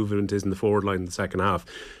where the movement is in the forward line in the second half.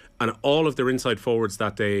 And all of their inside forwards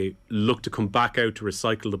that day looked to come back out to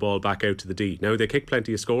recycle the ball back out to the D. Now, they kicked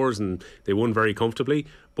plenty of scores and they won very comfortably,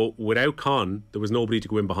 but without Con, there was nobody to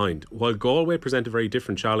go in behind. While Galway present a very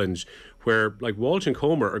different challenge where, like, Walsh and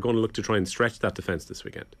Comer are going to look to try and stretch that defence this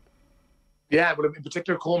weekend. Yeah, but in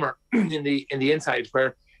particular Comer in the inside,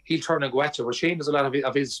 where he'll turn and go at you, where Shane does a lot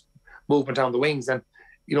of his movement down the wings, and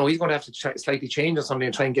you know he's going to have to slightly change or something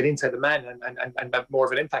and try and get inside the man and have more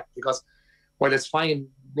of an impact, because while it's fine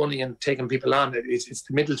running and taking people on, it's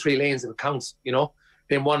the middle three lanes that counts, you know.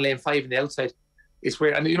 Then 1 lane 5 in the outside. It's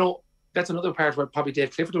where, and you know, that's another part where probably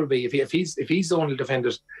Dave Clifford will be. If he's the only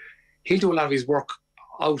defender, he'll do a lot of his work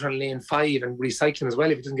out on lane 5 and recycling as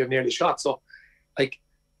well if he doesn't get an early shot. So, like,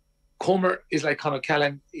 Comer is like Conor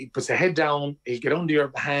O'Callaghan. He puts a head down, he'll get under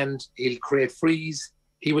your hand, he'll create freeze,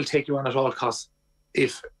 he will take you on at all costs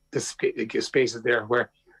if the space is there,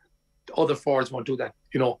 where other forwards won't do that,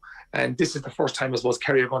 you know. And this is the first time, I suppose,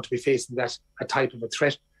 Kerry are going to be facing that a type of a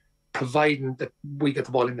threat, providing that we get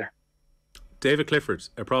the ball in there. David Clifford,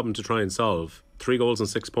 a problem to try and solve. 3 goals and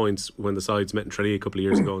 6 points when the sides met in Tralee a couple of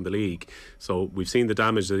years ago in the league. So we've seen the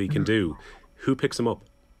damage that he can do. Who picks him up?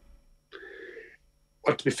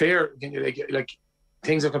 Well, to be fair, like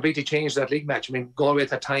things have completely changed that league match. I mean, Galway at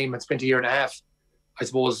that time had spent a year and a half, I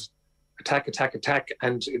suppose, attack,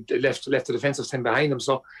 and left the defensive team behind them.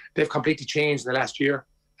 So they've completely changed in the last year.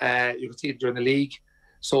 You can see it during the league.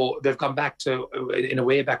 So they've gone back to, in a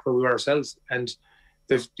way, back where we were ourselves. And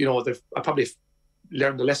they've probably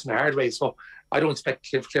learned the lesson the hard way. So I don't expect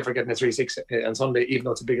Clifford getting a 3-6 on Sunday, even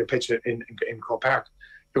though it's a bigger pitch in Croke Park.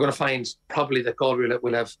 You're going to find probably that Galway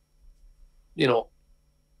will have, you know,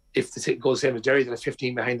 if the goes same as Derry, they'll have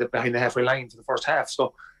 15 behind the halfway line for the first half.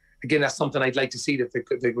 So again, that's something I'd like to see, that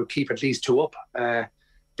they would keep at least 2 up,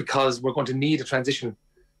 because we're going to need a transition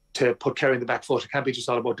to put Kerry in the back foot. It can't be just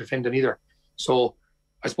all about defending either. So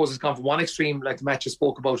I suppose it's gone from one extreme, like the match I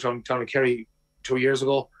spoke about on Kerry 2 years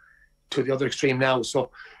ago, to the other extreme now.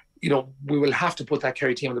 So, you know, we will have to put that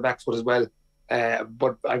Kerry team on the back foot as well.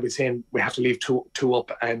 But I would say we have to leave two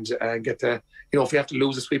up and get the, you know, if we have to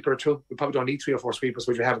lose a sweeper or 2, we probably don't need 3 or 4 sweepers,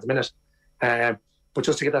 which we have at the minute. But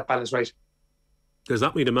just to get that balance right. Does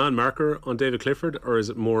that mean a man marker on David Clifford, or is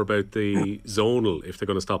it more about the zonal if they're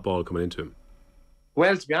going to stop ball coming into him?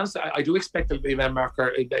 Well, to be honest, I do expect there'll be a man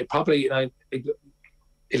marker. It'll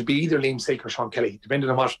be either Liam Silk or Sean Kelly, depending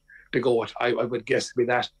on what they go with. I would guess it'll be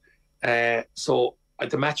that. So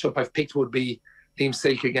the matchup I've picked would be Liam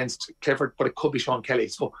Silk against Clifford, but it could be Sean Kelly.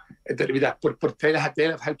 So that'll be that. But they'll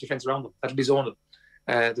have help defence around them. That'll be zonal.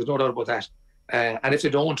 There's no doubt about that. And if they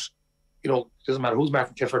don't, you know, it doesn't matter who's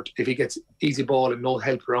marking Clifford. If he gets easy ball and no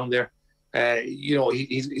help around there, you know,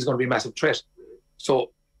 he's going to be a massive threat.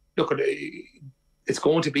 So look, it's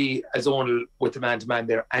going to be a zonal with the man-to-man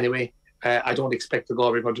there anyway. I don't expect the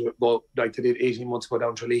Galway going to go like they did 18 months ago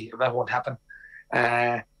down Tralee. That won't happen.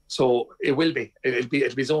 So it will be. It'll be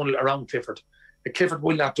zonal around Clifford. Clifford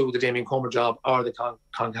will not do the Damien Comer job or the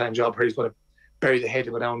Con job where he's going to bury the head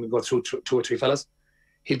and go down and go through 2 or 3 fellas.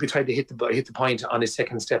 He'll be trying to hit the point on his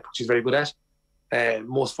second step, which he's very good at.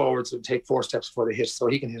 Most forwards would take 4 steps before they hit, so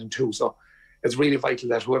he can hit him 2. So it's really vital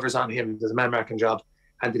that whoever's on him does a man-marking job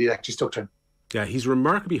and that he's actually stuck to him. Yeah, he's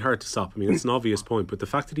remarkably hard to stop. I mean, it's an obvious point, but the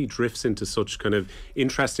fact that he drifts into such kind of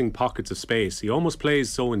interesting pockets of space, he almost plays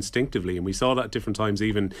so instinctively, and we saw that at different times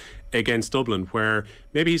even against Dublin, where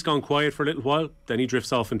maybe he's gone quiet for a little while, then he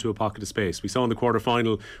drifts off into a pocket of space. We saw in the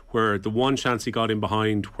quarter-final where the one chance he got in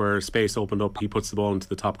behind, where space opened up, he puts the ball into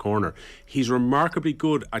the top corner. He's remarkably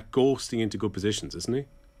good at ghosting into good positions, isn't he?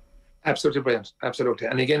 Absolutely brilliant, absolutely.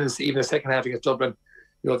 And again, even the second half against Dublin,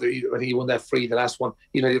 you know, I think he won that free, the last one.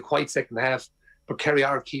 You know, the quiet second half, but Kerry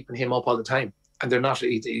are keeping him up all the time, and they're not.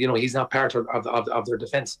 You know, he's not part of their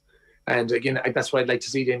defence. And again, that's what I'd like to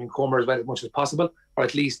see Damien Comer as well, as much as possible, or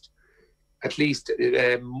at least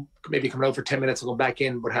maybe coming out for 10 minutes and going back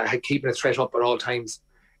in, but keeping a threat up at all times.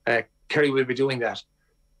 Kerry will be doing that.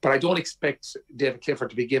 But I don't expect David Clifford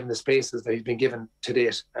to be given the spaces that he's been given to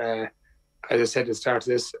date. As I said at the start of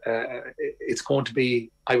this, it's going to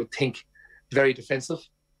be, I would think, very defensive.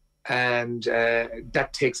 And that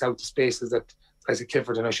takes out the spaces that guys like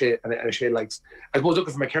Clifford and O'Shea likes. I suppose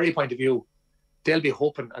looking from a Kerry point of view, they'll be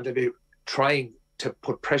hoping and they'll be trying to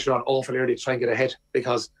put pressure on awful early to try and get ahead,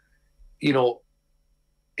 because, you know,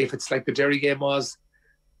 if it's like the Derry game was,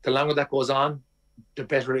 the longer that goes on, the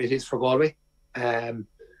better it is for Galway.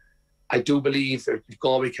 I do believe that if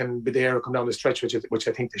Galway can be there or come down the stretch, which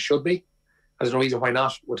I think they should be. There's no reason why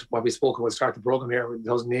not. What we spoke about, start the programme here in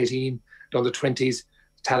 2018, down the 20s,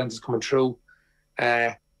 talent is coming through.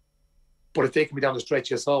 But if they can be down the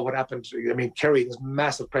stretch, you saw what happened. I mean, Kerry, there's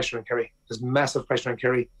massive pressure on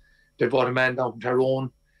Kerry. They brought a man down from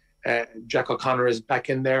Tyrone. Jack O'Connor is back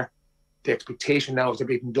in there. The expectation now, if they're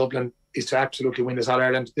beating Dublin, is to absolutely win this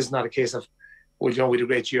All-Ireland. This is not a case of, well, you know, we had a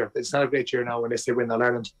great year. It's not a great year now unless they win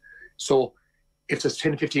All-Ireland. So if there's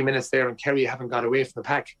 10, 15 minutes there and Kerry haven't got away from the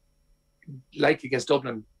pack, like against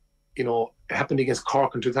Dublin, you know, it happened against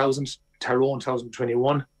Cork in 2000, Tyrone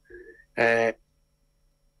 2021.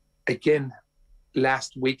 Again,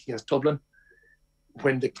 last week against Dublin,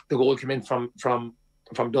 when the goal came in from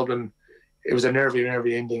Dublin, it was a nervy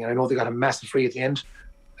ending. And I know they got a massive free at the end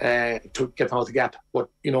to get them out of the gap. But,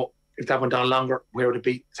 you know, if that went down longer, where would it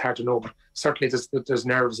be? It's hard to know. But certainly there's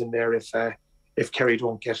nerves in there if Kerry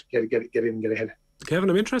don't get in and get ahead.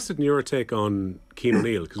 Kevin, I'm interested in your take on Cian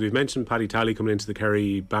O'Neill, because we've mentioned Paddy Talley coming into the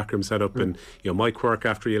Kerry backroom setup, and Mike Quirk,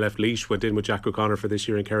 after he left Laois, went in with Jack O'Connor for this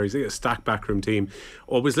year in Kerry's a stacked backroom team.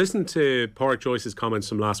 I was listening to Pádraig Joyce's comments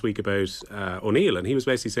from last week about O'Neill, and he was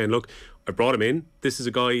basically saying, look, I brought him in. This is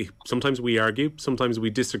a guy, sometimes we argue, sometimes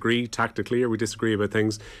we disagree tactically, or we disagree about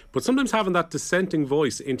things, but sometimes having that dissenting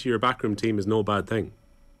voice into your backroom team is no bad thing.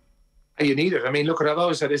 You need it. I mean, look, I've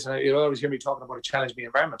always said this, and you always hear me talking about a challenging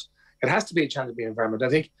environment. It has to be a challenging environment. I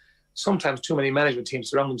think sometimes too many management teams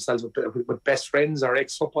surround themselves with best friends or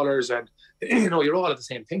ex-footballers, and you know, you're all at the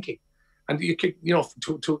same thinking. And you could, you know,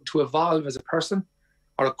 to evolve as a person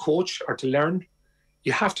or a coach or to learn,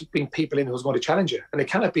 you have to bring people in who's going to challenge you. And it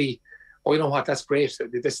cannot be, oh, you know what, that's great,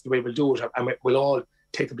 this is the way we'll do it, and we'll all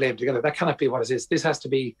take the blame together. That cannot be what it is. This has to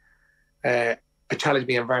be a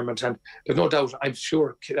challenging environment, and there's no doubt, I'm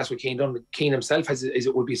sure that's what Cian done. Cian himself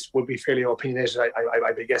it would be fairly opinionated,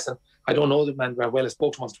 I'd be guessing. I don't know the man very well. I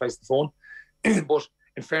spoke to him once or twice on the phone, but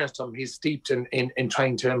in fairness to him, he's steeped in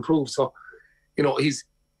trying to improve. So, you know, he's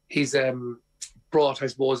brought, I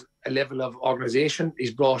suppose, a level of organisation.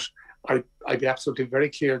 He's brought, I'd be absolutely very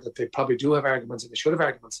clear that they probably do have arguments, and they should have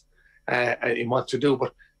arguments in what to do.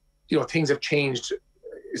 But, you know, things have changed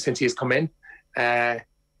since he has come in.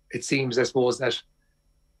 It seems, I suppose, that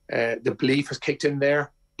the belief has kicked in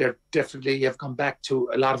there. They definitely have gone back to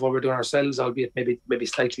a lot of what we're doing ourselves, albeit maybe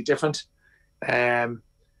slightly different.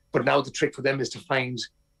 But now the trick for them is to find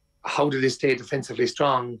how do they stay defensively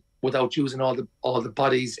strong without using all the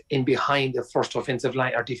bodies in behind the first offensive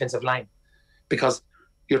line or defensive line, because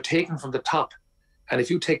you're taken from the top, and if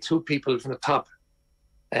you take two people from the top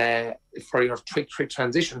for your quick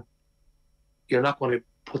transition, you're not going to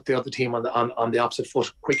put the other team on the opposite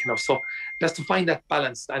foot quick enough. So that's to find that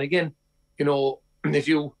balance. And again, you know, if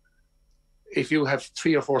you have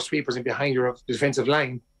 3 or 4 sweepers in behind your defensive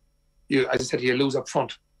line, you, as I said, you lose up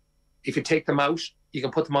front. If you take them out, you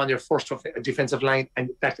can put them on your first defensive line,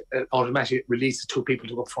 and that automatically releases 2 people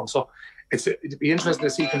to go up front. So it'd be interesting to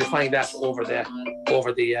see can they find that over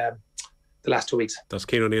the last 2 weeks. That's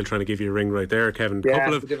Cian O'Neill trying to give you a ring right there, Kevin. Yeah,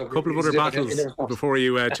 couple of other battles before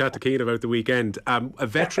you chat to Cian about the weekend. A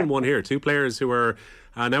veteran one here, 2 players who are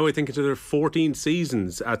now I think into their 14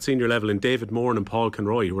 seasons at senior level, in David Moran and Paul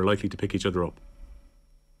Conroy, who are likely to pick each other up.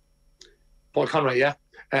 Paul Conroy, yeah.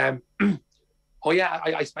 Oh yeah,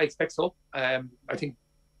 I expect so. I think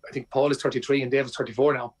Paul is 33 and David's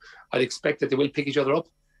 34 now. I'd expect that they will pick each other up.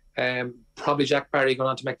 Probably Jack Barry going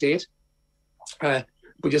on to McDade.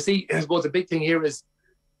 But you see, I suppose the big thing here is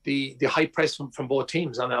the high press from both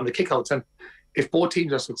teams on the kickouts. And if both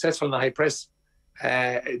teams are successful in the high press,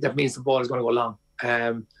 that means the ball is going to go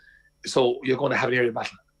long. So you're going to have an aerial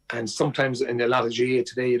battle. And sometimes in a lot of GA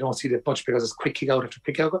today, you don't see that much because it's quick kick out after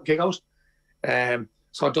quick out.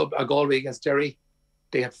 So a Galway against Derry,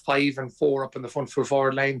 they had 5 and 4 up in the front full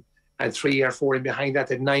forward line, and 3 or 4 in behind that.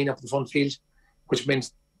 They had 9 up in the front field, which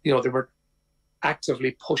means, you know, they were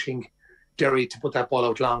actively pushing Derry to put that ball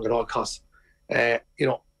out long at all costs. You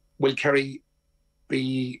know, will Kerry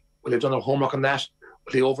will have done their homework on that?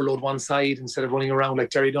 Will they overload one side instead of running around like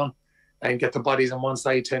Derry done and get the bodies on one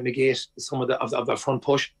side to negate some of the front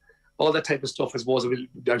push? All that type of stuff, I suppose,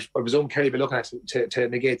 I presume Kerry will be looking at to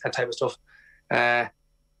negate that type of stuff.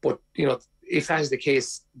 But, if that is the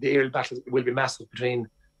case, the aerial battle will be massive between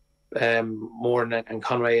Moran and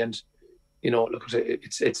Conway. And, look,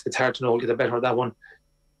 it's hard to know who'll get the better of that one.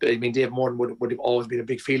 I mean, Dave Moran would have always been a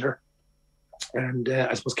big fielder. And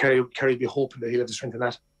I suppose Kerry would be hoping that he'll have the strength in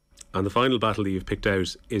that. And the final battle that you've picked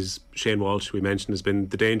out is Shane Walsh, we mentioned, has been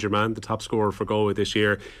the danger man, the top scorer for Galway this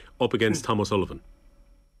year, up against Tom O'Sullivan.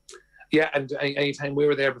 Yeah, and anytime we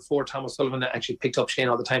were there before, Tom O'Sullivan actually picked up Shane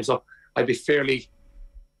all the time. So I'd be fairly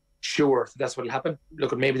sure that's what will happen.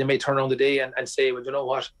 Look, maybe they may turn around the day and say, well, you know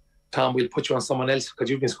what, Tom, we'll put you on someone else because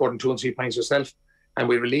you've been scoring 2 and 3 points yourself and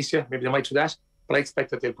we'll release you. Maybe they might do that. But I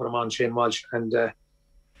expect that they'll put him on Shane Walsh and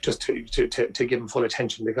just to give him full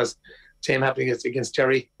attention, because same happening against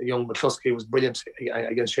Jerry. Young McCluskey was brilliant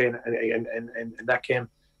against Shane in that game,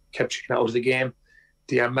 kept Shane out of the game.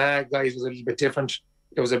 The Armagh guys was a little bit different.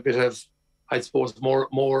 There was a bit of, I suppose,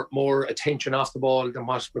 more attention off the ball than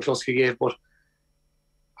what McCluskey gave. But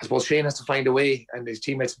I suppose Shane has to find a way, and his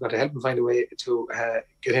teammates have got to help him find a way to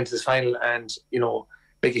get into this final and,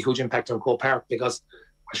 make a huge impact on Croke Park, because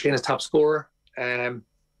Shane is top scorer.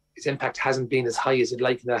 His impact hasn't been as high as he'd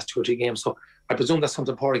like in the last 2 or 3 games. So I presume that's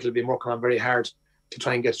something Pádraig will be working on very hard to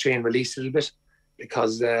try and get Shane released a little bit,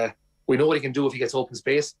 because we know what he can do if he gets open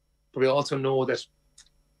space, but we also know that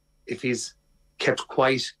if he's kept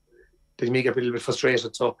quiet, that he may get a little bit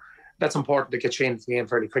frustrated. So that's important to get Shane into the game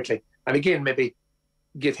fairly quickly. And again, maybe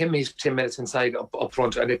give him his 10 minutes inside up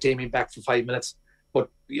front and let Damien back for 5 minutes. But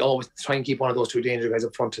we always try and keep one of those 2 danger guys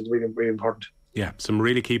up front. Is really, really important. Yeah, some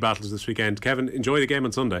really key battles this weekend. Kevin, enjoy the game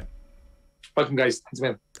on Sunday. Welcome, guys. Thanks,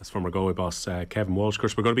 man. That's former Galway boss Kevin Walsh. Of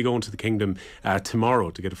course, we're going to be going to the Kingdom tomorrow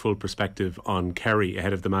to get a full perspective on Kerry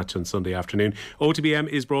ahead of the match on Sunday afternoon. OTBM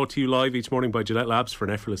is brought to you live each morning by Gillette Labs for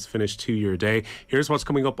an effortless finish to your day. Here's what's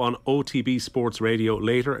coming up on OTB Sports Radio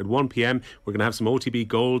later at 1 p.m. We're going to have some OTB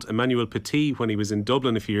Gold. Emmanuel Petit when he was in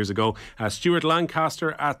Dublin a few years ago. Stuart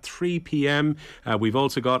Lancaster at 3 p.m. We've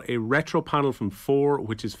also got a retro panel from 4,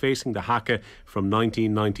 which is facing the Haka from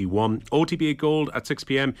 1991. OTB Gold at 6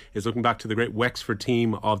 p.m. is looking back to the great Wexford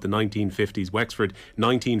team of the 1950s, Wexford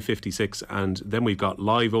 1956. And then we've got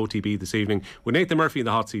live OTB this evening with Nathan Murphy in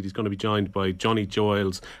the hot seat. He's going to be joined by Johnny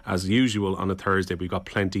Giles as usual on a Thursday. We've got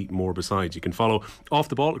plenty more besides. You can follow Off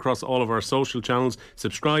the Ball across all of our social channels,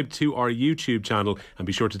 subscribe to our YouTube channel, and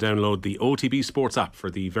be sure to download the OTB Sports app for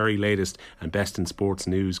the very latest and best in sports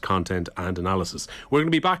news, content and analysis. We're going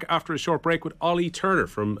to be back after a short break with Ollie Turner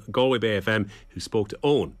from Galway Bay FM, who spoke to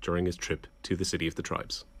Owen during his trip to the City of the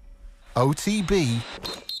Tribes. OTB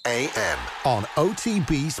AM on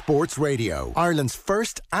OTB Sports Radio, Ireland's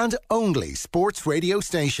first and only sports radio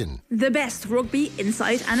station. The best rugby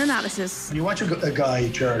insight and analysis. When you watch a guy,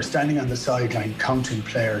 Ger, standing on the sideline counting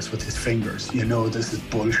players with his fingers, you know this is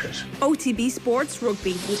bullshit. OTB Sports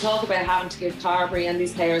Rugby. We talk about having to give Carberry and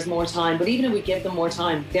these players more time, but even if we give them more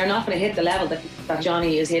time, they're not going to hit the level that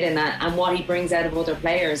Johnny is hitting at and what he brings out of other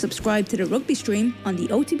players. Subscribe to the rugby stream on the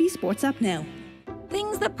OTB Sports app now.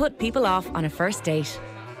 Things that put people off on a first date.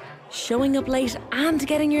 Showing up late and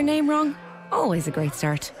getting your name wrong? Always a great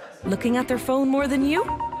start. Looking at their phone more than you?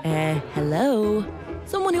 Hello?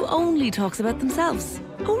 Someone who only talks about themselves.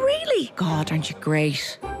 Oh really? God, aren't you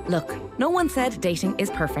great? Look, no one said dating is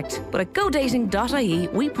perfect, but at GoDating.ie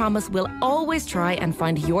we promise we'll always try and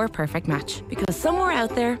find your perfect match, because somewhere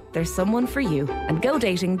out there there's someone for you, and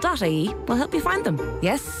GoDating.ie will help you find them.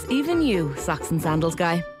 Yes, even you, socks and sandals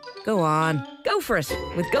guy. Go on, go for it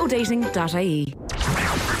with GoDating.ie.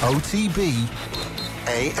 OTB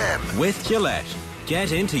AM with Gillette.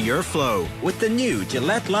 Get into your flow with the new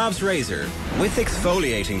Gillette Labs Razor with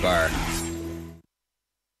exfoliating bar.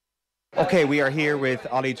 Okay, we are here with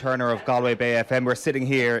Ollie Turner of Galway Bay FM. We're sitting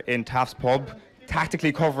here in Taft's Pub,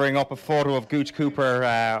 tactically covering up a photo of Gooch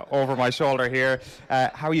Cooper over my shoulder here.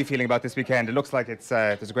 How are you feeling about this weekend? It looks like there's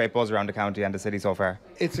a great buzz around the county and the city so far.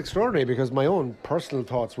 It's extraordinary, because my own personal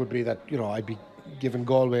thoughts would be that, I'd be giving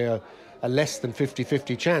Galway a less than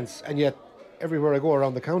 50-50 chance, and yet everywhere I go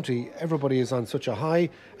around the county, everybody is on such a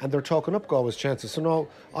high and they're talking up Galway's chances. So now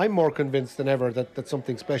I'm more convinced than ever that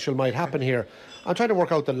something special might happen here. I'm trying to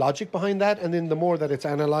work out the logic behind that, and then the more that it's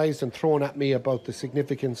analysed and thrown at me about the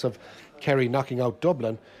significance of Kerry knocking out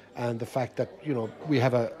Dublin and the fact that, we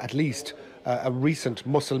have at least a recent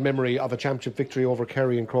muscle memory of a championship victory over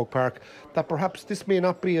Kerry in Croke Park, that perhaps this may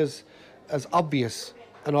not be as obvious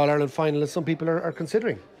an All-Ireland final as some people are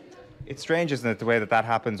considering. It's strange, isn't it, the way that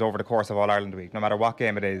happens over the course of All-Ireland week. No matter what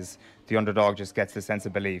game it is, the underdog just gets this sense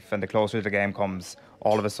of belief, and the closer the game comes,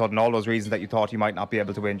 all of a sudden, all those reasons that you thought you might not be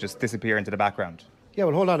able to win just disappear into the background. Yeah,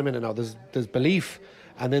 well, hold on a minute now. There's belief,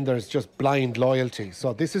 and then there's just blind loyalty.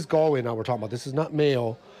 So this is Galway now we're talking about. This is not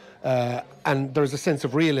Mayo. and there's a sense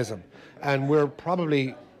of realism. And we're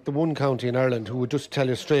probably the one county in Ireland who would just tell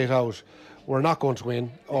you straight out, we're not going to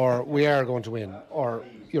win, or we are going to win, or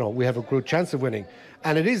we have a good chance of winning.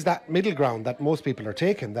 And it is that middle ground that most people are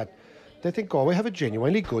taking, that they think, we have a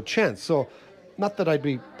genuinely good chance. So, not that I'd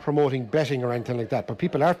be promoting betting or anything like that, but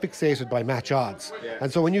people are fixated by match odds. Yeah.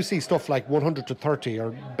 And so when you see stuff like 100-30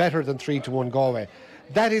 or better than 3-1 Galway,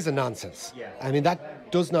 that is a nonsense. Yeah. I mean,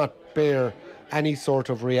 that does not bear any sort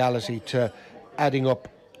of reality to adding up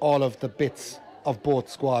all of the bits of both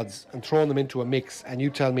squads and throwing them into a mix, and you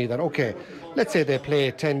tell me that, okay, let's say they play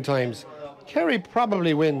 10 times, Kerry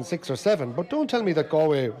probably win 6 or 7, but don't tell me that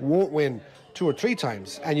Galway won't win 2 or 3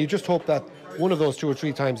 times, and you just hope that one of those 2 or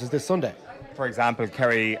 3 times is this Sunday. For example,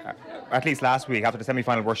 Kerry, at least last week after the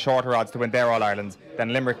semi-final, were shorter odds to win their All-Irelands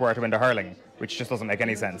than Limerick were to win the hurling, which just doesn't make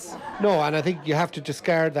any sense. No, and I think you have to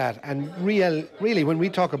discard that. And really, when we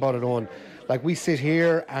talk about it, Owen, like we sit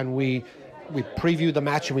here and we preview the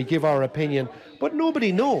match and we give our opinion, but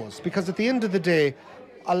nobody knows, because at the end of the day,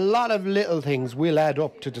 a lot of little things will add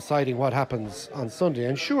up to deciding what happens on Sunday.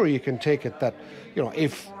 And sure, you can take it that,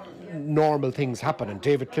 if normal things happen and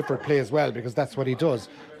David Clifford plays well because that's what he does,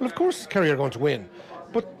 well, of course Kerry are going to win.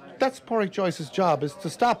 But that's Pádraig Joyce's job, is to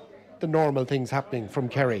stop the normal things happening from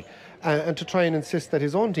Kerry and to try and insist that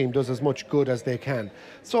his own team does as much good as they can.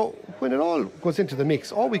 So when it all goes into the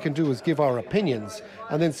mix, all we can do is give our opinions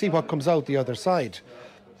and then see what comes out the other side.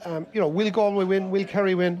 Will Galway win? Will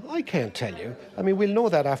Kerry win? I can't tell you. I mean, we'll know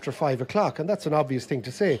that after 5 o'clock, and that's an obvious thing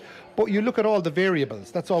to say. But you look at all the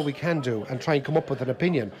variables, that's all we can do, and try and come up with an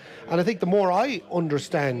opinion. And I think the more I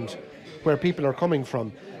understand where people are coming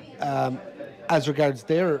from, as regards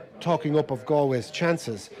their talking up of Galway's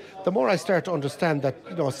chances, the more I start to understand that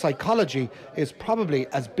psychology is probably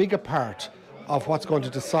as big a part of what's going to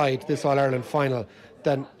decide this All-Ireland final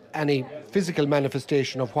than any physical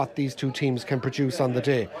manifestation of what these two teams can produce on the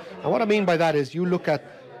day. And what I mean by that is, you look at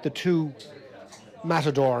the two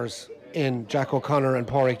matadors in Jack O'Connor and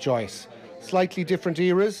Pádraig Joyce. Slightly different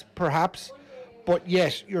eras, perhaps, but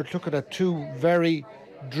yet you're looking at two very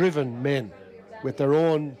driven men with their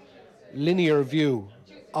own linear view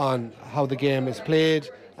on how the game is played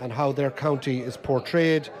and how their county is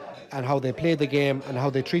portrayed and how they play the game and how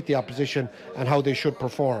they treat the opposition and how they should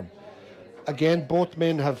perform. Again, both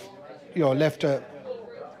men have, left a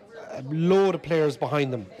load of players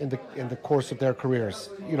behind them in the course of their careers.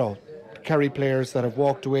 Kerry players that have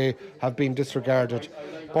walked away, have been disregarded.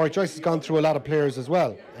 Pádraig Joyce has gone through a lot of players as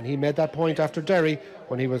well, and he made that point after Derry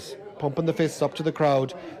when he was pumping the fists up to the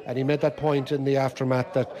crowd, and he made that point in the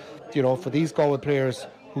aftermath that, for these Galway players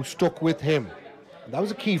who stuck with him, and that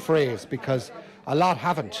was a key phrase, because a lot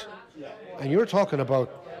haven't. And you're talking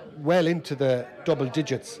about well into the double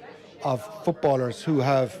digits of footballers who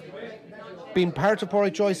have been part of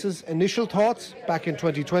Pádraig Joyce's initial thoughts back in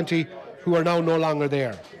 2020 who are now no longer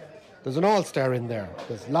there. There's an all-star in there.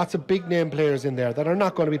 There's lots of big name players in there that are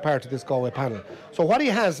not going to be part of this Galway panel. So what he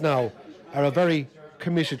has now are a very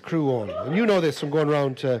committed crew on. And you know this from going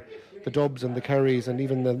around to the Dubs and the Kerrys and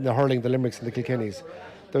even the hurling, the Limericks and the Kilkennys.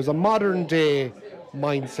 There's a modern day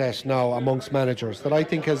mindset now amongst managers that I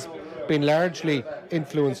think has been largely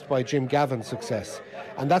influenced by Jim Gavin's success.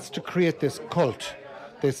 And that's to create this cult,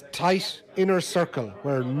 this tight inner circle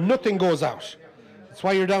where nothing goes out. That's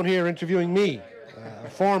why you're down here interviewing me, a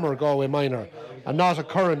former Galway minor, and not a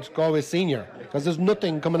current Galway senior, because there's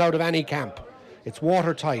nothing coming out of any camp. It's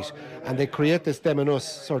watertight, and they create this them and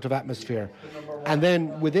us sort of atmosphere. And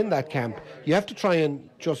then within that camp, you have to try and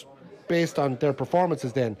just, based on their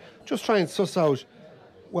performances then, just try and suss out,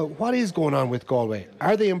 well, what is going on with Galway?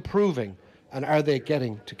 Are they improving, and are they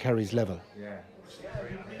getting to Kerry's level? Yeah.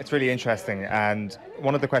 It's really interesting, and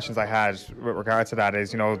one of the questions I had with regards to that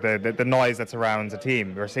is, the noise that surrounds a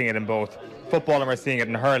team. We're seeing it in both football and we're seeing it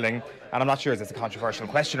in hurling, and I'm not sure if it's a controversial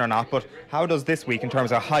question or not, but how does this week, in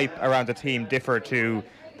terms of hype around the team, differ to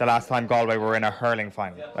the last time Galway were in a hurling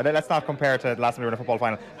final? Let's not compare to the last time we were in a football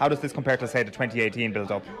final. How does this compare to, say, the 2018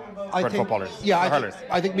 build-up for the footballers? Yeah,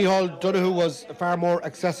 I think Micheál Donoghue was a far more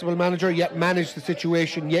accessible manager, yet managed the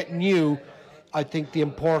situation, yet knew, I think, the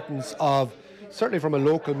importance of, certainly from a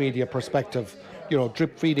local media perspective,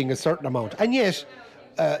 drip feeding a certain amount. And yet,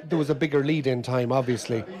 there was a bigger lead-in time,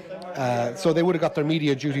 obviously. So they would have got their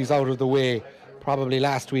media duties out of the way probably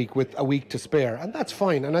last week with a week to spare. And that's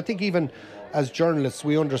fine. And I think even as journalists,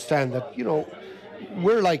 we understand that,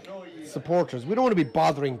 we're like supporters. We don't want to be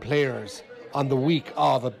bothering players on the week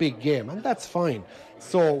of a big game. And that's fine.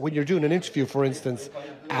 So when you're doing an interview, for instance,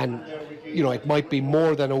 and, it might be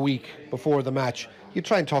more than a week before the match, you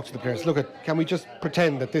try and talk to the players. Look, can we just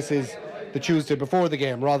pretend that this is the Tuesday before the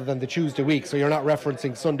game rather than the Tuesday week, so you're not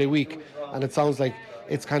referencing Sunday week, and it sounds like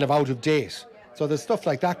it's kind of out of date. So there's stuff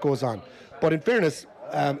like that goes on. But in fairness,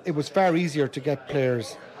 it was far easier to get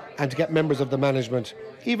players and to get members of the management,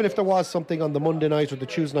 even if there was something on the Monday night or the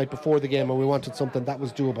Tuesday night before the game and we wanted something that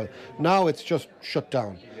was doable. Now it's just shut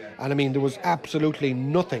down. And I mean, there was absolutely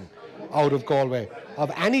nothing out of Galway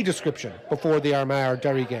of any description before the Armagh or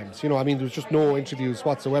Derry games. You know, I mean, there was just no interviews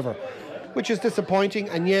whatsoever, which is disappointing.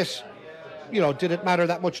 And yet, you know, did it matter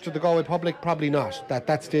that much to the Galway public? Probably not. At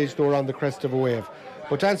that stage, they were on the crest of a wave.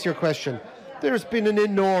 But to answer your question, there's been an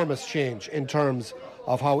enormous change in terms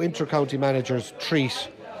of how inter-county managers treat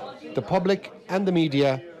the public and the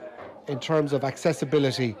media in terms of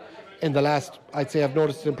accessibility in the last, I'd say I've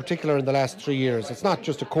noticed it in particular in the last 3 years. It's not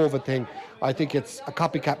just a COVID thing. I think it's a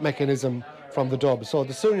copycat mechanism from the Dub. So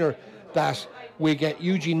the sooner that we get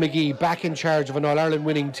Eugene McGee back in charge of an All-Ireland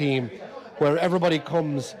winning team where everybody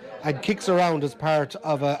comes and kicks around as part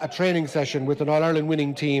of a training session with an All-Ireland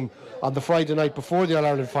winning team on the Friday night before the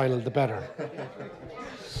All-Ireland final, the better.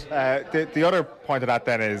 The other point of that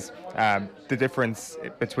then is the difference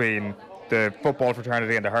between the football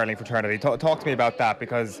fraternity and the hurling fraternity. Talk to me about that,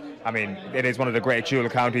 because, I mean, it is one of the great dual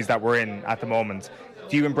counties that we're in at the moment.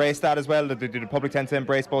 Do you embrace that as well? Do the public tend to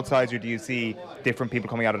embrace both sides, or do you see different people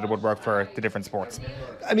coming out of the woodwork for the different sports?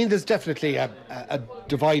 I mean, there's definitely a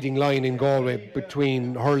dividing line in Galway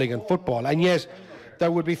between hurling and football, and yet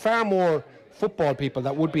there would be far more football people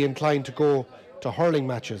that would be inclined to go to hurling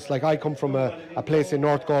matches. Like, I come from a place in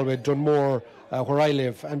North Galway, Dunmore, where I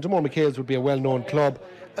live, and Dunmore McHale's would be a well-known club,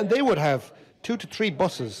 and they would have 2 to 3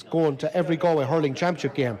 buses going to every Galway hurling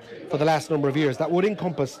championship game for the last number of years. That would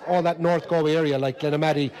encompass all that North Galway area, like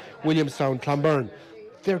Glenamaddy, Williamstown, Clonberne.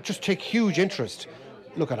 They just take huge interest.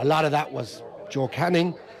 Look, at a lot of that was Joe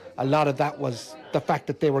Canning. A lot of that was the fact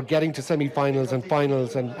that they were getting to semi-finals and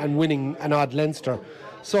finals and winning an odd Leinster.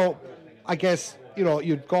 So I guess, you know,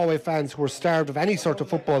 you'd Galway fans who were starved of any sort of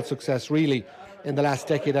football success really in the last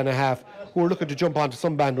decade and a half, who were looking to jump onto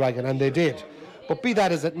some bandwagon, and they did. But be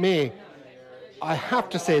that as it may, I have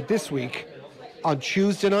to say this week, on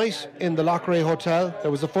Tuesday night in the Lochray Hotel, there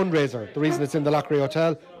was a fundraiser. The reason it's in the Lochray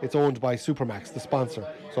Hotel, it's owned by Supermax, the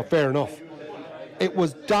sponsor, so fair enough. It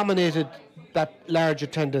was dominated, that large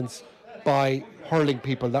attendance, by hurling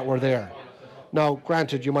people that were there. Now,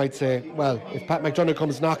 granted, you might say, well, if Pat McDonough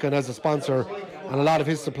comes knocking as a sponsor and a lot of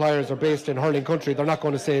his suppliers are based in hurling country, they're not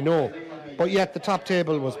going to say no. But yet the top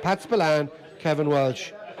table was Pat Spillane, Kevin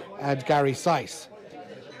Walsh and Gary Sice.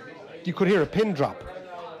 You could hear a pin drop.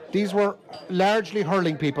 These were largely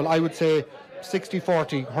hurling people. I would say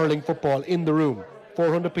 60-40 hurling football in the room,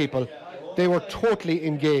 400 people. They were totally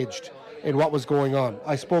engaged in what was going on.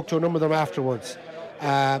 I spoke to a number of them afterwards.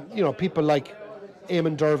 You know, people like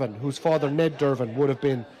Eamon Dervin, whose father Ned Dervin would have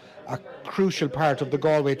been a crucial part of the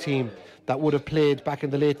Galway team that would have played back in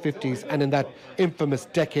the late 50s and in that infamous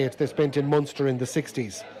decade they spent in Munster in the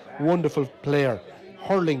 60s. Wonderful player.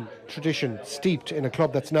 Hurling tradition steeped in a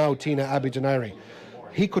club that's now Tina Abbey-Denari.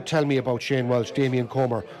 He could tell me about Shane Welsh, Damien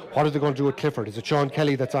Comer. What are they going to do with Clifford? Is it Sean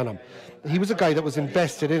Kelly that's on him? He was a guy that was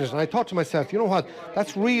invested in it. And I thought to myself, you know what,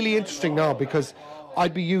 that's really interesting now, because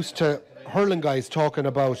I'd be used to hurling guys talking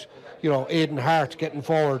about, you know, Aidan Hart getting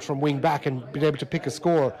forward from wing back and being able to pick a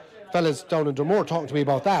score. Fellas down in Dunmore talking to me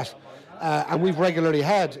about that. And we've regularly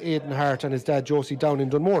had Aidan Hart and his dad Josie down in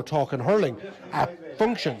Dunmore talking hurling at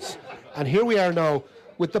functions. And here we are now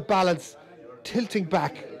with the balance tilting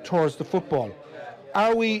back towards the football.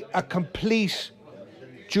 Are we a complete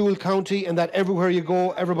dual county in that everywhere you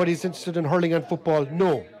go, everybody's interested in hurling and football?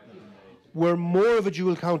 No. We're more of a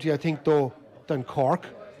dual county, I think, though, than Cork,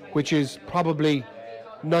 which is probably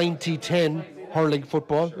 90-10 hurling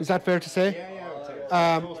football. Is that fair to say?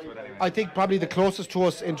 I think probably the closest to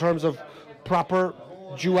us in terms of proper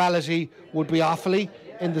duality would be Offaly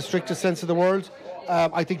in the strictest sense of the word.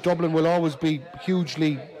 I think Dublin will always be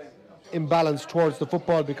hugely imbalanced towards the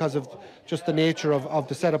football because of just the nature of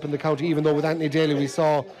the setup in the county, even though with Anthony Daly we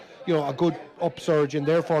saw, you know, a good upsurge in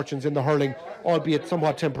their fortunes in the hurling, albeit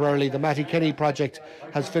somewhat temporarily. The Matty Kenny project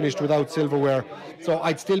has finished without silverware, so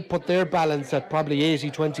I'd still put their balance at probably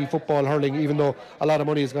 80-20 football hurling, even though a lot of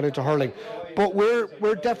money has gone into hurling. But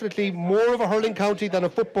we're definitely more of a hurling county than a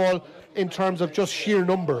football in terms of just sheer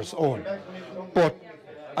numbers, Owen. But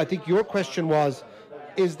I think your question was,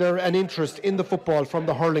 is there an interest in the football from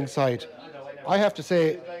the hurling side? I have to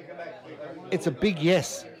say it's a big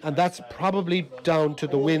yes, and that's probably down to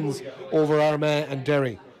the wins over Armagh and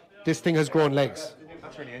Derry. This thing has grown legs.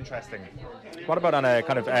 That's really interesting. What about on a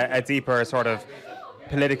kind of a deeper sort of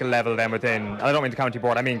political level then within, I don't mean the county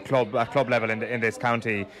board, I mean club level in this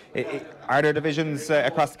county, are there divisions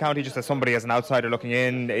across the county, just as somebody as an outsider looking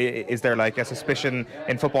in? Is there like a suspicion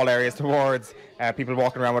in football areas towards people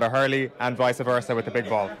walking around with a hurley and vice versa with the big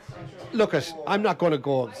ball? Look, I'm not going to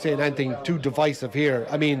go saying anything too divisive here.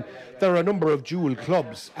 I mean, there are a number of dual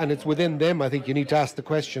clubs, and it's within them I think you need to ask the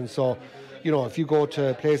question. So, you know, if you go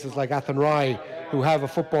to places like Athenry, who have a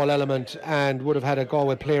football element and would have had a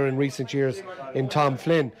Galway player in recent years in Tom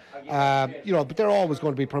Flynn, you know, but they're always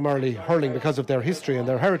going to be primarily hurling because of their history and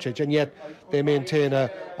their heritage, and yet they maintain a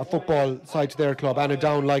football side to their club, and a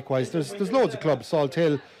Down likewise. There's loads of clubs. Salt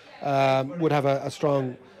Hill would have a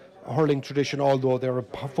strong hurling tradition, although they're a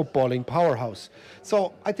footballing powerhouse.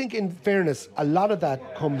 So I think, in fairness, a lot of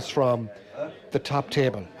that comes from the top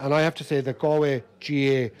table, and I have to say that Galway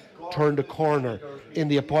GA turned a corner in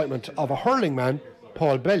the appointment of a hurling man,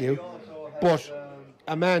 Paul Bellew, but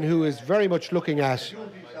a man who is very much looking at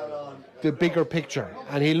the bigger picture,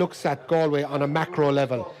 and he looks at Galway on a macro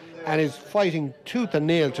level and is fighting tooth and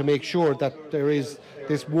nail to make sure that there is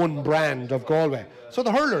this one brand of Galway. So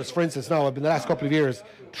the hurlers, for instance, now, in the last couple of years,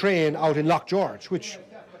 train out in Lough George, which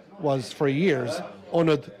was for years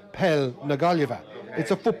Unad Pell Nagalieva.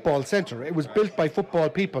 It's a football centre. It was built by football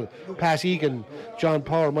people, Pat Egan, John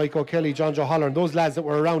Power, Mike O'Kelly, John Joe Holland, those lads that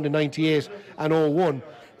were around in 98 and 01.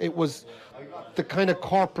 It was the kind of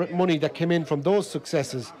corporate money that came in from those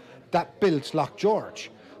successes that built Lough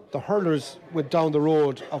George. The hurlers went down the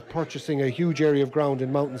road of purchasing a huge area of ground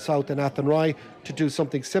in Mountain South and Athenry to do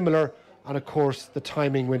something similar, and of course the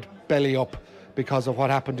timing went belly up because of what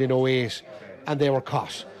happened in 08, and they were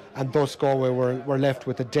caught, and thus Galway were left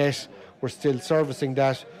with a debt. We're still servicing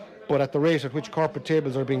that, but at the rate at which corporate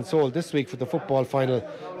tables are being sold this week for the football final,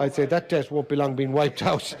 I'd say that debt won't be long being wiped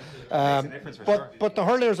out. But the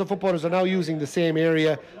hurlers and footballers are now using the same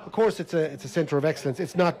area. Of course, it's a centre of excellence.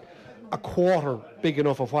 It's not a quarter big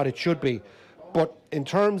enough of what it should be, but in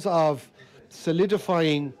terms of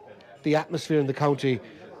solidifying the atmosphere in the county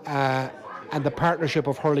and the partnership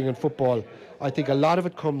of hurling and football, I think a lot of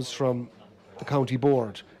it comes from the county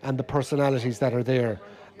board and the personalities that are there.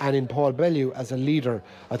 And in Paul Bellew as a leader,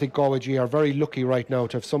 I think Galway G are very lucky right now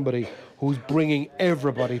to have somebody who's bringing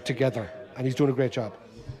everybody together, and he's doing a great job.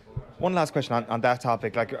 One last question on that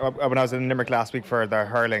topic. Like when I was in Limerick last week for the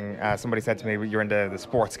hurling, somebody said to me, "You're in the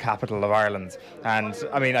sports capital of Ireland," and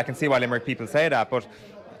I mean, I can see why Limerick people say that, but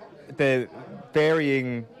the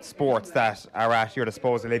varying sports that are at your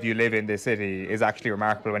disposal if you live in this city is actually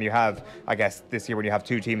remarkable. When you have, I guess this year, when you have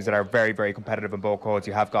two teams that are very, very competitive in both codes,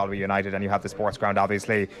 you have Galway United and you have the sports ground,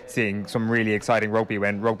 obviously seeing some really exciting rugby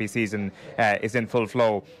when rugby season is in full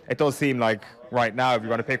flow. It does seem like right now, if you're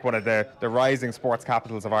going to pick one of the rising sports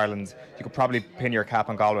capitals of Ireland, you could probably pin your cap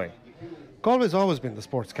on Galway. Galway's always been the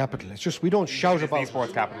sports capital. It's just we don't shout about the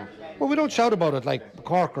sports capital. Well, we don't shout about it like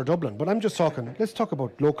Cork or Dublin, but I'm just talking, let's talk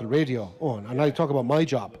about local radio, Owen, and I talk about my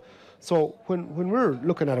job. So when we're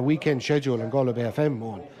looking at a weekend schedule in Galway FM,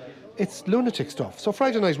 Owen, it's lunatic stuff. So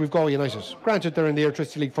Friday night we've Galway United. Granted, they're in the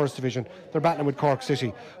Electricity League First Division. They're battling with Cork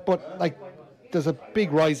City. But like, there's a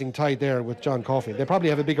big rising tide there with John Coffey. They probably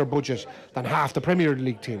have a bigger budget than half the Premier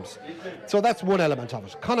League teams. So that's one element of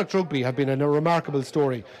it. Connacht Rugby have been a remarkable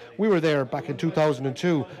story. We were there back in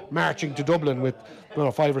 2002, marching to Dublin with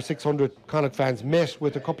 500 or 600 Connacht fans, met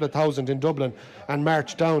with a couple of thousand in Dublin and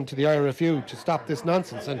marched down to the IRFU to stop this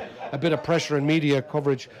nonsense. And a bit of pressure and media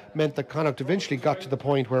coverage meant that Connacht eventually got to the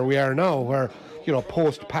point where we are now, where,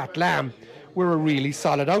 post Pat Lam, we're a really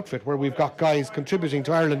solid outfit where we've got guys contributing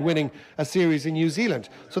to Ireland winning a series in New Zealand.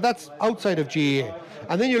 So that's outside of GAA.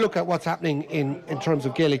 And then you look at what's happening in terms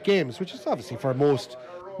of Gaelic games, which is obviously for most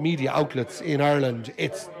media outlets in Ireland,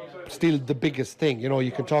 it's still the biggest thing.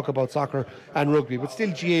 You can talk about soccer and rugby, but still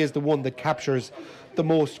GAA is the one that captures the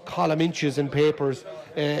most column inches in papers,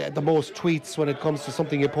 the most tweets when it comes to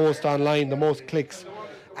something you post online, the most clicks.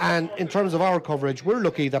 And in terms of our coverage, we're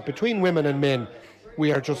lucky that between women and men,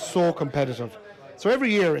 we are just so competitive. So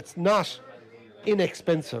every year it's not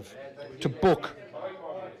inexpensive to book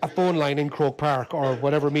a phone line in Croke Park or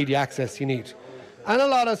whatever media access you need. And a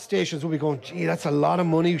lot of stations will be going, gee, that's a lot of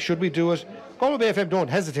money, should we do it? Galway FM don't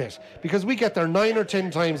hesitate, because we get there 9 or 10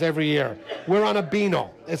 times every year. We're on a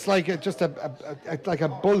Beano. It's like just a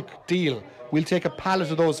bulk deal. We'll take a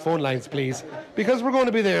pallet of those phone lines, please, because we're going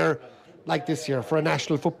to be there like this year for a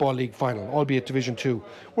National Football League final, albeit Division 2.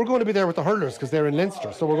 We're going to be there with the hurlers because they're in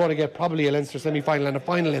Leinster, so we're going to get probably a Leinster semi-final and a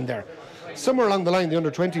final in there. Somewhere along the line, the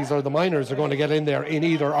under-20s or the minors are going to get in there in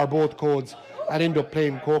either or both codes and end up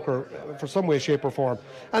playing Coker for some way, shape or form.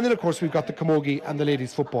 And then, of course, we've got the Camogie and the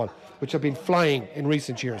ladies' football, which have been flying in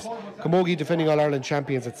recent years. Camogie defending All-Ireland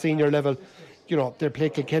champions at senior level. they play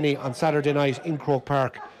Kilkenny on Saturday night in Croke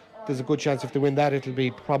Park. There's a good chance if they win that, it'll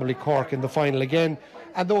be probably Cork in the final again.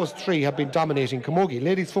 And those three have been dominating Camogie.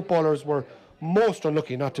 Ladies footballers were most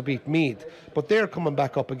unlucky not to beat Meath, but they're coming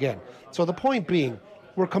back up again. So the point being,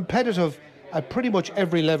 we're competitive at pretty much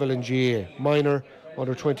every level in GAA, minor,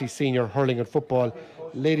 under 20 senior, hurling and football,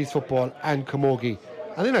 ladies football and Camogie.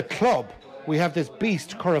 And in a club, we have this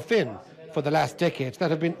beast Corofin for the last decades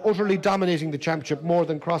that have been utterly dominating the championship more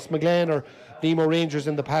than Crossmaglen or Nemo Rangers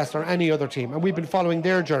in the past or any other team, and we've been following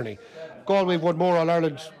their journey. Galway have won more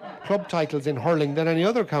All-Ireland club titles in hurling than any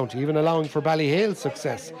other county, even allowing for Ballyhale's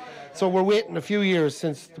success. So we're waiting a few years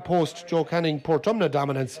since the post-Joe Canning Portumna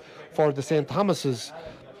dominance for the St. Thomas's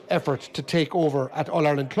effort to take over at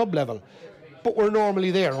All-Ireland club level. But we're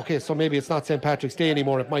normally there. Okay, so maybe it's not St. Patrick's Day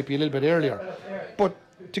anymore, it might be a little bit earlier. But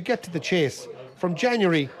to get to the chase, from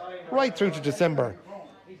January right through to December,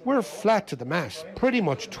 we're flat to the mat, pretty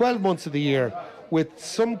much 12 months of the year with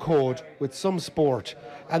some code, with some sport.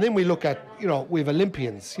 And then we look at, we have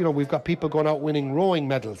Olympians, we've got people going out winning rowing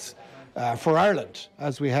medals for Ireland,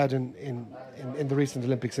 as we had in the recent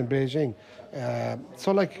Olympics in Beijing.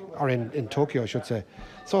 Or in Tokyo, I should say.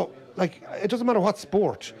 So, it doesn't matter what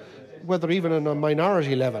sport, whether even on a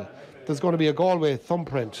minority level, there's going to be a Galway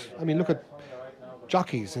thumbprint. I mean, look at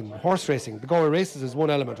jockeys and horse racing. The Galway races is one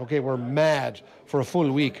element. Okay, we're mad for a full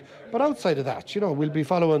week. But outside of that, we'll be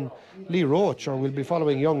following Lee Roach or we'll be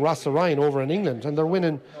following young Ross Ryan over in England, and they're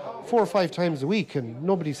winning 4 or 5 times a week and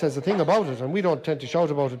nobody says a thing about it, and we don't tend to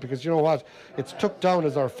shout about it because you know what? It's tucked down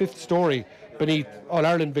as our 5th story beneath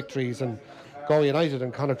All-Ireland victories and Galway United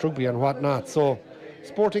and Connacht Rugby and whatnot. So,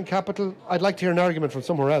 sporting capital, I'd like to hear an argument from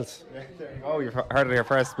somewhere else. Oh, you've heard it here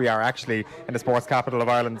first. We are actually in the sports capital of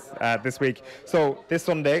Ireland this week. So this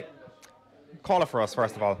Sunday, call it for us,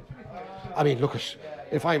 first of all. I mean, look,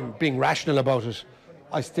 if I'm being rational about it,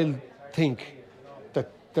 I still think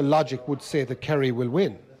that the logic would say that Kerry will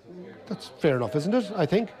win. That's fair enough, isn't it? I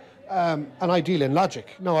think. And I deal in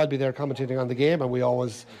logic. Now, I'll be there commentating on the game, and we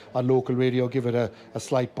always, on local radio, give it a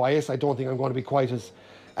slight bias. I don't think I'm going to be quite as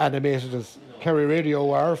animated as Kerry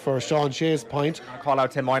Radio are, for Sean Shea's point. I'll call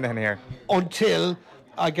out Tim Moynihan here. Until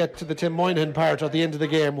I get to the Tim Moynihan part at the end of the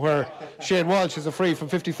game where Shane Walsh is a free from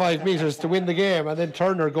 55 metres to win the game, and then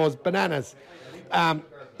Turner goes bananas. I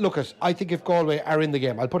think if Galway are in the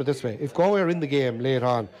game, I'll put it this way, if Galway are in the game late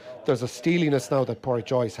on, there's a steeliness now that Pádraig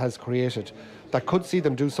Joyce has created that could see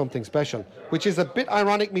them do something special, which is a bit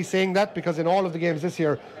ironic me saying that, because in all of the games this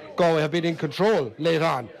year, Galway have been in control late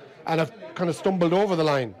on and have kind of stumbled over the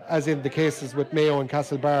line, as in the cases with Mayo and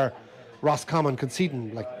Castlebar, Roscommon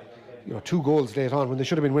conceding 2 goals late on when they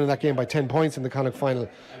should have been winning that game by 10 points in the Connacht final.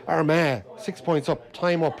 Armagh 6 points up,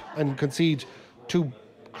 time up, and concede 2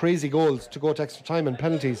 crazy goals to go to extra time and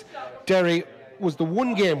penalties. Derry was the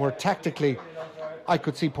one game where tactically I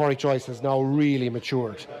could see Pádraig Joyce has now really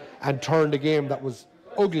matured and turned a game that was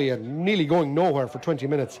ugly and nearly going nowhere for 20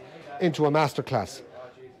 minutes into a masterclass.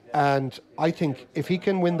 And I think if he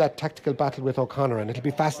can win that tactical battle with O'Connor, and it'll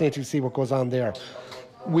be fascinating to see what goes on there,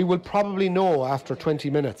 we will probably know after 20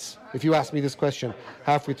 minutes, if you ask me this question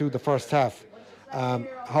halfway through the first half,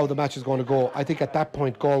 how the match is going to go. I think at that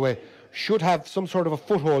point Galway should have some sort of a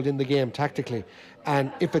foothold in the game tactically,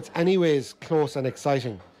 and if it's anyways close and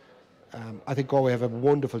exciting, I think Galway have a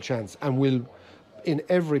wonderful chance and will, in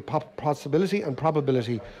every possibility and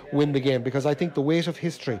probability, win the game, because I think the weight of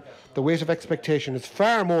history, the weight of expectation is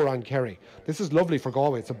far more on Kerry. This is lovely for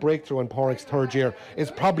Galway. It's a breakthrough in Pádraig's 3rd year.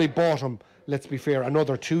 It's probably bought him, let's be fair,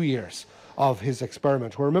 another 2 years of his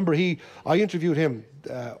experiment. Where, remember, I interviewed him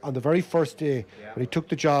on the very first day when he took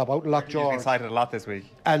the job out in Lockjaw. He's been cited a lot this week.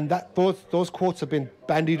 And those quotes have been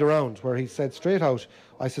bandied around, where he said straight out,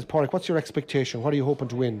 I says, Pádraig, what's your expectation? What are you hoping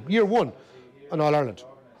to win? Year 1 in All-Ireland.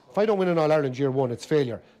 If I don't win in All-Ireland year 1, it's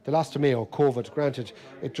failure. They lost to Mayo, COVID, granted,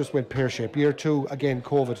 it just went pear-shaped. Year 2, again,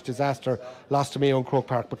 COVID, disaster, lost to Mayo in Croke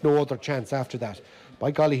Park, but no other chance after that.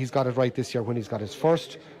 By golly, he's got it right this year when he's got his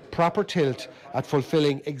first proper tilt at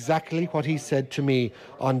fulfilling exactly what he said to me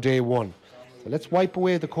on day 1. So let's wipe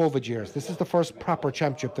away the COVID years. This is the first proper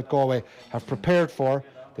championship that Galway have prepared for.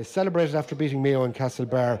 They celebrated after beating Mayo and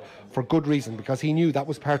Castlebar for good reason, because he knew that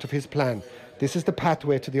was part of his plan. This is the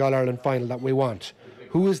pathway to the All-Ireland final that we want.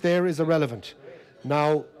 Who is there is irrelevant.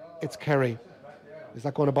 Now it's Kerry. Is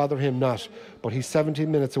that going to bother him? Not. But he's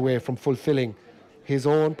 17 minutes away from fulfilling his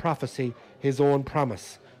own prophecy, his own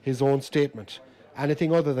promise, his own statement.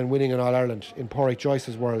 Anything other than winning in All-Ireland in Pádraig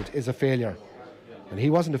Joyce's world is a failure. And he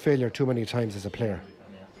wasn't a failure too many times as a player.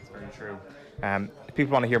 That's very true. If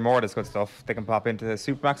people want to hear more of this good stuff, they can pop into the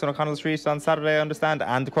Supermax on O'Connell Street on Saturday, I understand,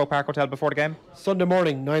 and the Croke Park Hotel before the game. Sunday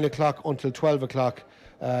morning, 9 o'clock until 12 o'clock.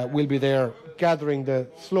 we'll be there gathering the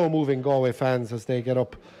slow-moving Galway fans as they get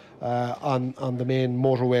up on the main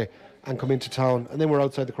motorway and come into town. And then we're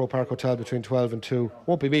outside the Croke Park Hotel between 12 and 2.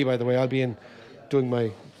 Won't be me, by the way. I'll be in doing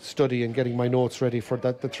my study and getting my notes ready for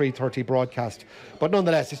the 3:30 broadcast. But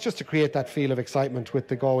nonetheless, it's just to create that feel of excitement with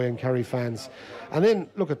the Galway and Kerry fans. And then,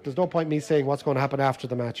 look, there's no point me saying what's going to happen after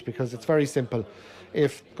the match, because it's very simple.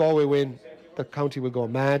 If Galway win, the county will go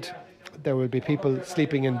mad. There will be people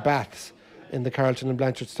sleeping in baths in the Carlton and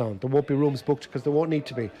Blanchardstown. There won't be rooms booked because there won't need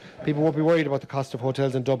to be. People won't be worried about the cost of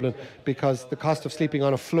hotels in Dublin because the cost of sleeping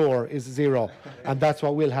on a floor is zero, and that's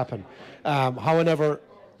what will happen. However,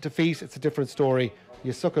 defeat, it's a different story.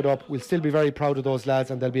 You suck it up. We'll still be very proud of those lads,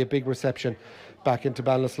 and there'll be a big reception back into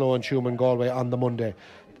Ballinasloe and Tuam and Galway on the Monday.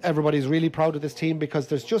 Everybody's really proud of this team because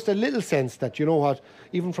there's just a little sense that, you know what,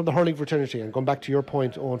 even from the hurling fraternity, and going back to your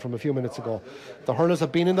point, Owen, from a few minutes ago, the hurlers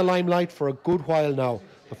have been in the limelight for a good while now.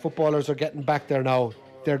 The footballers are getting back there now.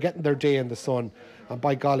 They're getting their day in the sun. And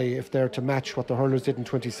by golly, if they're to match what the hurlers did in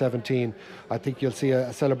 2017, I think you'll see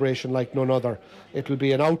a celebration like none other. It'll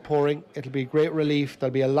be an outpouring. It'll be great relief.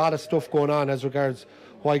 There'll be a lot of stuff going on as regards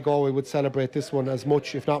why Galway would celebrate this one as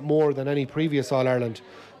much, if not more, than any previous All-Ireland.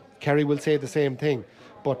 Kerry will say the same thing.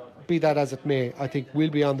 But be that as it may, I think we'll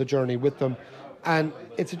be on the journey with them. And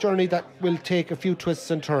it's a journey that will take a few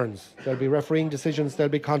twists and turns. There'll be refereeing decisions, there'll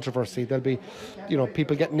be controversy, there'll be,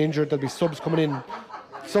 people getting injured, there'll be subs coming in.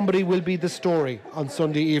 Somebody will be the story on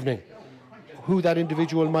Sunday evening. Who that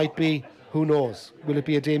individual might be, who knows? Will it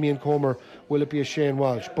be a Damien Comer? Will it be a Shane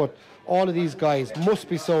Walsh? But all of these guys must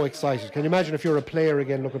be so excited. Can you imagine if you're a player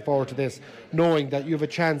again looking forward to this, knowing that you have a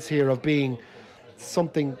chance here of being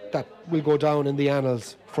something that will go down in the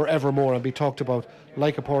annals forevermore and be talked about,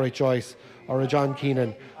 like a Pádraig Joyce or a John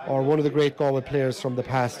Keenan or one of the great Galway players from the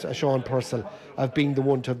past, a Sean Purcell, of being the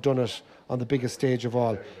one to have done it on the biggest stage of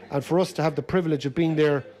all. And for us to have the privilege of being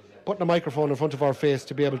there, putting a microphone in front of our face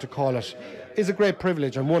to be able to call it, is a great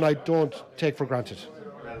privilege, and one I don't take for granted.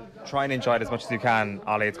 Try and enjoy it as much as you can,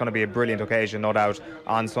 Ollie. It's going to be a brilliant occasion, no doubt,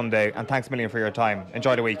 on Sunday. And thanks a million for your time.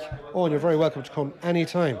 Enjoy the week. Oh, and you're very welcome to come any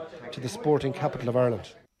time to the sporting capital of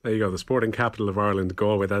Ireland. There you go, the sporting capital of Ireland,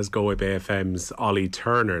 Galway. That's Galway Bay FM's Ollie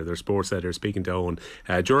Turner, their sports editor, speaking to Owen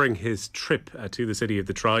during his trip to the city of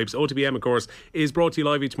the tribes. OTBM, of course, is brought to you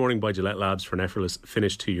live each morning by Gillette Labs for an effortless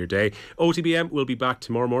finish to your day. OTBM will be back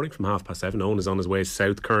tomorrow morning from 7:30. Owen is on his way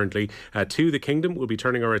south currently to the Kingdom. We'll be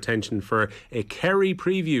turning our attention for a Kerry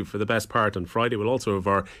preview for the best part on Friday. We'll also have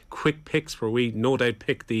our quick picks, where we no doubt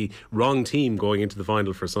pick the wrong team going into the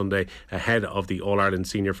final for Sunday ahead of the All-Ireland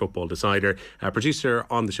Senior Football Decider. Producer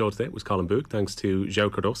on the show today was Colin Book, thanks to Joe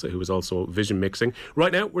Cardosa, who was also vision mixing.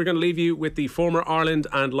 Right now, we're going to leave you with the former Ireland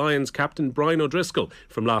and Lions captain Brian O'Driscoll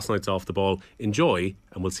from last night's Off the Ball. Enjoy,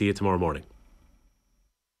 and we'll see you tomorrow morning.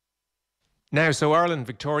 Now, so Ireland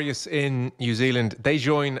victorious in New Zealand. They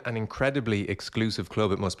join an incredibly exclusive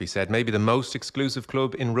club, it must be said. Maybe the most exclusive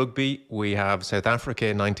club in rugby. We have South Africa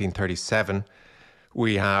in 1937.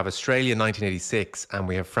 We have Australia in 1986. And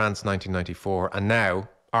we have France 1994. And now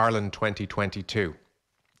Ireland 2022.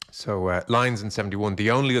 So Lions in 71,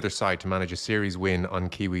 the only other side to manage a series win on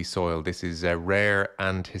Kiwi soil. This is rare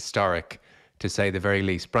and historic, to say the very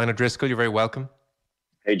least. Brian O'Driscoll, you're very welcome.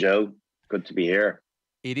 Hey, Joe. Good to be here.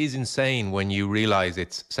 It is insane when you realise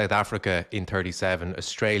it's South Africa in 37,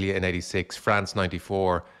 Australia in 86, France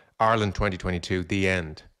 94, Ireland 2022, the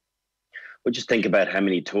end. Well, just think about how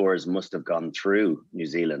many tours must have gone through New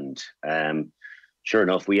Zealand. Sure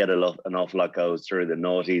enough, we had an awful lot goes through the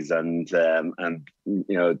noughties and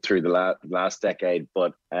through the last decade.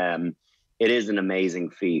 But it is an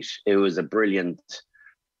amazing feat. It was a brilliant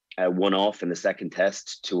one-off in the second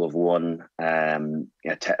test to have won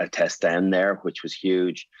a test down there, which was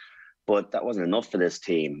huge. But that wasn't enough for this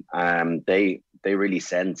team. They really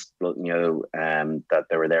sensed that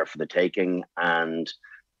they were there for the taking, and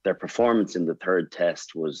their performance in the third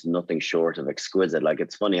test was nothing short of exquisite. Like,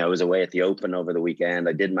 it's funny, I was away at the Open over the weekend.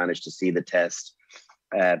 I did manage to see the test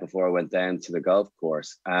before I went down to the golf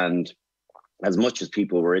course. And as much as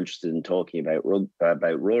people were interested in talking about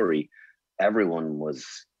Rory, everyone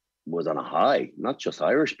was on a high. Not just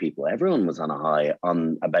Irish people. Everyone was on a high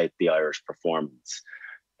about the Irish performance.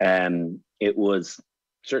 It was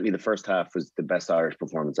certainly, the first half was the best Irish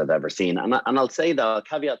performance I've ever seen. And I'll say that, I'll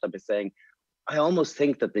caveat that by saying, I almost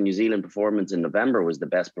think that the New Zealand performance in November was the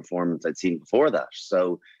best performance I'd seen before that.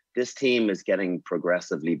 So this team is getting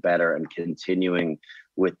progressively better and continuing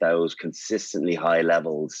with those consistently high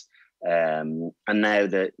levels. And now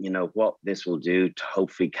that, what this will do to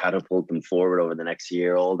hopefully catapult them forward over the next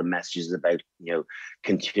year, all the messages about,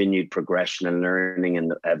 continued progression and learning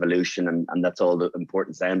and evolution, and that's all the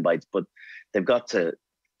important sound bites. But they've got to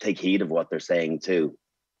take heed of what they're saying too.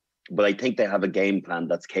 But I think they have a game plan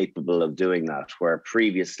that's capable of doing that, where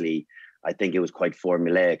previously I think it was quite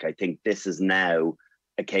formulaic. I think this is now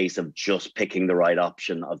a case of just picking the right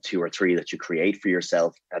option of 2 or 3 that you create for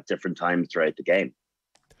yourself at different times throughout the game.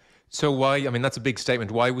 So why, I mean, that's a big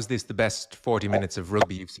statement. Why was this the best 40 minutes of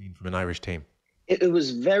rugby you've seen from an Irish team? It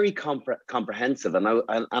was very comprehensive. And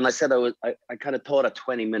I said I kind of thought at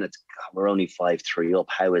 20 minutes, God, we're only 5-3 up.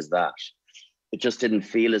 How is that? It just didn't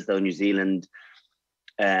feel as though New Zealand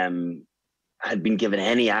had been given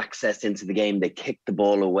any access into the game. They kicked the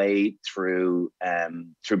ball away through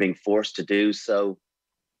being forced to do so.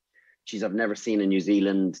 Geez, I've never seen a New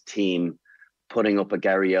Zealand team putting up a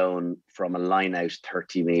Gary Owen from a line out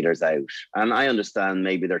 30 metres out. And I understand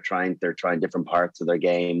maybe they're trying different parts of their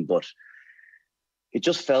game, but it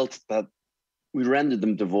just felt that we rendered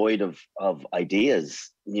them devoid of ideas,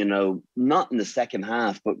 you know, not in the second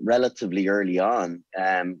half, but relatively early on,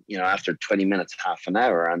 you know, after 20 minutes, half an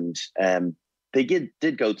hour. And they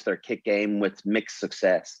did go to their kick game with mixed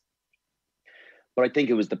success. But I think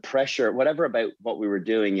it was the pressure, whatever about what we were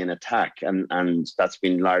doing in attack, and that's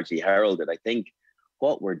been largely heralded. I think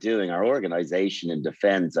what we're doing, our organisation in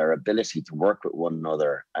defence, our ability to work with one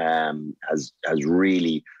another has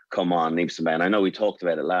really come on leaps and bounds. I know we talked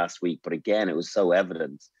about it last week, but again, it was so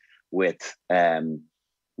evident with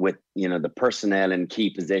you know, the personnel in key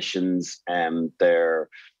positions, their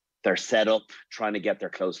setup, trying to get their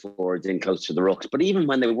close forwards in close to the rucks. But even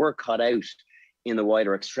when they were cut out in the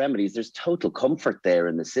wider extremities, there's total comfort there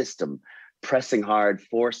in the system, pressing hard,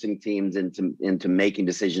 forcing teams into making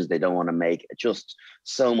decisions they don't want to make. Just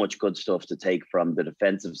so much good stuff to take from the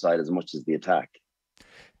defensive side as much as the attack.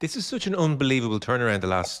 This is such an unbelievable turnaround the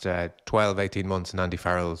last 12, 18 months in Andy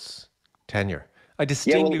Farrell's tenure. I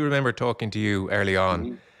distinctly remember talking to you early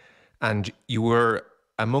on, and you were,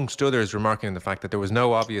 amongst others, remarking on the fact that there was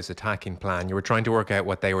no obvious attacking plan. You were trying to work out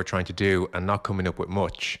what they were trying to do and not coming up with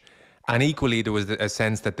much. And equally, there was a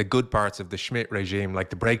sense that the good parts of the Schmidt regime, like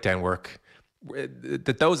the breakdown work,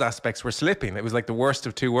 that those aspects were slipping. It was like the worst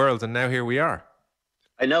of two worlds, and now here we are.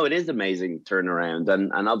 I know, it is amazing turnaround.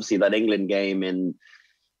 And obviously that England game in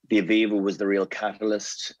the Aviva was the real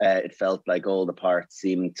catalyst. It felt like all the parts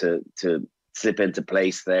seemed to slip into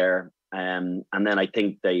place there. And then I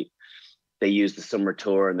think they used the summer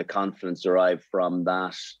tour and the confidence derived from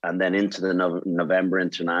that, and then into the November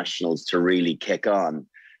internationals to really kick on.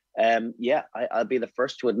 I'll be the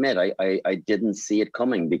first to admit I didn't see it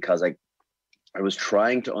coming, because I was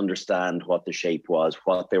trying to understand what the shape was,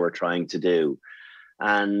 what they were trying to do.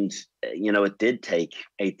 And, you know, it did take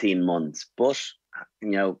 18 months, but, you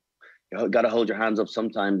know, you got to hold your hands up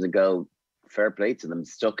sometimes and go, fair play to them,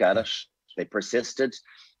 stuck at it. They persisted.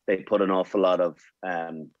 They put an awful lot of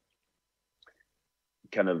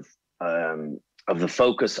of the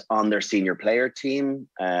focus on their senior player team,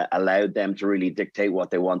 allowed them to really dictate what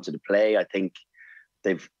they wanted to play. I think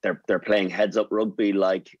they're playing heads up rugby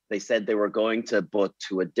like they said they were going to, but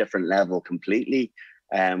to a different level completely.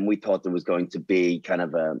 We thought there was going to be kind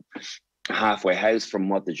of a halfway house from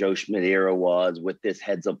what the Joe Schmidt era was with this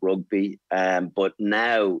heads up rugby. But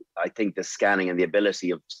now I think the scanning and the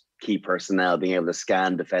ability of key personnel being able to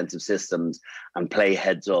scan defensive systems and play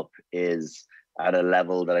heads up is at a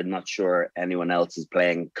level that I'm not sure anyone else is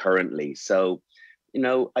playing currently. So, you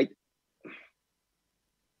know,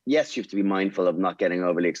 yes, you have to be mindful of not getting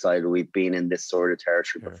overly excited. We've been in this sort of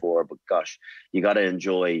territory before, but gosh, you got to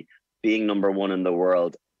enjoy being number one in the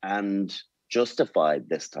world, and justified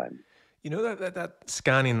this time. You know, that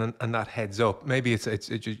scanning and that heads up, maybe you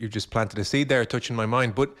just planted a seed there touching my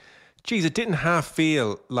mind, but geez, it didn't half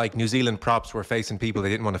feel like New Zealand props were facing people they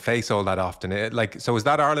didn't want to face all that often. So is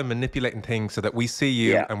that Ireland manipulating things so that we see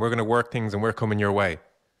you and we're going to work things and we're coming your way?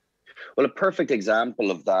 Well, a perfect example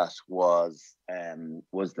of that was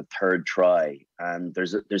the third try, and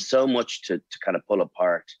there's so much to kind of pull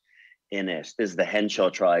apart in it. This is the Henshaw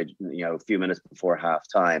try, you know, a few minutes before half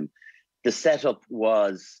time. The setup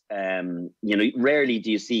was, you know, rarely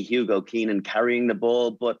do you see Hugo Keenan carrying the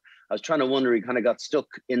ball, but I was trying to wonder, he kind of got stuck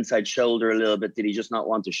inside shoulder a little bit. Did he just not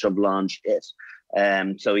want to shove launch it?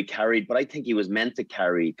 So he carried, but I think he was meant to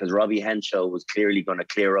carry, because Robbie Henshaw was clearly going to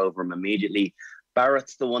clear over him immediately.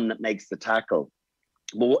 Barrett's the one that makes the tackle.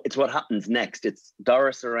 But it's what happens next. It's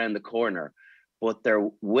Doris around the corner, but their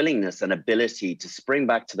willingness and ability to spring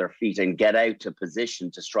back to their feet and get out to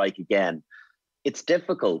position to strike again. It's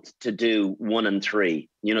difficult to do 1 and 3,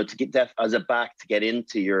 you know, to get as a back to get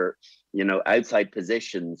into your, you know, outside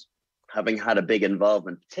positions, having had a big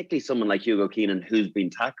involvement, particularly someone like Hugo Keenan who's been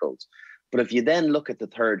tackled. But if you then look at the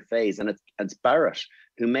third phase, and it's Barrett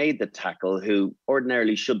who made the tackle, who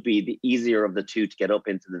ordinarily should be the easier of the two to get up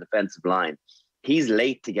into the defensive line. He's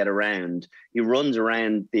late to get around. He runs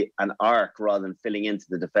around an arc rather than filling into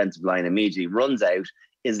the defensive line immediately, runs out,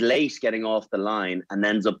 is late getting off the line, and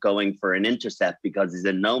ends up going for an intercept because he's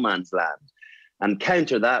in no man's land. And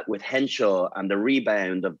counter that with Henshaw and the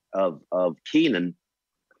rebound of Keenan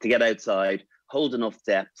to get outside, hold enough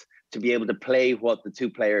depth to be able to play what the two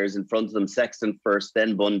players in front of them, Sexton first,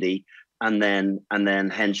 then Bundy, and then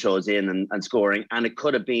Henshaw's in and scoring. And it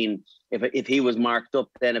could have been, if he was marked up,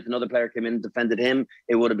 then if another player came in and defended him,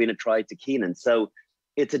 it would have been a try to Keenan. So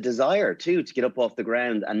it's a desire too to get up off the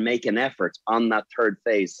ground and make an effort on that third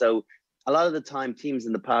phase. So a lot of the time, teams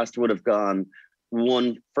in the past would have gone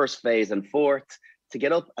first phase and fourth. To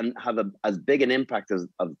get up and have as big an impact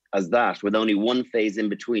as that, with only one phase in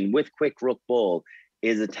between, with quick ruck ball,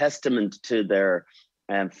 is a testament to their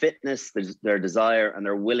fitness, their desire, and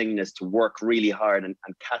their willingness to work really hard and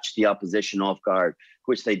catch the opposition off guard,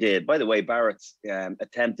 which they did. By the way, Barrett's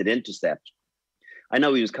attempted intercept, I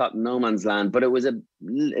know he was caught in no man's land, but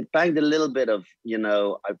it banged a little bit of,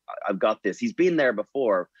 I've got this. He's been there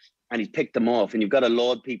before, and he's picked them off, and you've got to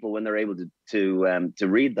laud people when they're able to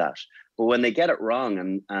read that. But when they get it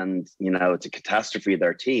wrong and it's a catastrophe of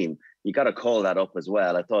their team, you got to call that up as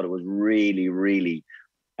well. I thought it was really, really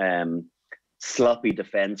sloppy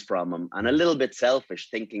defense from him, and a little bit selfish,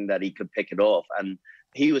 thinking that he could pick it off. And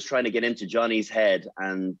he was trying to get into Johnny's head,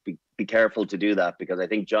 and be careful to do that, because I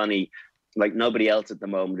think Johnny, like nobody else at the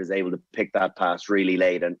moment, is able to pick that pass really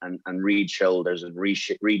late and read shoulders and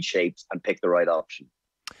read shapes and pick the right option.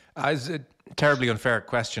 It's a terribly unfair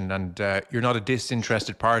question, and you're not a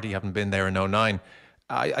disinterested party, you haven't been there in 2009.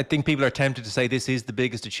 I think people are tempted to say this is the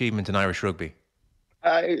biggest achievement in Irish rugby.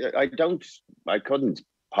 I couldn't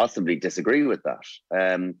possibly disagree with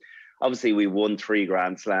that. Obviously, we won 3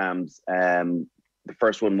 Grand Slams, the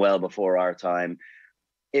first one well before our time.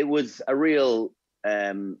 It was a real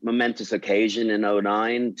momentous occasion in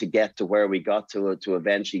 2009 to get to where we got to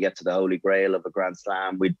eventually get to the Holy Grail of a Grand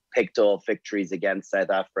Slam. We'd picked off victories against South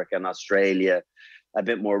Africa and Australia a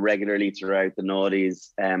bit more regularly throughout the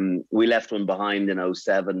noughties. We left one behind in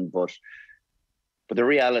 2007, but the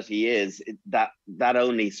reality is that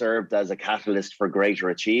only served as a catalyst for greater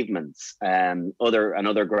achievements.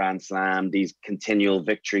 Another Grand Slam, these continual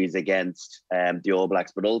victories against the All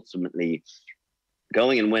Blacks, but ultimately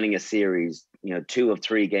going and winning a series, 2 of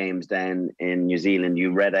 3 games down in New Zealand.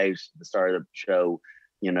 You read out at the start of the show,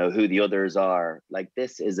 who the others are. Like,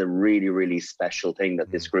 this is a really, really special thing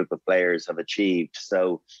that this group of players have achieved.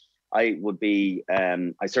 So I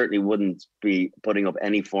certainly wouldn't be putting up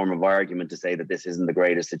any form of argument to say that this isn't the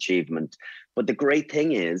greatest achievement. But the great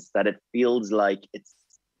thing is that it feels like it's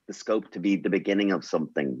the scope to be the beginning of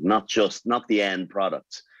something, not the end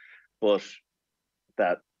product, but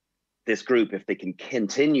that this group, if they can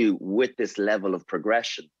continue with this level of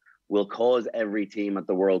progression, will cause every team at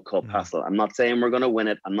the World Cup hassle. I'm not saying we're going to win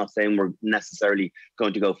it. I'm not saying we're necessarily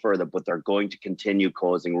going to go further, but they're going to continue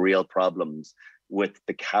causing real problems with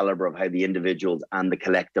the caliber of how the individuals and the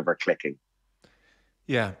collective are clicking.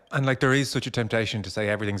 Yeah, and there is such a temptation to say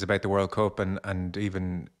everything's about the World Cup, and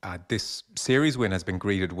even this series win has been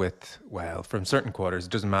greeted with, well, from certain quarters,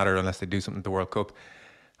 it doesn't matter unless they do something at the World Cup.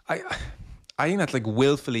 I think that's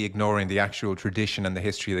willfully ignoring the actual tradition and the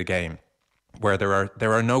history of the game, where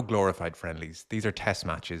there are no glorified friendlies. These are test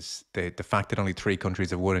matches. The fact that only 3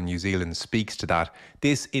 countries have won in New Zealand speaks to that.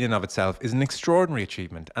 This in and of itself is an extraordinary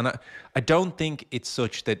achievement. And I don't think it's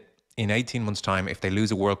such that in 18 months' time, if they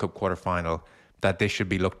lose a World Cup quarter-final, that this should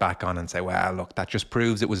be looked back on and say, well, look, that just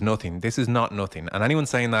proves it was nothing. This is not nothing. And anyone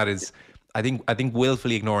saying that is, I think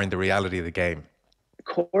willfully ignoring the reality of the game. Of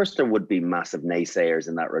course, there would be massive naysayers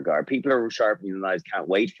in that regard. People are sharpening the knives, can't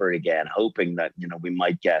wait for it again, hoping that we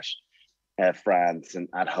might get France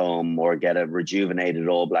at home, or get a rejuvenated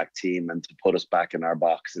All Black team, and to put us back in our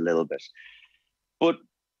box a little bit. But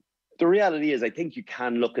the reality is, I think you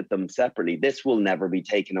can look at them separately. This will never be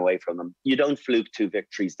taken away from them. You don't fluke 2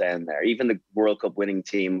 victories down there. Even the World Cup winning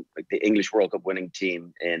team, like the English World Cup winning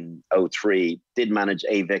team in 2003, did manage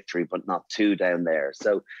a victory, but not 2 down there.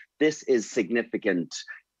 So this is significant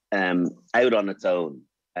out on its own.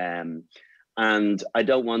 And I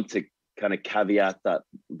don't want to kind of caveat that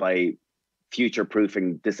by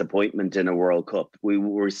future-proofing disappointment in a World Cup. We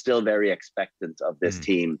were still very expectant of this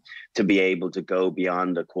team to be able to go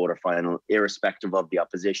beyond a quarterfinal, irrespective of the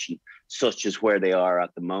opposition, such as where they are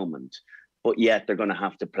at the moment. But yet they're going to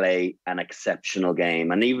have to play an exceptional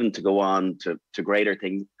game. And even to go on to greater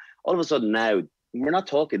things, all of a sudden now, we're not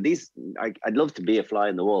talking these. I'd love to be a fly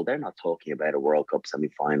in the wall. They're not talking about a World Cup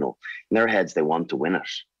semi-final. In their heads, they want to win it,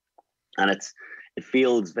 and it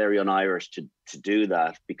feels very un-Irish to do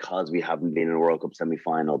that because we haven't been in a World Cup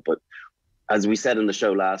semi-final. But as we said in the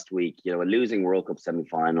show last week, you know, a losing World Cup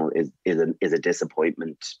semi-final is a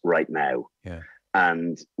disappointment right now. Yeah.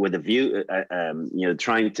 And with a view, you know,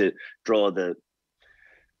 trying to draw the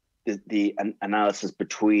analysis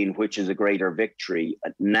between which is a greater victory.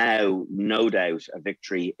 Now, no doubt, a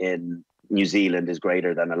victory in New Zealand is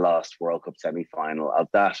greater than a lost World Cup semi-final. Of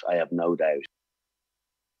that, I have no doubt.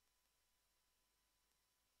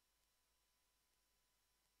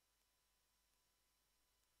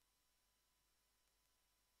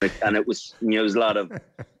 And it was, you know, there was a lot of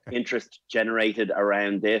interest generated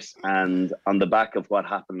around this. And on the back of what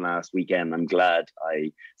happened last weekend, I'm glad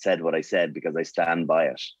I said what I said because I stand by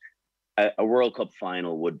it. A World Cup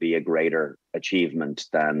final would be a greater achievement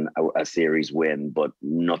than a series win, but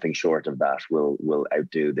nothing short of that will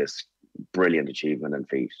outdo this brilliant achievement and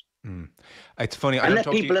feat. It's funny. And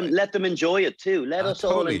let them enjoy it too. Let us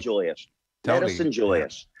all enjoy it. Let us enjoy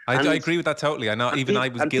it. I agree with that totally. I know even I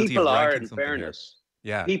was guilty of ranking something here.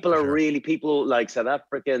 Yeah, people are really, people like South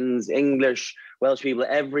Africans, English, Welsh people,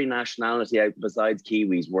 every nationality out besides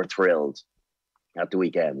Kiwis were thrilled at the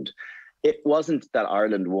weekend. It wasn't that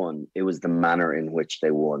Ireland won, it was the manner in which they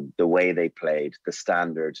won, the way they played, the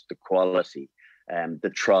standard, the quality,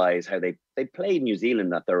 the tries, how they played New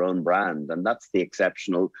Zealand at their own brand. And that's the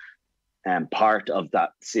exceptional part of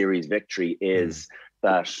that series victory is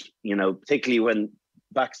that, you know, particularly when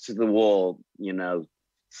backs to the wall, you know,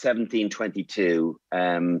 17-22,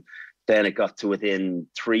 then it got to within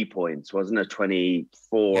 3 points, wasn't it?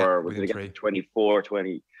 24, was it again 24,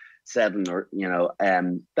 27, or, you know,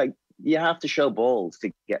 like you have to show balls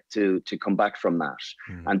to get to come back from that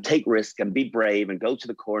and take risk and be brave and go to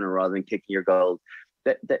the corner rather than kicking your goal.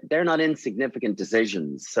 They're not insignificant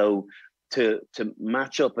decisions. So to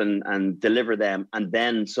match up and deliver them and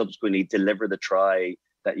then subsequently deliver the try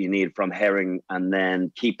that you need from Herring and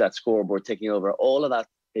then keep that scoreboard ticking over, all of that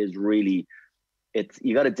is really,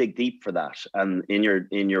 you got to dig deep for that and in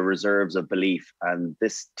your reserves of belief, and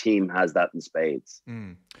this team has that in spades.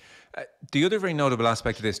 The other very notable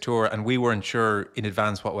aspect of this tour, and we weren't sure in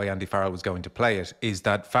advance what way Andy Farrell was going to play it, is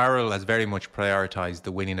that Farrell has very much prioritised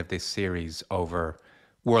the winning of this series over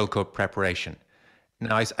World Cup preparation.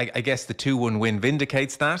 Now, I guess the 2-1 win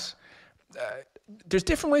vindicates that. There's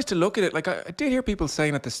different ways to look at it. Like I did hear people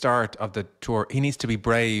saying at the start of the tour, he needs to be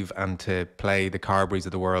brave and to play the Carberries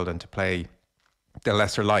of the world and to play the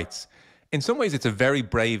lesser lights. In some ways, it's a very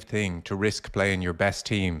brave thing to risk playing your best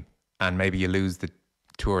team and maybe you lose the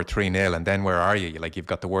tour 3-0 and then where are you? Like you've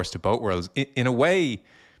got the worst of both worlds. In a way,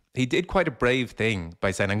 he did quite a brave thing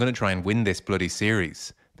by saying, I'm going to try and win this bloody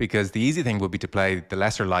series, because the easy thing would be to play the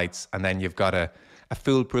lesser lights and then you've got a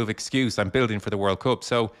foolproof excuse. I'm building for the World Cup.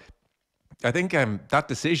 So I think that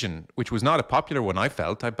decision, which was not a popular one, I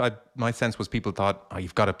felt, my sense was people thought, oh,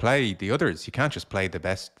 you've got to play the others. You can't just play the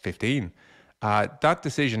best 15. That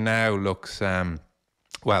decision now looks,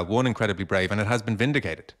 one, incredibly brave, and it has been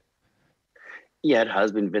vindicated. Yeah, it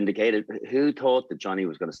has been vindicated. Who thought that Johnny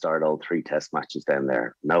was going to start all 3 test matches down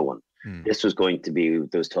there? No one. This was going to be,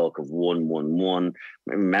 there was talk of 1-1-1.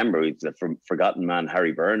 Remember, the forgotten man,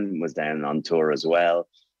 Harry Byrne, was down on tour as well.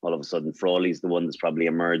 All of a sudden, Frawley's the one that's probably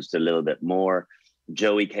emerged a little bit more.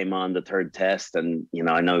 Joey came on the 3rd test, and you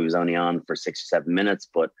know, I know he was only on for 6 or 7 minutes,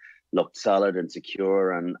 but looked solid and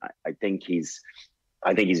secure. And I think he's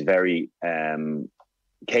very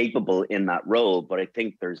capable in that role. But I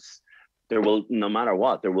think there will, no matter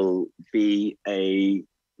what, there will be a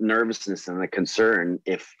nervousness and a concern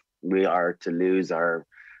if we are to lose our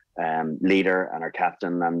leader and our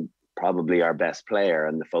captain and probably our best player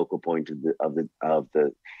and the focal point of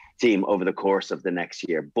the team over the course of the next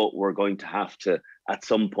year. But we're going to have to, at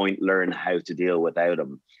some point, learn how to deal without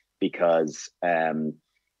him, because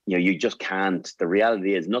you know, you just can't. The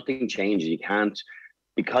reality is nothing changes. You can't,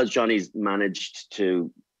 because Johnny's managed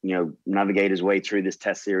to, you know, navigate his way through this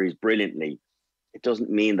test series brilliantly. It doesn't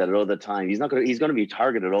mean that at other times he's going to be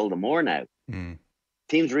targeted all the more now.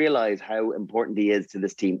 Teams realize how important he is to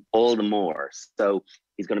this team all the more. So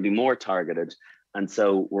he's going to be more targeted. And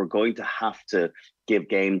so we're going to have to give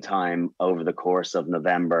game time over the course of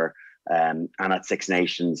November and at Six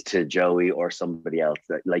Nations to Joey or somebody else.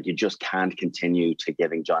 Like, you just can't continue to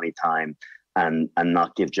giving Johnny time and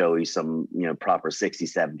not give Joey some, you know, proper 60,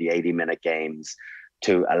 70, 80-minute games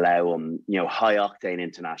to allow him, you know, high octane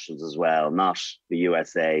internationals as well, not the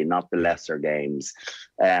USA, not the lesser games.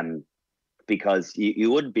 because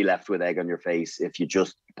you would be left with egg on your face if you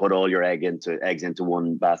just put all your eggs into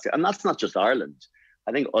one basket. And that's not just Ireland.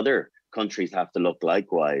 I think other countries have to look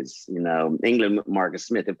likewise. You know, England, Marcus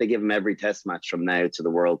Smith, if they give him every test match from now to the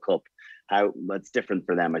World Cup, that's different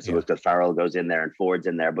for them, I suppose, because Farrell goes in there and Ford's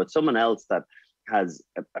in there. But someone else that has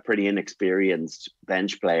a pretty inexperienced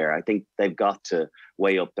bench player, I think they've got to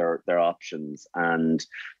weigh up their options.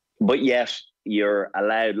 But yet you're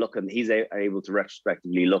allowed, he's able to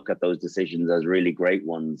retrospectively look at those decisions as really great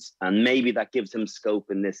ones. And maybe that gives him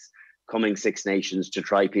scope in this coming Six Nations to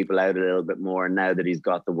try people out a little bit more now that he's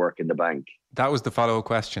got the work in the bank. That was the follow-up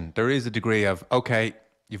question. There is a degree of, okay,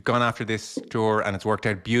 you've gone after this tour and it's worked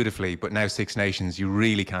out beautifully, but now Six Nations, you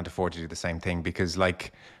really can't afford to do the same thing because,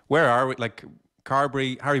 like, where are we? Like,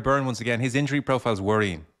 Carberry, Harry Byrne, once again, his injury profile's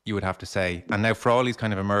worrying, you would have to say. And now Frawley's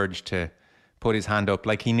kind of emerged to put his hand up.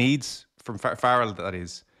 Like, he needs, from Farrell that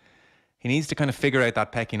is, he needs to kind of figure out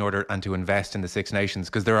that pecking order and to invest in the Six Nations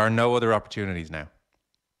because there are no other opportunities now.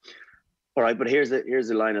 All right, but here's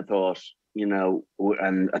a line of thought, you know,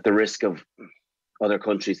 and at the risk of other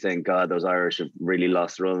countries saying, God, those Irish have really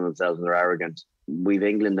lost the run of themselves and they're arrogant. We've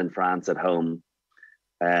England and France at home,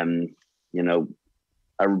 you know,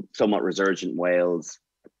 a somewhat resurgent Wales,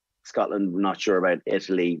 Scotland, not sure about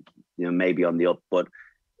Italy, you know, maybe on the up, but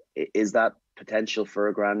is that potential for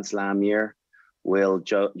a Grand Slam year? Will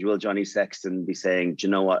Johnny Sexton be saying, do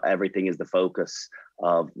you know what, everything is the focus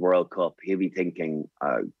of World Cup? He'll be thinking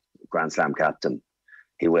Grand Slam captain.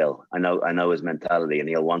 He will. I know his mentality, and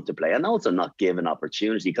he'll want to play, and also not give an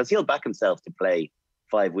opportunity because he'll back himself to play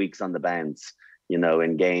 5 weeks on the bounce, you know,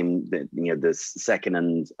 in the second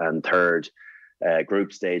and third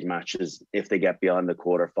group stage matches. If they get beyond the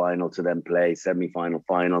quarter-final to then play semi-final,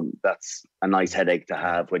 final, that's a nice headache to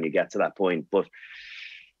have when you get to that point. But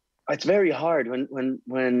it's very hard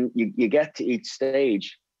when you get to each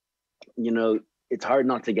stage, you know. It's hard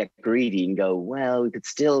not to get greedy and go, well, we could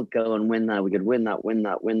still go and win that. We could win that.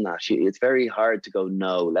 It's very hard to go,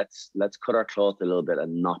 no, let's cut our cloth a little bit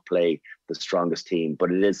and not play the strongest team.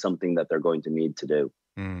 But it is something that they're going to need to do.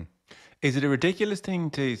 Mm. Is it a ridiculous thing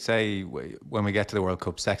to say when we get to the World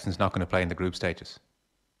Cup, Sexton's not going to play in the group stages?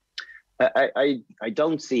 I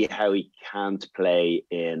don't see how he can't play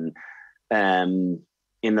in the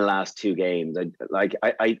last two games.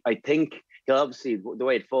 I think he'll obviously, the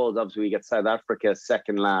way it falls, obviously we get South Africa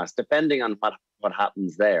second last. Depending on what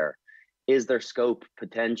happens there, is there scope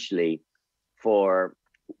potentially for,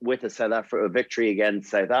 with a victory against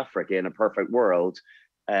South Africa in a perfect world,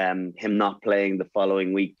 him not playing the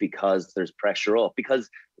following week because there's pressure up? Because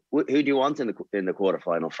who do you want in the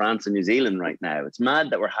quarterfinal? France and New Zealand right now. It's mad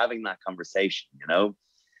that we're having that conversation. You know,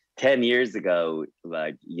 10 years ago,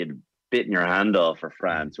 like, you'd bitten your hand off for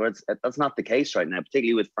France. That's not the case right now,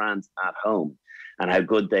 particularly with France at home and how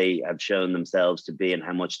good they have shown themselves to be and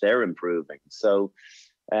how much they're improving. So,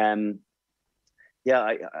 I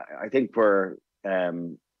think we're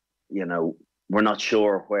not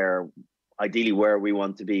sure where we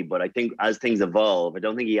want to be. But I think as things evolve, I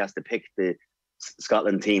don't think he has to pick the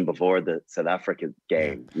Scotland team before the South Africa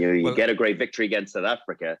game. You get a great victory against South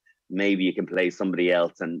Africa, maybe you can play somebody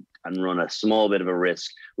else and run a small bit of a risk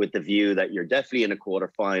with the view that you're definitely in a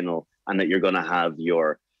quarterfinal and that you're going to have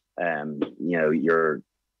your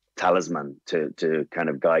talisman to kind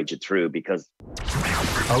of guide you through. Because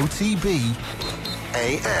OTB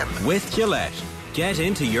AM with Gillette. Get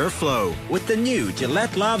into your flow with the new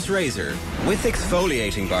Gillette Labs Razor with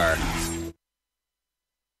exfoliating bar.